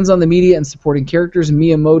says, depends on the media and supporting characters.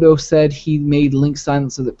 Miyamoto said he made Link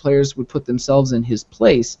silent so that players would put themselves in his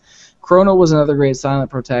place. Chrono was another great silent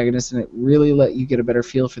protagonist, and it really let you get a better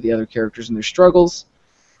feel for the other characters and their struggles.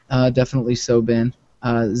 Definitely so, Ben.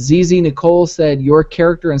 ZZ Nicole said, your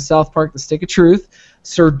character in South Park, The Stick of Truth,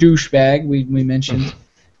 Sir Douchebag, we mentioned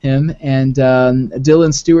him. And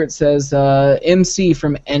Dylan Stewart says, MC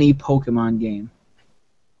from any Pokemon game.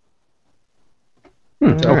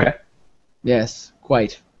 Okay. Yes,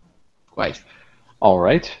 quite. All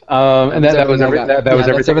right. And that was everything.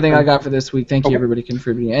 That's everything I got for this week. Thank you, everybody,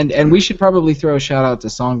 contributing. And we should probably throw a shout out to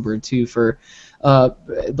Songbird too for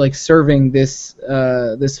serving this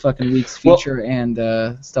fucking week's feature and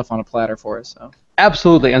stuff on a platter for us. So.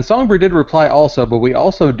 Absolutely, and Songbird did reply also, but we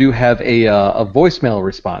also do have a voicemail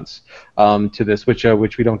response to this, which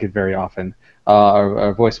we don't get very often.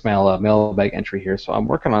 Our voicemail mailbag entry here, so I'm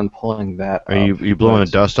working on pulling that. Are you blowing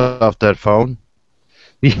the dust off that phone?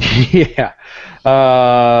 Yeah.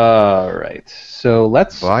 All right. So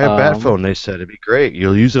let's buy a bat phone. They said it'd be great.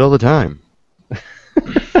 You'll use it all the time.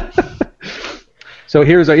 So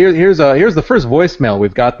here's the first voicemail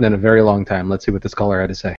we've gotten in a very long time. Let's see what this caller had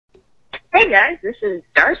to say. Hey guys, this is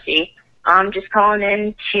Darcy. I'm just calling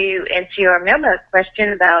in to answer your mailbag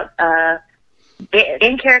question about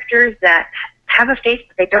game characters that have a face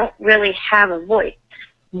but they don't really have a voice.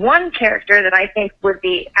 One character that I think would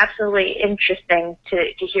be absolutely interesting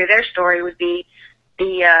to hear their story would be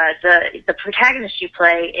the protagonist you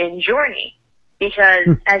play in Journey. Because,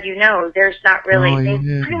 as you know, there's not really they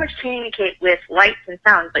pretty much communicate with lights and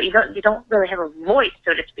sounds, but you don't really have a voice,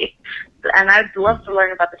 so to speak. And I'd love to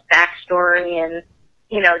learn about the backstory and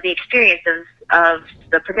the experience of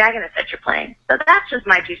the protagonist that you're playing. So that's just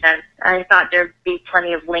my 2 cents. I thought there'd be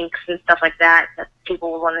plenty of links and stuff like that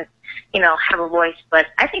people would want to have a voice, but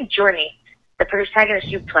I think Journey, the protagonist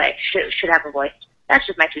you play, should have a voice. That's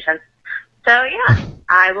just my 2 cents. So yeah,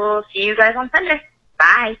 I will see you guys on Sunday.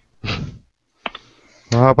 Bye.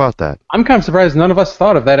 Well, how about that? I'm kind of surprised none of us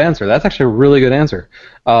thought of that answer. That's actually a really good answer.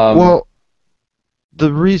 Well,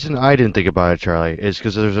 the reason I didn't think about it, Charlie, is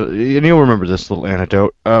because and you'll remember this little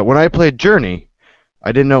anecdote. When I played Journey,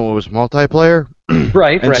 I didn't know it was multiplayer.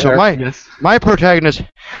 Right. So my protagonist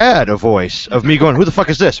had a voice of me going, "Who the fuck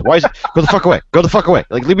is this? Why is it? Go the fuck away! Go the fuck away!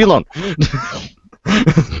 Like, leave me alone."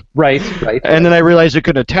 Right. And then I realized it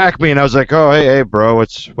couldn't attack me, and I was like, "Oh, hey, bro, what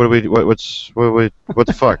the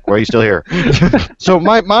fuck? Why are you still here?" So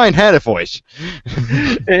mine had a voice.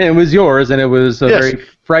 And it was yours, and it was a very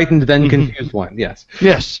frightened, then confused one. Yes.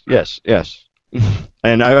 Yes.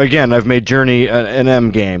 And I've made Journey an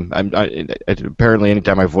M game. Apparently,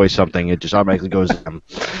 anytime I voice something, it just automatically goes M.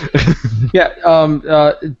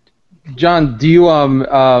 Yeah. John, do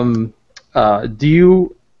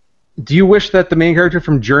you wish that the main character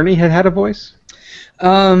from Journey had a voice?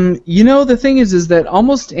 The thing is that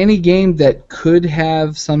almost any game that could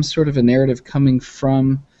have some sort of a narrative coming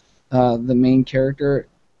from the main character,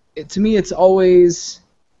 to me, it's always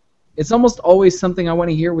It's almost always something I want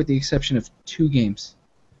to hear, with the exception of 2 games.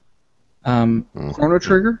 Chrono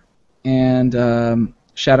Trigger and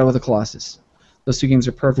Shadow of the Colossus. Those 2 games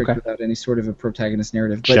are perfect without any sort of a protagonist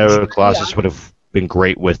narrative. But Shadow of the Colossus would have been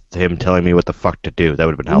great with him telling me what the fuck to do. That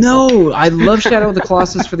would have been helpful. No, I love Shadow of the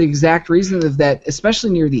Colossus for the exact reason of that, especially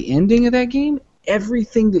near the ending of that game,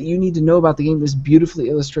 everything that you need to know about the game is beautifully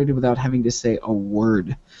illustrated without having to say a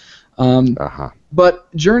word.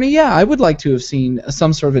 But Journey, I would like to have seen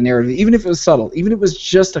some sort of a narrative, even if it was subtle, even if it was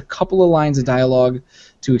just a couple of lines of dialogue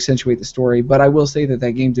to accentuate the story. But I will say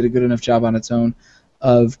that game did a good enough job on its own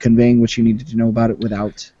of conveying what you needed to know about it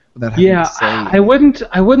without having to say. I wouldn't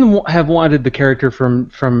have wanted the character from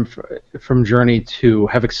Journey to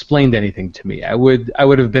have explained anything to me. I would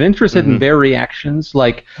have been interested in their reactions,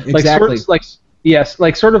 like because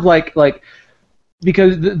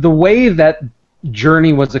the way that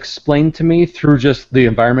Journey was explained to me through just the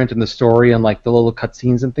environment and the story and like the little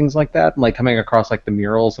cutscenes and things like that, and like coming across like the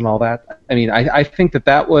murals and all that. I mean, I think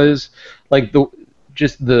that was like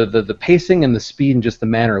the pacing and the speed and just the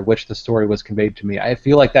manner in which the story was conveyed to me. I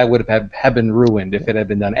feel like that would have been ruined if it had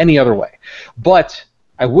been done any other way. But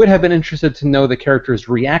I would have been interested to know the character's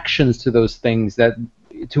reactions to those things,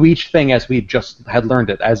 to each thing as we just had learned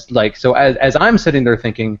it. As I'm sitting there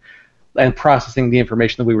thinking and processing the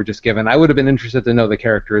information that we were just given, I would have been interested to know the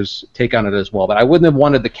character's take on it as well. But I wouldn't have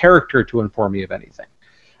wanted the character to inform me of anything.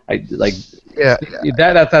 That's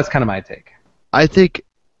kind of my take. I think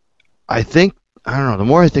I don't know. The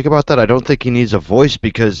more I think about that, I don't think he needs a voice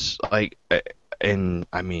because,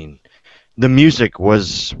 the music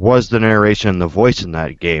was the narration and the voice in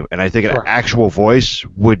that game, and I think an actual voice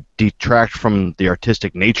would detract from the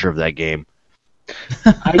artistic nature of that game.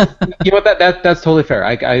 You know what? That's totally fair.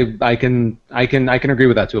 I can agree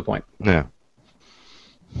with that to a point. Yeah.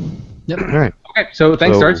 Yep. All right. Okay, so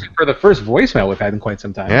thanks, Darcy, for the first voicemail we've had in quite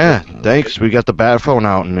some time. Yeah, thanks. We got the bat phone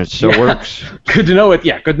out, and it still works. Good to know it.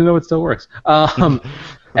 Yeah, good to know it still works. And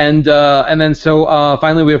then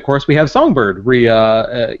finally we have Songbird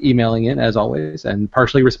emailing in as always and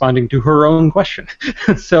partially responding to her own question.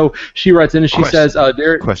 So she writes in and she says,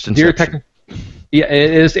 "Dear Technical." Yeah,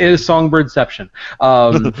 it is Songbbirdception.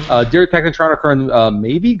 Dear Technotronic and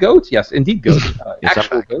maybe Goat? Yes, indeed Goat.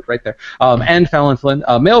 Actual Goat right there. And Fallon Flynn.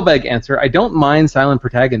 Mailbag answer, I don't mind silent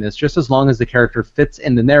protagonists just as long as the character fits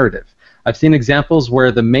in the narrative. I've seen examples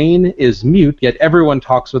where the main is mute, yet everyone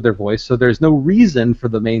talks with their voice, so there's no reason for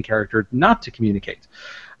the main character not to communicate.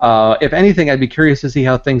 If anything, I'd be curious to see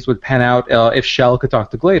how things would pan out if Shell could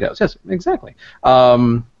talk to GLaDOS. Yes, exactly.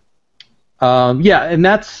 And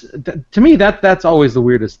that's to me that's always the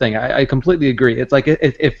weirdest thing. I completely agree. It's like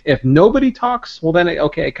if nobody talks, well then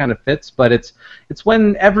it kind of fits. But it's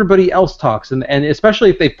when everybody else talks, and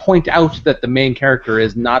especially if they point out that the main character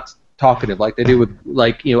is not talkative, like they do with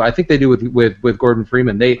I think they do with Gordon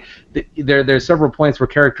Freeman. There's several points where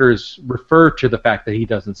characters refer to the fact that he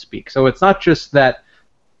doesn't speak. So it's not just that.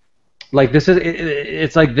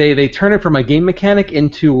 It's like they turn it from a game mechanic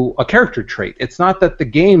into a character trait. It's not that the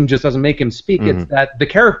game just doesn't make him speak, it's that the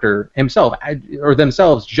character himself or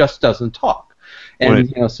themselves just doesn't talk.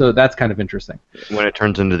 And so that's kind of interesting. When it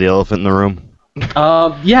turns into the elephant in the room?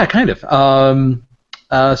 Yeah, kind of.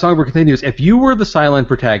 Songbird continues, if you were the silent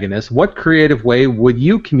protagonist, what creative way would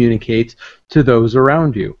you communicate to those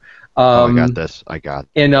around you? I got this.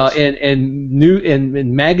 In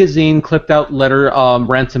magazine clipped out letter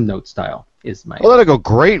ransom note style is my. Well, that'll go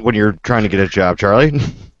great when you're trying to get a job, Charlie.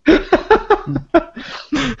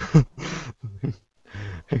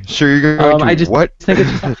 Sure, you're going to I just what? think it's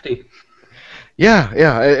hefty. Yeah,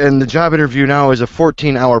 and the job interview now is a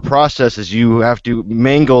 14-hour process as you have to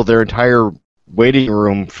mangle their entire waiting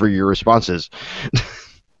room for your responses.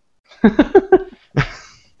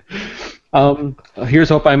 Here's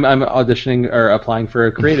hope I'm auditioning or applying for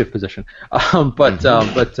a creative position. But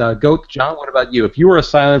Goat, John, what about you? If you were a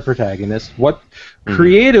silent protagonist, what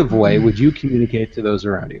creative way would you communicate to those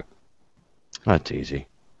around you? That's easy.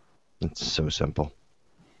 It's so simple.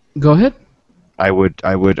 Go ahead. I would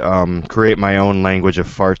create my own language of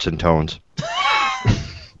farts and tones.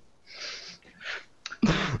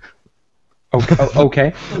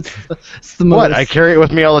 Okay. It's the most... What? I carry it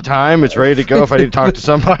with me all the time. It's ready to go if I need to talk to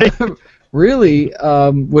somebody. Really?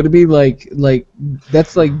 Would it be like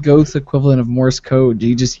that's like Goat's equivalent of Morse code?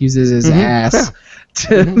 He just uses his ass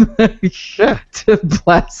to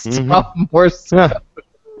blast off Morse code.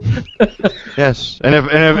 Yes, and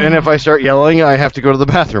if I start yelling, I have to go to the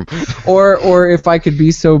bathroom. Or if I could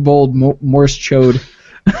be so bold, Morse chode.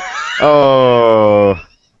 Oh.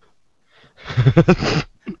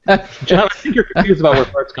 John, I think you're confused about where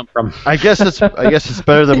farts come from. I guess it's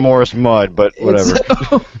better than Morris Mud, but whatever.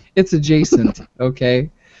 It's adjacent. Okay.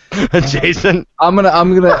 Adjacent. I'm gonna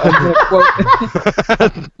quote.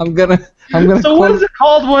 I'm gonna. So quote, what is it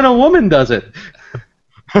called when a woman does it?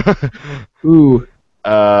 Ooh.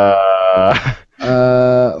 I'll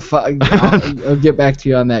get back to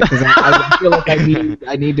you on that because I feel like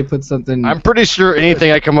I need to put something. I'm pretty sure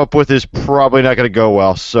anything I come up with is probably not going to go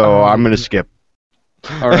well, so I'm going to skip.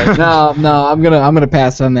 All right. No, I'm gonna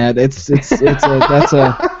pass on that. That's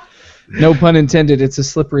a no pun intended. It's a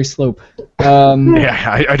slippery slope.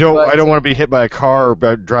 Yeah, I don't want to be hit by a car or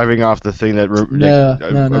by driving off the thing that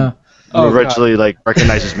no. eventually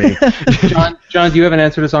recognizes me. John, do you have an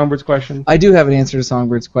answer to Songbird's question? I do have an answer to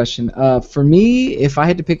Songbird's question. For me, if I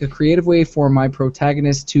had to pick a creative way for my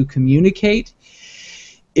protagonist to communicate,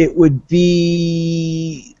 it would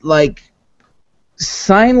be like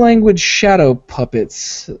sign language shadow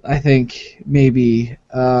puppets, I think, maybe.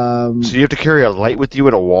 So you have to carry a light with you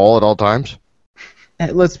at a wall at all times?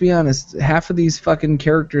 Let's be honest, half of these fucking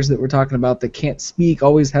characters that we're talking about that can't speak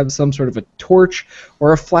always have some sort of a torch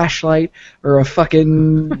or a flashlight or a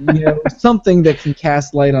fucking, something that can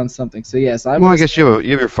cast light on something. So yes, I guess you have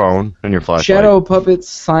your phone and your flashlight. Shadow puppets,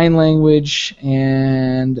 sign language,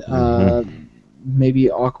 and maybe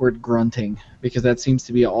awkward grunting, because that seems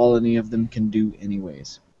to be all any of them can do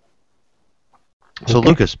anyways. So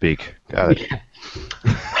Lucas speak. Got it.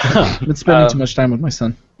 I've been spending too much time with my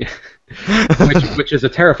son. which is a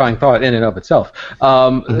terrifying thought in and of itself.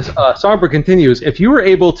 Songbird continues, if you were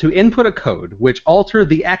able to input a code which altered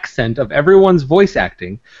the accent of everyone's voice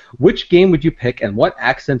acting, which game would you pick and what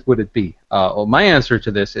accent would it be? Well, my answer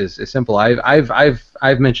to this is simple.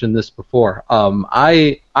 I've mentioned this before.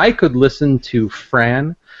 I could listen to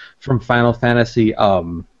Fran from Final Fantasy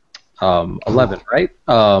 11, right?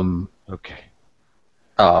 Okay.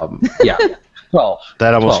 Yeah. 12.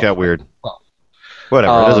 That almost got weird. 12.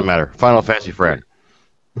 Whatever, it doesn't matter. Final Fantasy Fran.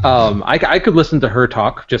 I could listen to her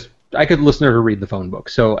talk. I could listen to her read the phone book.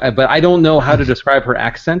 So, but I don't know how to describe her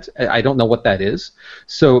accent. I don't know what that is.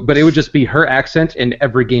 So, but it would just be her accent in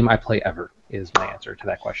every game I play ever. Is my answer to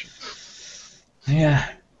that question. Yeah.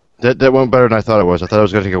 That went better than I thought it was. I thought it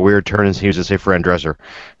was going to take a weird turn and he was going to say Fran Dresser.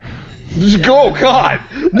 Oh, God!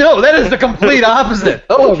 No, that is the complete opposite!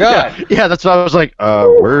 Oh, God! Yeah, that's what I was like,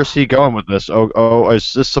 where is he going with this? Oh,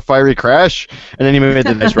 is this a fiery crash? And then he made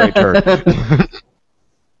the nice right turn.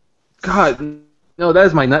 God, no, that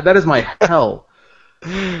is my hell.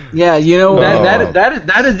 Yeah,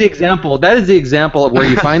 that is the example. That is the example of where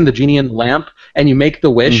you find the genie in the lamp and you make the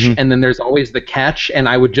wish, and then there's always the catch. And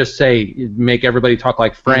I would just say, make everybody talk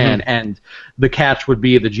like Fran, and the catch would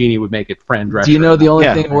be the genie would make it Fran Drescher. Do you know the only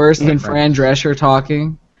thing worse than Fran Drescher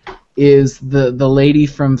talking is the lady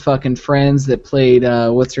from fucking Friends that played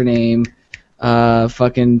what's her name,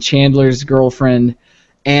 fucking Chandler's girlfriend,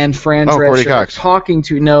 and Fran Drescher talking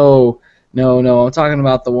to No, I'm talking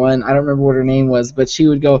about the one, I don't remember what her name was, but she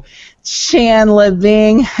would go, Chandler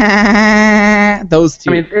Bing, those two.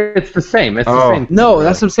 I mean, it's the same. It's the same. No,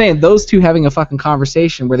 that's what I'm saying. Those two having a fucking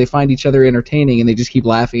conversation where they find each other entertaining and they just keep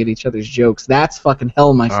laughing at each other's jokes. That's fucking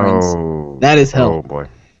hell, my friends. That is hell. Oh, boy.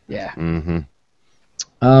 Yeah. Mm-hmm.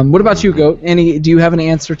 What about you, Goat? Do you have an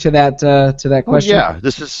answer to that question? Yeah,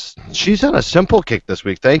 she's on a simple kick this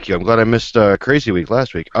week. Thank you. I'm glad I missed Crazy Week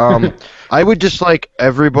last week. I would just like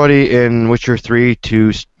everybody in Witcher 3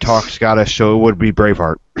 to talk Scottish, so it would be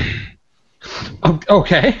Braveheart.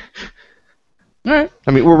 Okay. All right.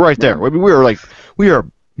 I mean, we're right there. We are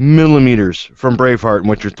millimeters from Braveheart and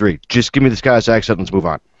Witcher 3. Just give me the Scottish accent and let's move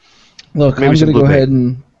on. Look, I'm going to go ahead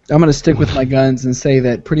and I'm going to stick with my guns and say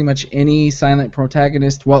that pretty much any silent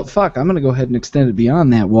protagonist, I'm going to go ahead and extend it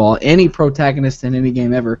beyond that wall. Any protagonist in any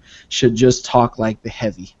game ever should just talk like the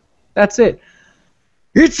Heavy. That's it.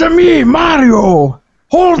 It's me, Mario!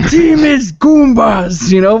 Whole team is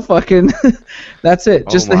Goombas! Fucking, that's it.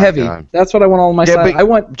 Just the Heavy. God. That's what I want all my silent. I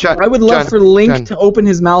would love for Link to open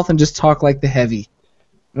his mouth and just talk like the Heavy.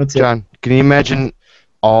 That's it. John, can you imagine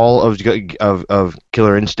all of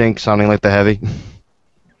Killer Instinct sounding like the Heavy?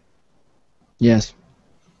 Yes.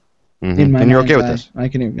 Mm-hmm. And you're okay with this?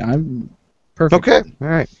 I'm perfect. Okay. All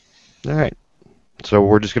right. So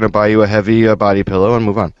we're just gonna buy you a heavy body pillow and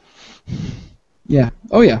move on. Yeah.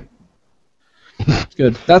 Oh yeah.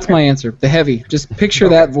 Good. That's my answer. The Heavy. Just picture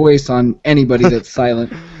that voice on anybody that's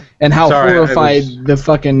silent, and how horrified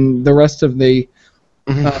the rest of the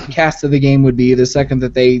cast of the game would be the second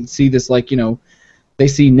that they see this, they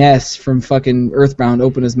see Ness from fucking Earthbound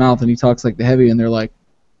open his mouth and he talks like the Heavy, and they're like,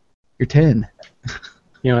 "You're 10."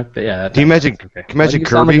 You know what? Yeah. Can you imagine? Can you imagine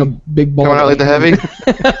Kirby like a big ball coming out like the Heavy?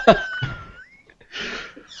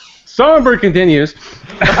 Songbird continues.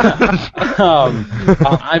 I'm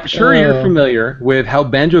sure you're familiar with how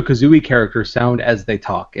Banjo-Kazooie characters sound as they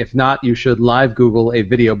talk. If not, you should live Google a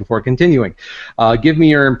video before continuing. Give me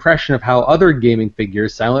your impression of how other gaming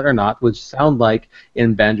figures, silent or not, would sound like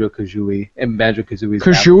in Banjo-Kazooie's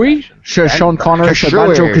Kazooie? Sean Connery said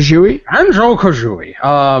Banjo-Kazooie? Banjo-Kazooie.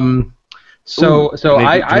 Can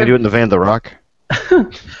I do it in the Van the Rock?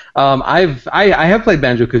 I have played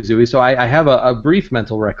Banjo-Kazooie, so I have a brief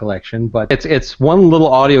mental recollection, but it's one little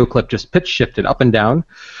audio clip just pitch shifted up and down,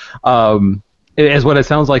 is what it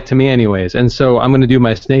sounds like to me, anyways. And so I'm going to do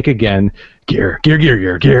my snake again. Gear, gear, gear,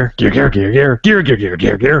 gear, gear, gear, gear, gear, gear, gear, gear, gear,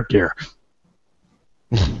 gear, gear, gear.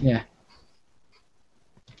 Yeah.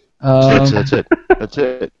 That's it. That's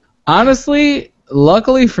it. Honestly,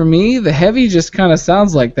 luckily for me, the heavy just kind of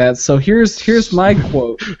sounds like that. So here's my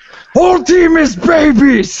quote: "Whole team is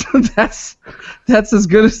babies." That's as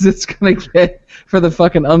good as it's gonna get for the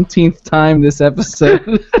fucking umpteenth time this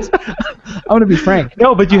episode. I'm gonna be frank.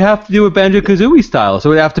 No, but you have to do it Banjo-Kazooie style, so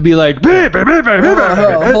it would have to be like. Hold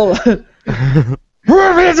on.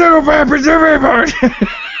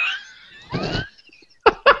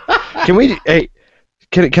 Can we? Hey,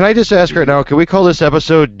 can I just ask right now? Can we call this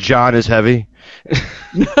episode "John is Heavy"?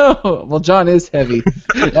 No, well, John is heavy.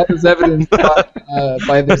 That is evidenced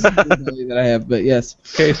by this that I have. But yes.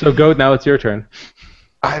 Okay, so Goat, now it's your turn.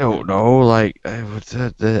 I don't know. Like, I'm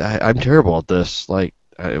terrible at this. Like,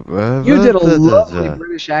 you did a lovely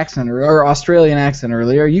British accent or Australian accent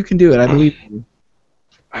earlier. You can do it. I believe you.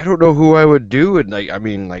 I don't know who I would do it. Like, I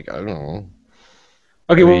mean, like, I don't know.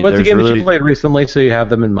 Okay, well, what's the game that you played recently, so you have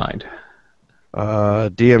them in mind?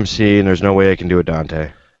 DMC, and there's no way I can do it,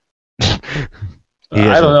 Dante.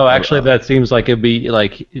 I don't know. Actually, that seems like it'd be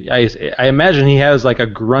like I imagine he has like a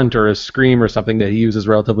grunt or a scream or something that he uses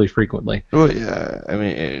relatively frequently. Well, yeah. I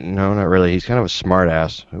mean, no, not really. He's kind of a smart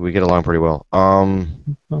ass. We get along pretty well.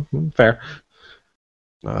 Fair.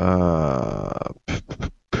 Yeah,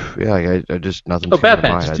 I just nothing. Oh,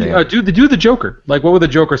 Batman. Do the Joker. Like, what would the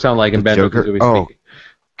Joker sound like in Banjo-Kazooie? Oh,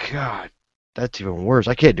 God. That's even worse.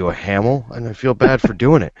 I can't do a Hamill, and I feel bad for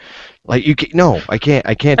doing it. Like you can't. No, I can't.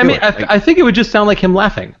 I can't. I think it would just sound like him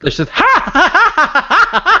laughing. It's just ha.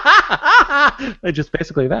 It's just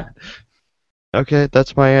basically that. Okay,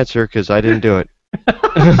 that's my answer because I didn't do it.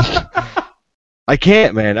 I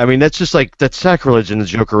can't, man. I mean, that's just like that's sacrilege in the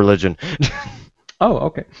Joker religion. Oh,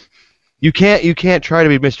 okay. You can't try to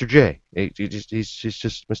be Mr. J. He's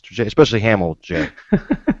just Mr. J, especially Hamill J.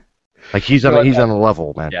 Like he's on a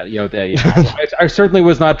level, man. Yeah, I certainly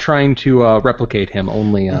was not trying to replicate him.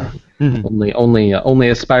 Only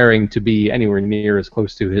aspiring to be anywhere near as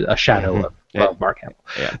close to a shadow of Mark Hamill.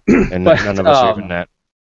 Yeah, and none of us are even that.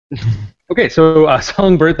 Okay, so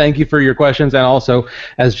Songbird, thank you for your questions, and also,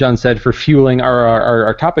 as John said, for fueling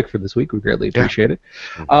our topic for this week. We greatly appreciate it.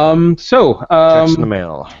 Checks in the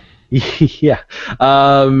mail. Yeah,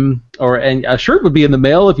 and a shirt would be in the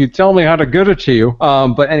mail if you tell me how to get it to you.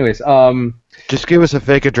 But anyways, just give us a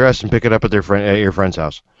fake address and pick it up at your friend's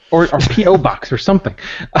house, or PO box or something.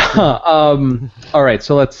 All right,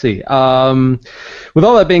 so let's see. With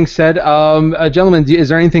all that being said, gentlemen, is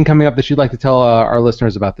there anything coming up that you'd like to tell our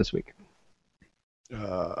listeners about this week?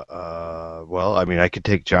 Well, I mean, I could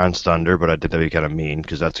take John's thunder, but I think that'd be kind of mean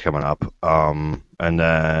because that's coming up. And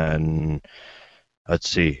then. Let's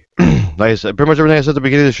see. Like I said, pretty much everything I said at the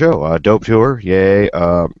beginning of the show. Dope tour, yay.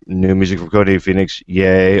 New music from Cody Phoenix,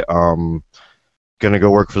 yay. Gonna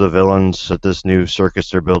go work for the Villains at this new circus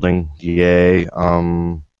they're building, yay.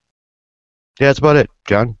 Yeah, that's about it.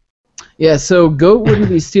 John? Yeah, so Goat wouldn't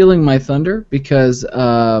be stealing my thunder because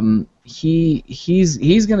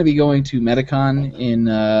he's gonna be going to Metacon in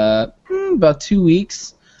about 2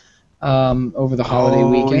 weeks over the holiday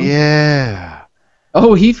weekend. Yeah.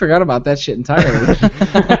 Oh, he forgot about that shit entirely.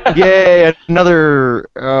 Yay, another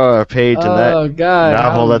page in that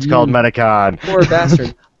novel that's called Metacon. Poor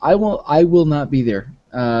bastard. I will not be there,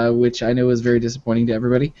 which I know is very disappointing to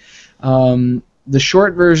everybody. The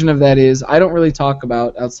short version of that is I don't really talk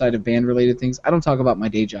about, outside of band-related things, I don't talk about my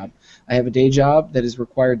day job. I have a day job that is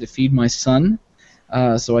required to feed my son,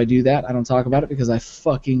 so I do that. I don't talk about it because I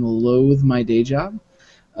fucking loathe my day job.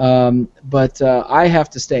 But I have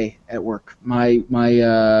to stay at work. My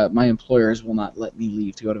employers will not let me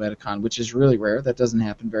leave to go to Metacon, which is really rare. That doesn't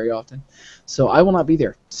happen very often. So I will not be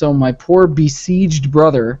there. So my poor besieged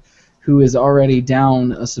brother, who is already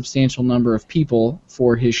down a substantial number of people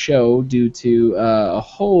for his show due to a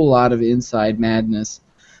whole lot of inside madness,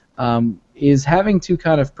 is having to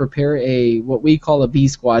kind of prepare what we call a B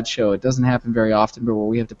Squad show. It doesn't happen very often, but where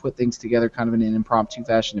we have to put things together kind of in an impromptu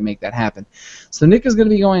fashion to make that happen. So Nick is going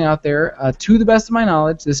to be going out there. To the best of my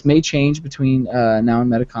knowledge, this may change between now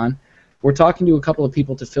and MetaCon. We're talking to a couple of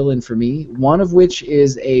people to fill in for me, one of which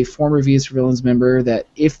is a former VS for Villains member that,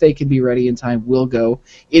 if they can be ready in time, will go.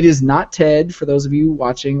 It is not Ted, for those of you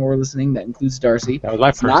watching or listening. That includes Darcy. That was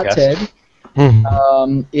my first not guess. Ted.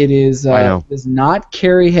 It is not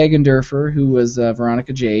Carrie Hagendorfer, who was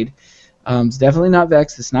Veronica Jade. It's definitely not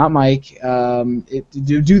Vex. It's not Mike. Do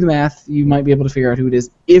the math. You might be able to figure out who it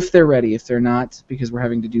is if they're ready. If they're not, because we're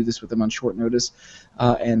having to do this with them on short notice,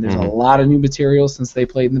 and there's a lot of new material since they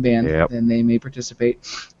played in the band, then they may participate.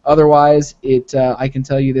 Otherwise, I can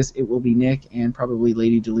tell you this: it will be Nick and probably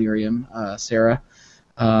Lady Delirium, Sarah.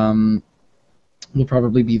 Will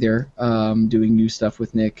probably be there doing new stuff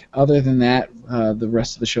with Nick. Other than that, the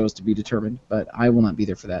rest of the show is to be determined, but I will not be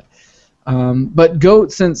there for that. But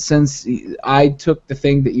Goat, since I took the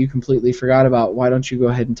thing that you completely forgot about, why don't you go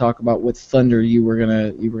ahead and talk about what Thunder you were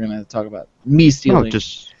gonna talk about? Me stealing. No,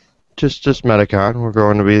 just MetaCon. We're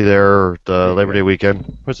going to be there the Labor Day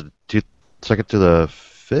weekend. What's it? 2nd to the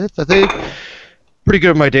 5th, I think. Pretty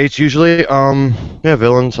good at my dates usually.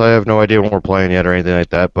 Villains. I have no idea when we're playing yet or anything like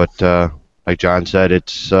that, but like John said,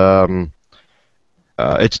 it's the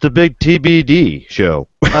big TBD show.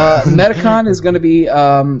 MetaCon is going to be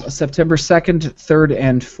September 2nd, 3rd,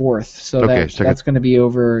 and 4th. So that's going to be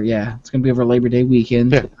over. Yeah, it's going to be over Labor Day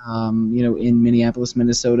weekend. Yeah. In Minneapolis,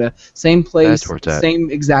 Minnesota. Same place, same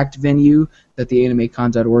exact venue that the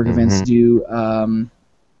AnimeCon.org events do.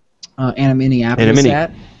 Minneapolis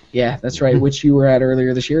at. Yeah, that's right, which you were at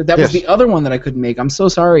earlier this year. That was the other one that I couldn't make. I'm so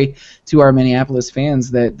sorry to our Minneapolis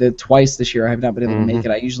fans that twice this year I have not been able to make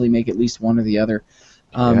it. I usually make at least one or the other.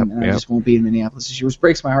 And I just won't be in Minneapolis this year, which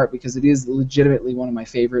breaks my heart because it is legitimately one of my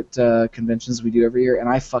favorite conventions we do every year, and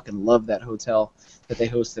I fucking love that hotel that they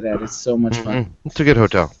hosted at. It's so much fun. It's a good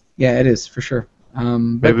hotel. Yeah, it is, for sure.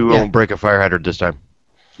 Maybe we won't break a fire hydrant this time.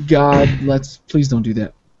 God, please don't do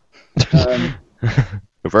that.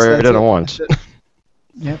 We've already done it once.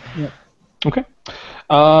 Yep. Okay.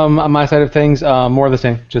 On my side of things, more of the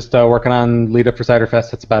same. Just working on lead up for Cider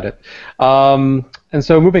Fest. That's about it. And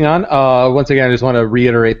so moving on, once again, I just want to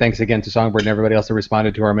reiterate thanks again to Songbird and everybody else that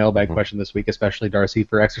responded to our mailbag question this week, especially Darcy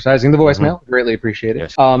for exercising the voicemail. Greatly appreciate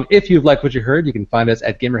it. Yes. If you've liked what you heard, you can find us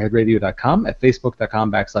at GamerHeadRadio.com, at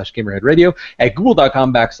Facebook.com/GamerHeadRadio, at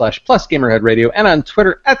Google.com/+GamerHeadRadio, and on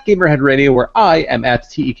Twitter at GamerHeadRadio, where I am at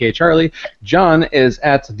TEK Charlie. John is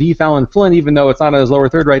at The Fallon Flynn, even though it's not on his lower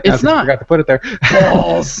third right now. It's not. I forgot to put it there.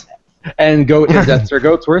 Balls. And Goat is at Sir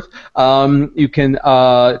Goatsworth. You can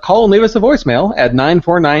call and leave us a voicemail at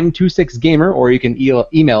 94926gamer, or you can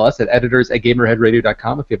email us at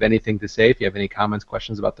editors@gamerheadradio.com if you have anything to say, if you have any comments,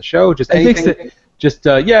 questions about the show, just anything. Just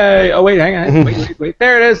yay! Oh wait, hang on, wait.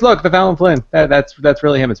 There it is. Look, the Fallon Flynn. That's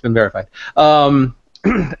really him. It's been verified. And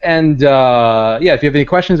if you have any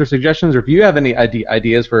questions or suggestions, or if you have any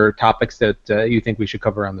ideas for topics that you think we should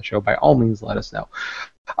cover on the show, by all means, let us know.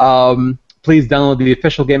 Please download the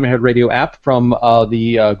official Gamerhead Radio app from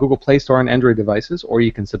the Google Play Store on Android devices, or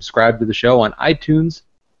you can subscribe to the show on iTunes,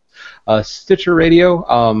 Stitcher Radio,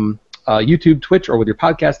 YouTube, Twitch, or with your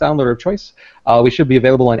podcast downloader of choice. We should be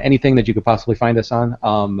available on anything that you could possibly find us on.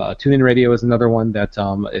 TuneIn Radio is another one that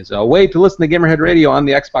is a way to listen to Gamerhead Radio on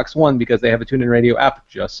the Xbox One because they have a TuneIn Radio app,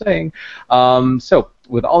 just saying. So,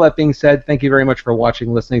 with all that being said, thank you very much for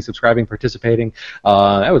watching, listening, subscribing, participating.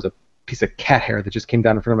 That was a piece of cat hair that just came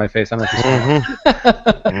down in front of my face. I don't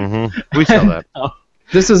know if you We saw that.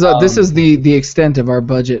 This is the extent of our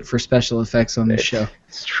budget for special effects on this show.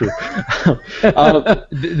 It's true.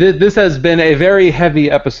 This has been a very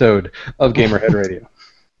heavy episode of Gamerhead Radio.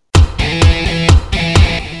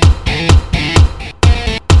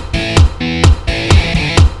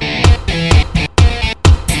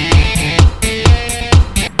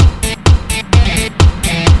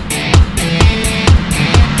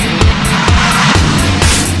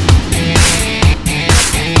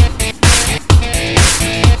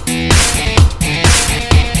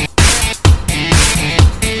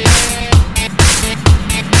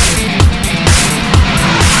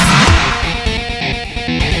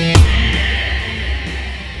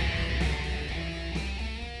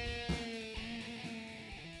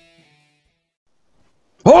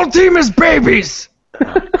 Whole team is babies!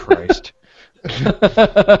 Oh, Christ.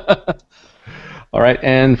 All right,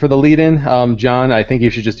 and for the lead-in, John, I think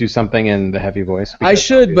you should just do something in the heavy voice. I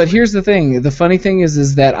should, but here's the thing. The funny thing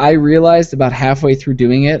is that I realized about halfway through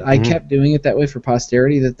doing it, I kept doing it that way for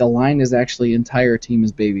posterity, that the line is actually entire team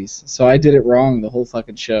is babies. So I did it wrong the whole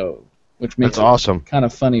fucking show, which makes it awesome. Kind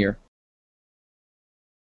of funnier.